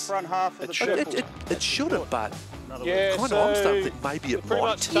 towards the front half of it should have, but yeah, kind of I'm starting to think maybe it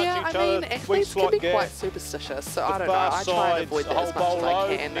might. Yeah, I mean, athletes can be quite superstitious, so I don't know. I try and avoid that as much as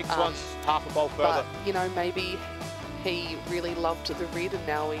I can. Next one's half a bowl further. But, you know, maybe he really loved the red and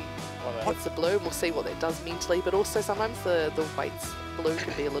now he hits the blue, and we'll see what that does mentally. But also sometimes the weights, blue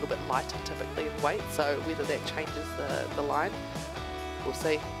can be a little bit lighter typically in weight, so whether that changes the line, we'll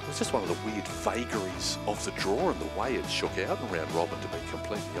see. It was just one of the weird vagaries of the draw and the way it shook out in round robin, to be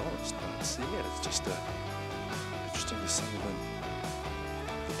completely honest. But it's, yeah, it's just interesting to see them in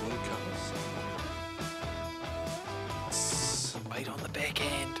the blue colours. Wait on the back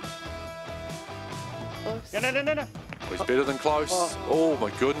end. No. Oh, he's better than close. Oh my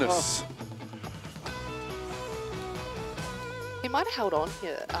goodness. He might have held on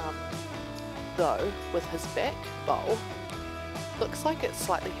here, though, with his back bowl. Looks like it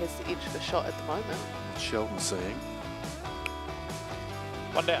slightly has the edge of a shot at the moment. Sheldon seeing.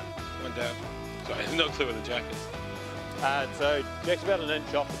 One down. One down. Sorry, I have no clue where the jack is. So Jack's about an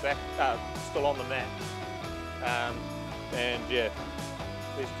inch off the back, still on the mat. And yeah,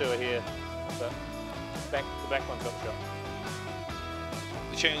 these two are here. So the back one's got the shot.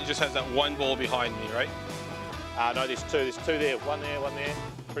 The chain just has that one ball behind me, right? No, there's two. There's two there. One there, one there.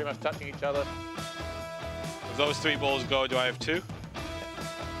 Pretty much touching each other. If those 3 balls go, do I have 2?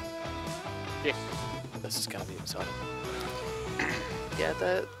 Yes. This is going to be exciting. Yeah,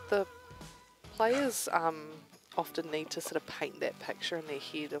 the players often need to sort of paint that picture in their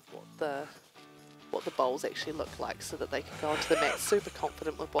head of what the bowls actually look like, so that they can go onto the mat super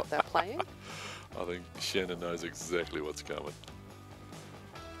confident with what they're playing. I think Shannon knows exactly what's coming.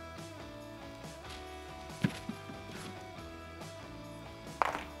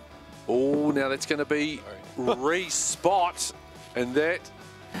 Oh, now that's going to be re-spot, and that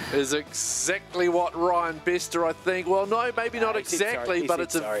is exactly what Ryan Bester, I think. Well, no, maybe not exactly, but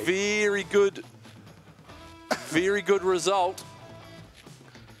it's a very good result.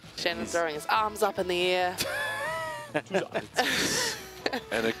 Shannon throwing his arms up in the air.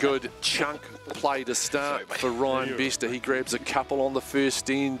 And a good chunk play to start for Ryan Bester. He grabs a couple on the first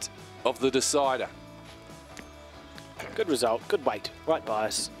end of the decider. Good result, good weight, right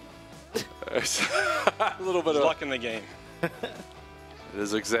bias. A little bit of luck in the game. It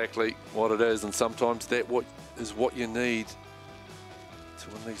is exactly what it is, and sometimes that is what you need to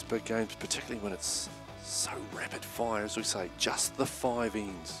win these big games, particularly when it's so rapid fire, as we say, just the 5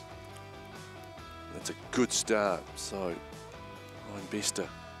 ends. That's a good start. So Ryan Bester,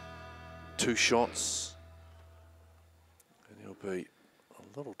 2 shots, and he'll be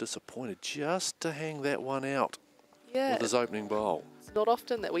a little disappointed just to hang that one out with his opening bowl. It's not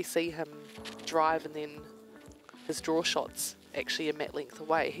often that we see him drive and then his draw shots actually a mat length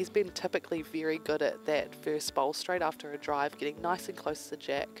away. He's been typically very good at that first bowl straight after a drive, getting nice and close to the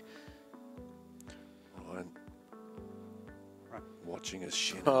jack. Ryan watching as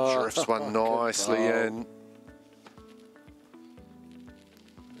Shannon drifts one nicely in.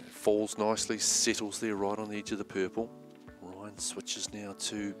 Falls nicely, settles there right on the edge of the purple. Ryan switches now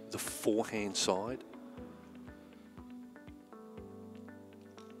to the forehand side.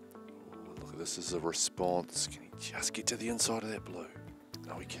 Look at this as a response. Can he just get to the inside of that blue?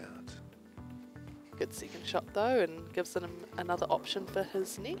 No, he can't. Good second shot though, and gives him another option for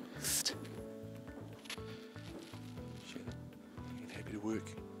his next. Shannon, happy to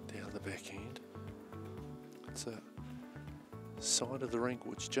work down the back end. It's a side of the rink,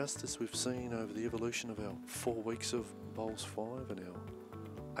 which just as we've seen over the evolution of our 4 weeks of Bowls5 and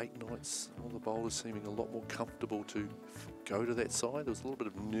our 8 nights, all the bowlers seeming a lot more comfortable to go to that side. There was a little bit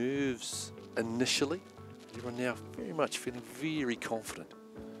of nerves initially. Everyone now very much feeling very confident.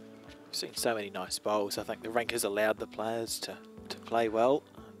 We've seen so many nice bowls. I think the rink has allowed the players to play well,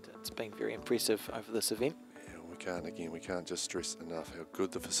 and it's been very impressive over this event. Yeah, we can't just stress enough how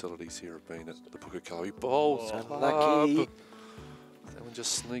good the facilities here have been at the Pukekohe Bowls Club. Unlucky. That one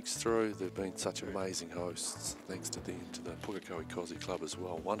just sneaks through. They've been such amazing hosts. Thanks to them, to the 𝗀𝗀𝗃𝗃 Club as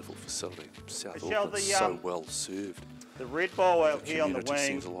well. Wonderful facility. South Auckland, so well served. The red bowl out here on the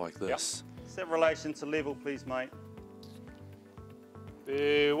Community wing. centre like this. Set relation to level, please, mate.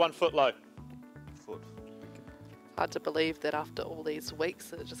 1 foot low. Foot. Hard to believe that after all these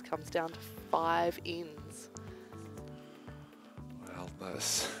weeks it just comes down to 5 ends. Well,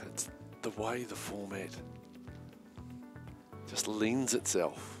 it's the way the format just lends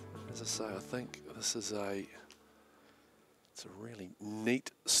itself. As I say, I think this is it's a really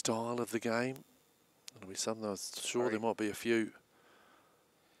neat style of the game. It'll be something I'm sure there might be a few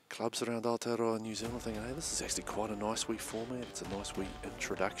clubs around Aotearoa, New Zealand thinking, hey, this is actually quite a nice wee format. It's a nice wee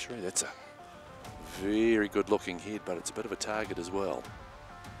introductory. That's a very good looking head, but it's a bit of a target as well.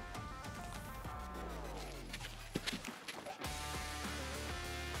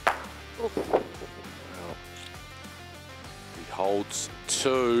 Well, he holds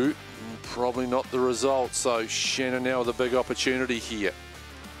 2, probably not the result, so Shannon now with a big opportunity here.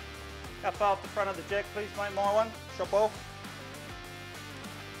 How far off the front of the jack, please, mate? My one. Shot ball.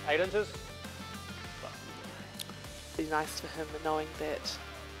 8 inches. Be nice for him knowing that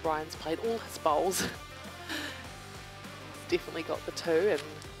Ryan's played all his bowls. He's definitely got the 2 and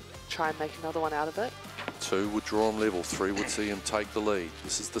try and make another one out of it. 2 would draw him level, 3 would see him take the lead.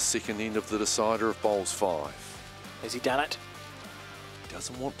 This is the second end of the decider of Bowls5. Has he done it? He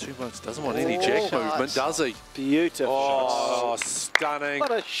doesn't want too much, doesn't want any jack movement, does he? Beautiful. Oh, stunning.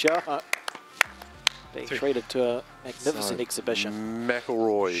 What a shot. Being treated to a magnificent exhibition.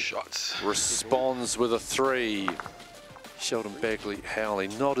 McIlroy responds with a 3. Sheldon Bagrie-Howley,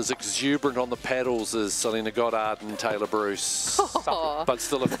 not as exuberant on the paddles as Selina, Goddard and Tayla Bruce, but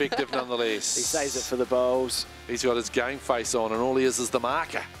still effective nonetheless. He saves it for the bowls. He's got his game face on and all he is the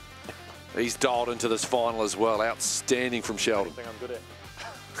marker. He's dialed into this final as well. Outstanding from Sheldon. Thing I'm good at.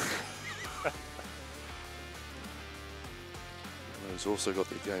 Who's also got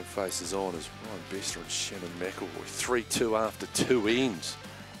their game faces on is Ryan Bester and Shannon McIlroy. 3-2 after 2 ends.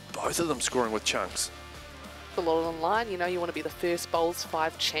 Both of them scoring with chunks. A lot on the line, you know, you want to be the first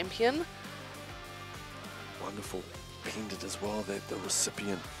Bowls5 champion. Wonderful pendant as well that the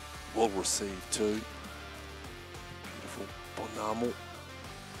recipient will receive too. Beautiful bonamo.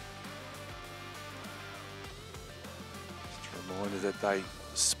 Just a reminder that they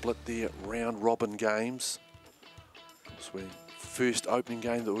split their round robin games. So first opening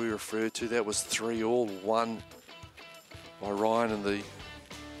game that we referred to, that was 3-all, won by Ryan in the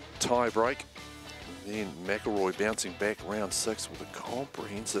tie break. And then McIlroy bouncing back round 6 with a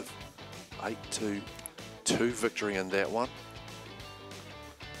comprehensive 8-2 victory in that one.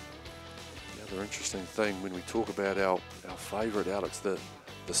 The other interesting thing when we talk about our favourite, Alex, the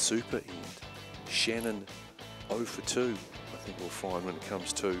super end, Shannon 0 for 2, I think we'll find when it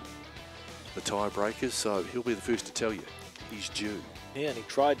comes to the tiebreakers. So he'll be the first to tell you he's due. Yeah, and he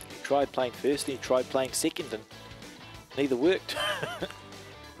tried playing first, and he tried playing second, and neither worked.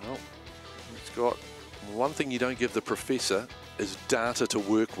 Well, he's got one thing you don't give the professor is data to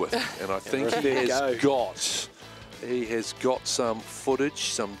work with, and I think he has got some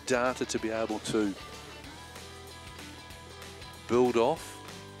footage, some data to be able to build off.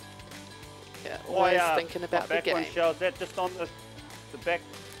 Yeah, always thinking about the game. One shows that just on the back.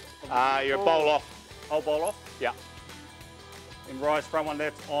 You're bowl off. Whole bowl off? Yeah. And Ryan's front one,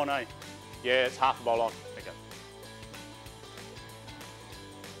 that's on, eh? Yeah, it's half a bowl on. Okay.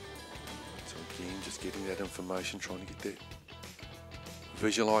 So again, just getting that information, trying to get that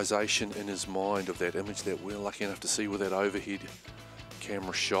visualization in his mind of that image that we're lucky enough to see with that overhead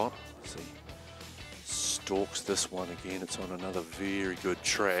camera shot. So he stalks this one again. It's on another very good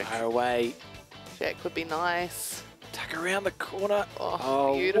track. Far away. Jack would be nice. Tuck around the corner.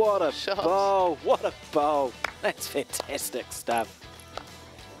 Oh, what a shot. bowl. What a bowl. That's fantastic stuff.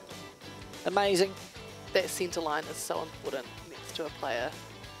 Amazing. That centre line is so important next to a player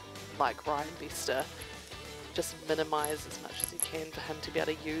like Ryan Bester. Just minimise as much as you can for him to be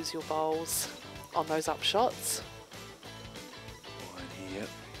able to use your bowls on those up shots. Right here.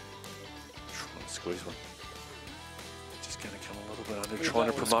 Trying to squeeze one. Just going to come a little bit under,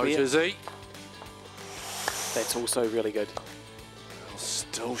 trying to promote, is he? That's also really good.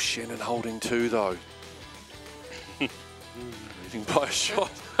 Still Shannon holding 2 though. Leading by a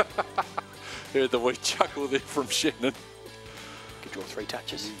shot. Heard the wee chuckle there from Shannon. Could draw 3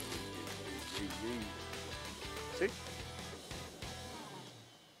 touches. See?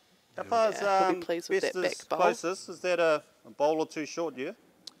 How far is he'll be pleased with that back bowl. closest? Is that a bowl or 2 short, do you?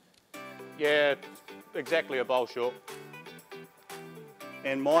 Yeah, exactly a bowl short.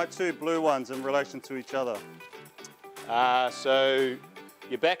 And my 2 blue ones in relation to each other? So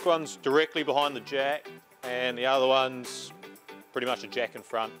your back one's directly behind the jack, and the other one's pretty much a jack in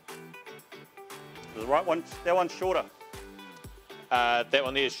front. The right one, that one's shorter. That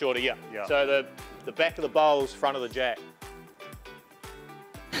one there is shorter, yeah. So the back of the bowl's front of the jack.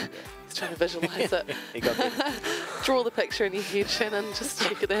 He's trying to visualise it. He got that. Draw the picture in your head, Shannon. Just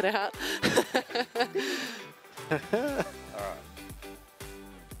figure that out. All right.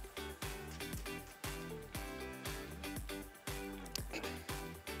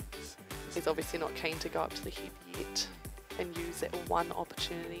 He's obviously not keen to go up to the head yet and use that one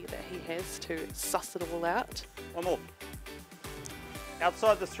opportunity that he has to suss it all out. One more.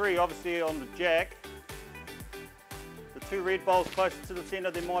 Outside the 3, obviously on the jack, the 2 red bowls closer to the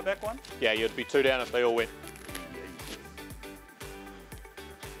centre than my back one? Yeah, you'd be 2 down if they all went.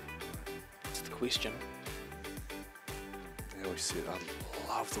 That's the question. Now we said, I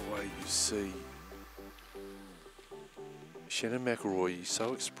love the way you see Shannon McIlroy. He's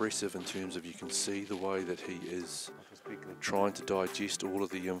so expressive in terms of you can see the way that he is trying to digest all of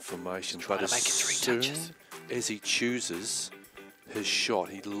the information. But as soon as he chooses his shot,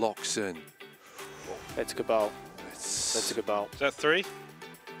 he locks in. That's a good bowl. That's a good bowl. Is that 3?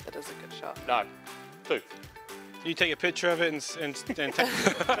 That is a good shot. No, 2. You take a picture of it and take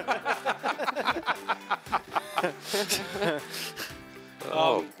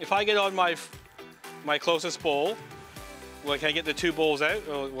if I get on my closest ball, can I get the 2 balls out,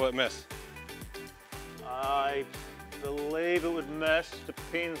 or will it miss? I believe it would miss.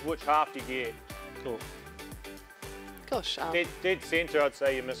 Depends which half you get. Cool. Gosh, dead centre, I'd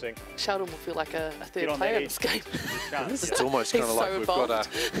say you're missing. Sheldon will feel like a third player in this game. It's almost kind of like we've got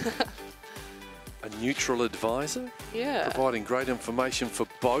a neutral advisor, providing great information for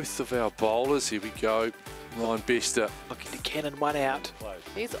both of our bowlers. Here we go. Ryan Bester looking to cannon 1 out.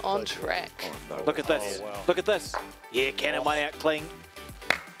 He's on track. Oh, no. Look at this. Oh, wow. Look at this. Yeah, cannon 1 out clean.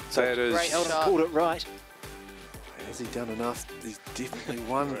 So that is. Sheldon pulled it right. Has he done enough? There's definitely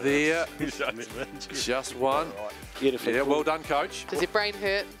one there. Just one. Beautiful. Yeah, well done, coach. Does your brain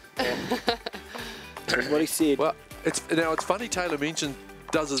hurt? That's what he said. Well, it's funny Taylor mentioned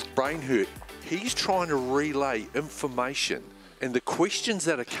does his brain hurt. He's trying to relay information, and the questions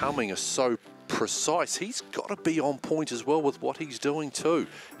that are coming are so precise. He's got to be on point as well with what he's doing too.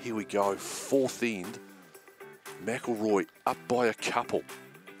 Here we go, 4th end. McIlroy up by a couple.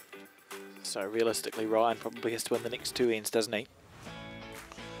 So realistically, Ryan probably has to win the next 2 ends, doesn't he?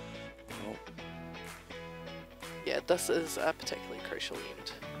 Well, yeah, this is a particularly crucial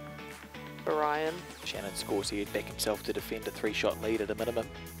end for Ryan. Shannon scores here, back himself to defend a 3-shot lead at a minimum.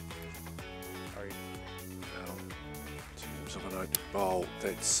 Well, in terms of an open bowl,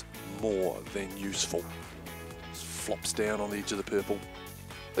 that's more than useful. Just flops down on the edge of the purple.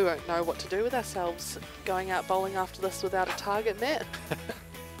 We won't know what to do with ourselves going out bowling after this without a target net.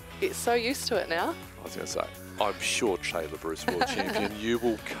 Get so used to it now. I was going to say, I'm sure Tayla Bruce, World Champion, you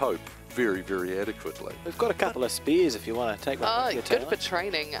will cope very, very adequately. We've got a couple of spares if you want to take one with your good for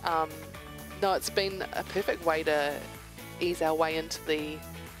training. No, it's been a perfect way to ease our way into the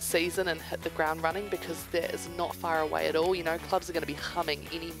season and hit the ground running, because that is not far away at all. You know, clubs are going to be humming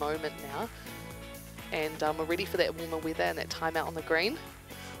any moment now. And we're ready for that warmer weather and that time out on the green.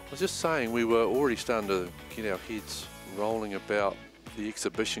 I was just saying, we were already starting to get our heads rolling about the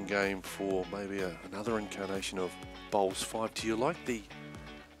exhibition game for maybe another incarnation of Bowls5. Do you like the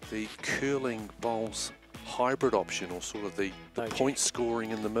curling bowls hybrid option, or sort of the point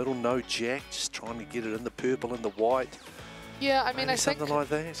scoring in the middle? No jack, just trying to get it in the purple and the white. Yeah, I mean, I think like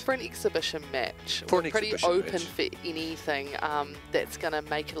that. for an exhibition match, we're pretty open for anything that's going to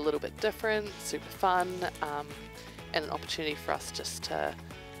make it a little bit different, super fun, and an opportunity for us just to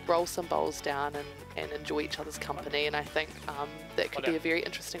roll some bowls down and enjoy each other's company. And I think that could be a very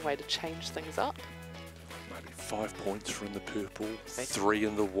interesting way to change things up. Maybe 5 points from the purple, 3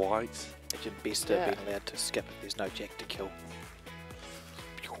 in the white. Imagine Bester being allowed to skip if there's no jack to kill.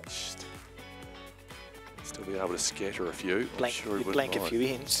 Still be able to scatter a few. Blank, I'm sure he blank a few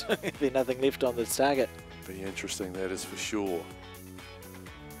ends. There's nothing left on the target. Be interesting, that is for sure.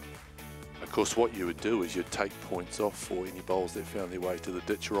 Of course, what you would do is you'd take points off for any bowls that found their way to the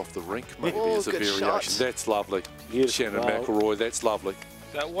ditch or off the rink, maybe as a variation. Shot. That's lovely. Beautiful Shannon bowl. McIlroy, that's lovely.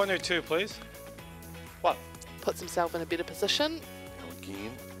 Is that 1 or 2, please? What? Puts himself in a better position. Now again,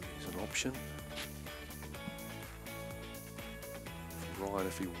 there's an option. For Ryan,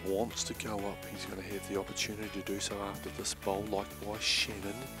 if he wants to go up, he's going to have the opportunity to do so after this bowl, likewise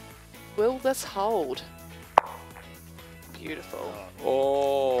Shannon. Will this hold? Beautiful.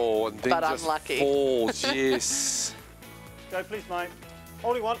 Oh, and then But just unlucky. falls, yes. Go please, mate.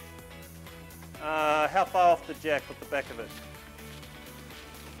 Holding one. How far off the jack with the back of it?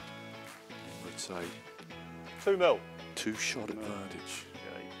 Let's say 2 mil. 2-shot advantage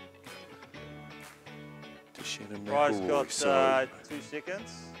to Shannon Ryan's McIlroy. got So 2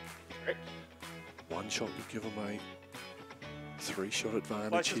 seconds. Correct. 1 shot would give him a 3-shot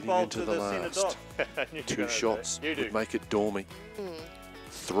advantage Closest heading bowl into to the centre last. I knew you were 2 gonna do shots that. You do. would make it dormy.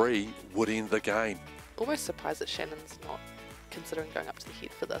 3 would end the game. Almost surprised that Shannon's not considering going up to the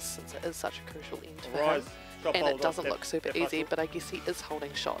head for this, since it is such a crucial end for Rise, him. drop And hold it on, doesn't step- look super step easy, hustle. but I guess he is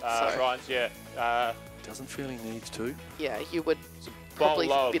holding shots. So Ryan's, yeah. Doesn't feel he needs to. yeah, you would bowl probably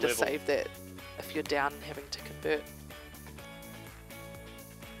lower better level. save that if you're down and having to convert.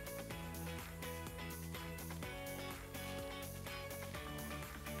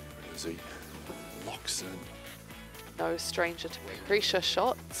 As he locks in. No stranger to pressure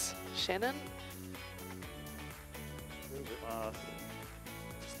shots, Shannon.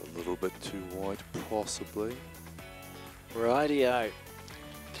 Just a little bit too wide, possibly. Rightio.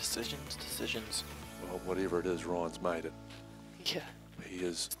 Decisions, decisions. Well, whatever it is, Ryan's made it. Yeah. He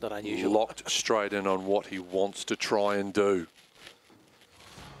is not unusual. locked straight in on what he wants to try and do.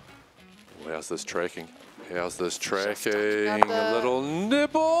 Well, how's this tracking? How's this tracking? A little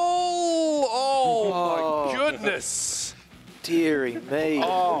nibble! Oh, my goodness! Deary me.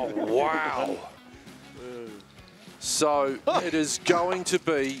 Oh, wow. So it is going to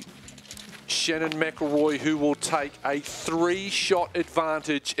be Shannon McIlroy who will take a 3-shot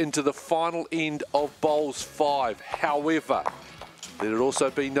advantage into the final end of Bowls 5. However, let it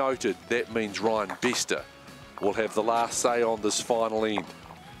also be noted, that means Ryan Bester will have the last say on this final end.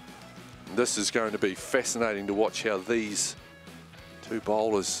 This is going to be fascinating to watch how these 2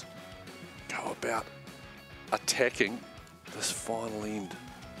 bowlers go about attacking this final end.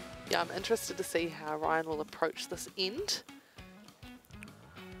 Yeah, I'm interested to see how Ryan will approach this end,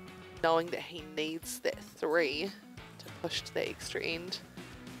 knowing that he needs that 3 to push to the extra end.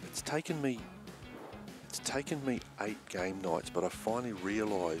 It's taken me 8 game nights, but I finally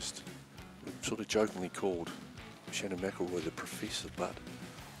realised, we sort of jokingly called Shannon McIlroy the professor, but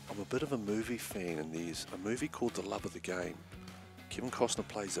I'm a bit of a movie fan, and there's a movie called The Love of the Game. Kevin Costner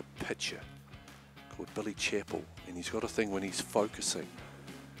plays a pitcher called Billy Chappell, and he's got a thing when he's focusing,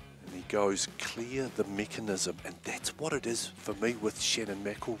 and he goes, clear the mechanism, and that's what it is for me with Shannon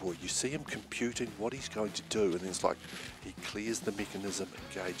McIlroy. You see him computing what he's going to do, and then it's like he clears the mechanism,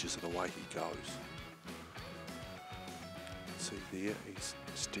 engages, and away he goes. See there, he's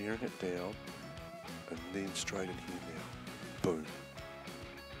staring it down, and then straight in here now. Boom.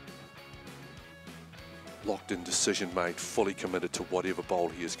 Locked in decision made, fully committed to whatever bowl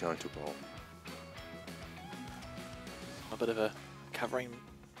he is going to bowl. A bit of a covering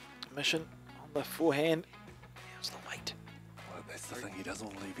mission on the forehand. How's the weight? Well, that's the thing, he doesn't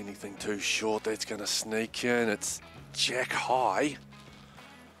want to leave anything too short. That's going to sneak in. It's jack high.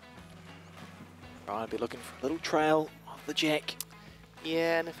 Ryan be looking for a little trail of the jack.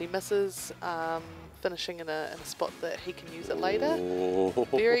 Yeah, and if he misses finishing in a spot that he can use it later, Oh.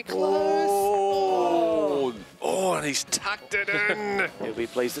 very close. Oh, and he's tucked it in. He'll be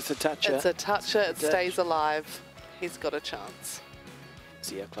pleased it's a toucher. It's a toucher, it Touch. stays alive. He's got a chance.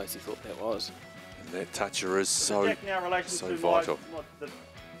 See how close he thought that was. And that toucher is The so, jack now in relation so to vital. the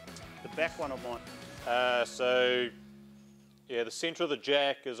back one of mine. So, yeah, the centre of the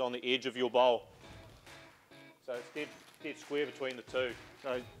jack is on the edge of your bowl. So it's dead square between the 2.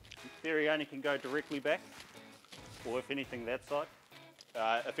 So in theory only can go directly back, or if anything that side.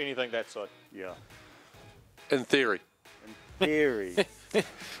 If anything, that side. Yeah. In theory. In theory. Of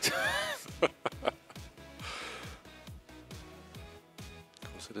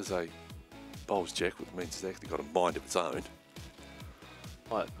course, it is a bowls jack, which means it's actually got a mind of its own.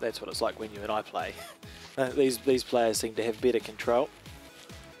 Well, that's what it's like when you and I play. These players seem to have better control.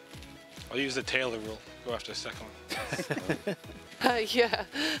 I'll use the Taylor rule. Go after the second one. Yeah.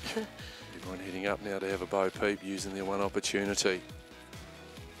 Everyone heading up now to have a bow peep, using their one opportunity.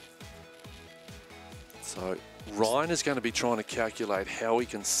 So Ryan is going to be trying to calculate how he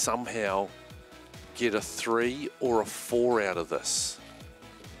can somehow get a 3 or a 4 out of this.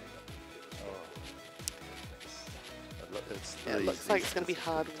 Yeah, it looks like it's going to be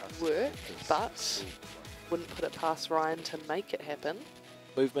hard work, but wouldn't put it past Ryan to make it happen.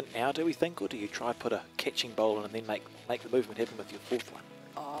 movement now, do we think, or do you try put a catching bowl in and then make the movement happen with your fourth one?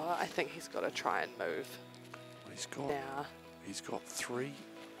 Oh, I think he's got to try and move. He's got 3.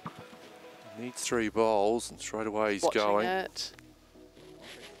 He needs 3 bowls, and straight away he's Watching going. It.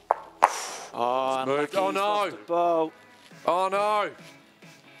 Oh, moved. Oh no! Bowl. Oh no!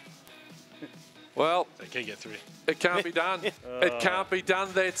 Well, they can't get 3. It can't be done. It can't be done.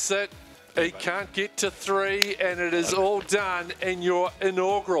 That's it. He can't get to 3, and it is all done. And your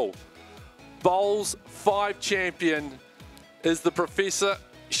inaugural Bowls5 champion is the Professor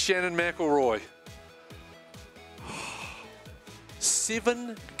Shannon McIlroy.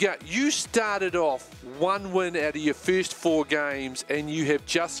 7 games. You started off 1 win out of your first 4 games, and you have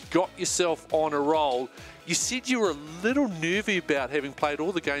just got yourself on a roll. You said you were a little nervy about having played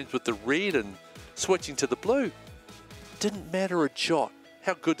all the games with the red and switching to the blue. Didn't matter a jot.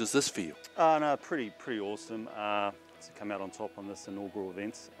 How good does this feel? No, pretty awesome to come out on top on this inaugural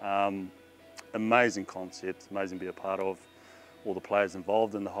event. Amazing concept, amazing to be a part of. All the players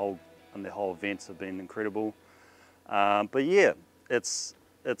involved in the whole events have been incredible. But yeah, it's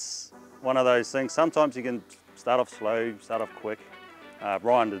one of those things. Sometimes you can start off slow, start off quick.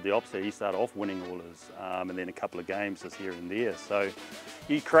 Ryan did the opposite. He started off winning all his, and then a couple of games just here and there. So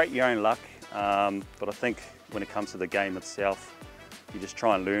you create your own luck. But I think when it comes to the game itself, you just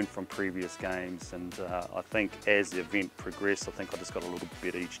try and learn from previous games. And I think as the event progressed, I think I just got a little bit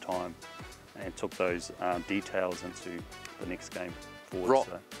better each time and took those details into the next game forward.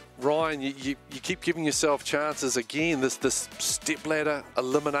 Ryan, you keep giving yourself chances again, this stepladder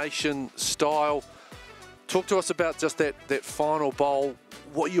elimination style. Talk to us about just that final bowl,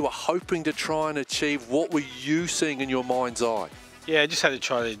 what you were hoping to try and achieve. What were you seeing in your mind's eye? Yeah, I just had to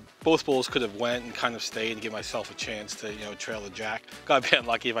try. Both bowls could have went and kind of stayed and give myself a chance to, trail the jack. Got a bit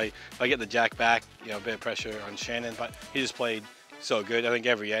unlucky if I get the jack back, a bit of pressure on Shannon, but he just played so good. I think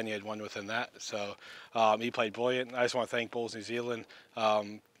every end he had 1 within that. So he played brilliant. I just want to thank Bowls New Zealand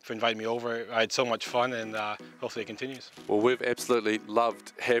for inviting me over. I had so much fun, and hopefully it continues. Well, we've absolutely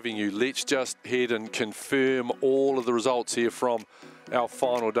loved having you. Let's just head and confirm all of the results here from our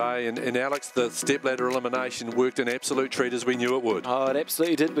final day. And Alex, the stepladder elimination worked an absolute treat as we knew it would. Oh, it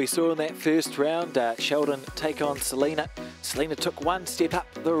absolutely did. We saw in that first round Sheldon take on Selina. Selina took 1 step up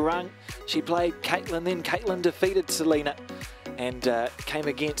the rung. She played Katelyn, then Katelyn defeated Selina and came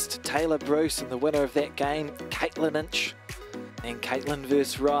against Tayla Bruce, and the winner of that game, Katelyn Inch. And Katelyn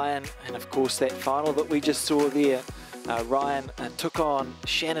versus Ryan, and of course that final that we just saw there, Ryan took on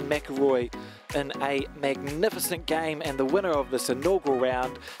Shannon McIlroy in a magnificent game, and the winner of this inaugural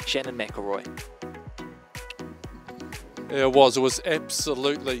round, Shannon McIlroy. Yeah, it was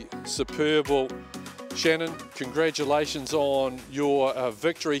absolutely superb. Well, Shannon, congratulations on your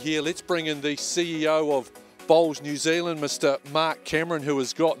victory here. Let's bring in the CEO of Bowls New Zealand, Mr. Mark Cameron, who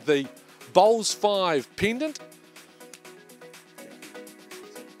has got the Bowls5 pendant.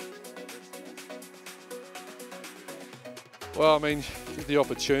 Well, I mean, the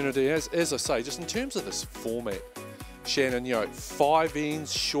opportunity, as I say, just in terms of this format, Shannon, 5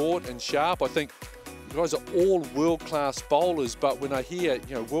 ends, short and sharp. I think you guys are all world-class bowlers, but when I hear,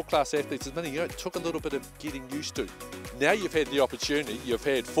 world-class athletes, it took a little bit of getting used to. Now you've had the opportunity, you've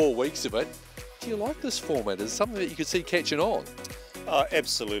had 4 weeks of it. Do you like this format? Is it something that you could see catching on?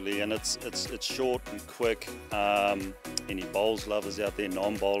 Absolutely, and it's short and quick. Any bowls lovers out there,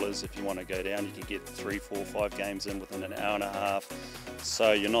 non-bowlers, if you want to go down, you can get 3, 4, 5 games in within an hour and a half.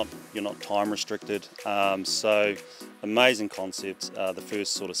 So you're not time restricted. So amazing concept. The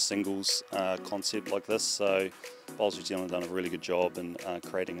first sort of singles concept like this. So Bowls New Zealand have done a really good job in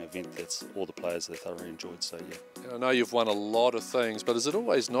creating an event that's all the players they thoroughly enjoyed. So yeah. I know you've won a lot of things, but is it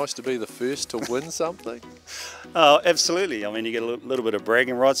always nice to be the first to win something? Oh, absolutely. I mean, you get a little bit of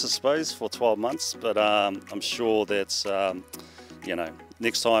bragging rights, I suppose, for 12 months. But I'm sure that's,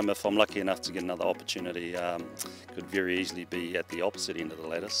 next time if I'm lucky enough to get another opportunity, could very easily be at the opposite end of the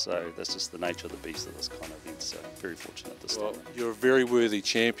ladder. So that's just the nature of the beast of this kind of event. So very fortunate this time. You're a very worthy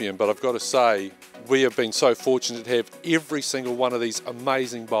champion, but I've got to say, we have been so fortunate to have every single one of these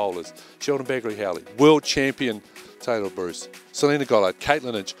amazing bowlers. Sheldon Bagrie-Howley, World Champion Tayla Bruce, Selina Goddard,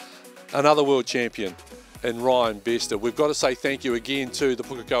 Katelyn Inch, another World Champion, and Ryan Bester. We've got to say thank you again to the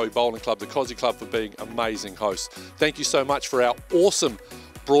Pukekohe Bowling Club, the 𝘄𝗶𝘁𝗵 Club, for being amazing hosts. Thank you so much for our awesome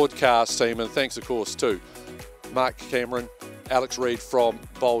broadcast team, and thanks of course to Mark Cameron, Alex Reid from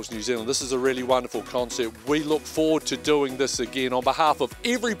Bowls New Zealand. This is a really wonderful concept. We look forward to doing this again. On behalf of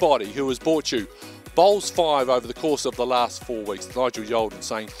everybody who has brought you Bowls5 over the course of the last 4 weeks, Nigel Yolden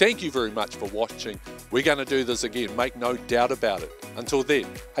saying thank you very much for watching. We're going to do this again, make no doubt about it. Until then,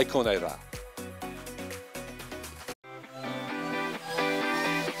 𝗀𝗃𝗃𝗲.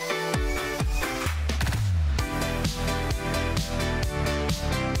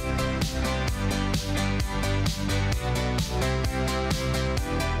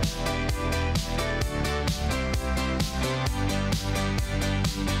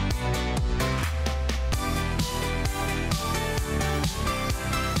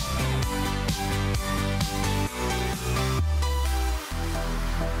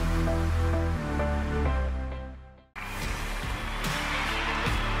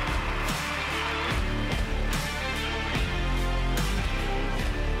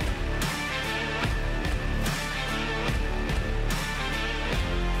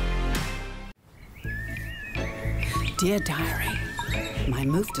 Dear Diary, my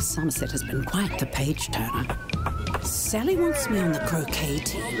move to Somerset has been quite the page-turner. Sally wants me on the croquet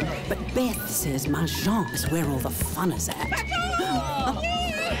team, but Beth says Mahjong is where all the fun is at.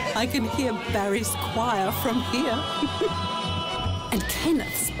 I can hear Barry's choir from here. And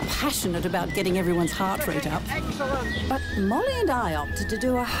Kenneth's passionate about getting everyone's heart rate up. But Molly and I opted to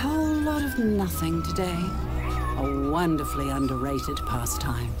do a whole lot of nothing today. A wonderfully underrated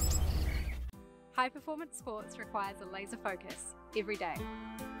pastime. High-performance sports requires a laser focus every day.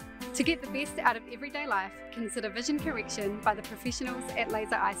 To get the best out of everyday life, consider vision correction by the professionals at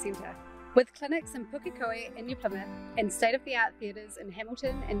Laser Eye Centre. With clinics in Pukekohe and 𝘄𝗶𝘃𝗵 and state-of-the-art theatres in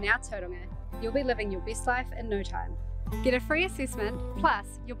Hamilton and now 𝘄𝗶𝘃𝗀𝗀, you'll be living your best life in no time. Get a free assessment,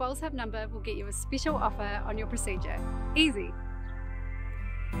 plus your Bowls5 number will get you a special offer on your procedure. Easy.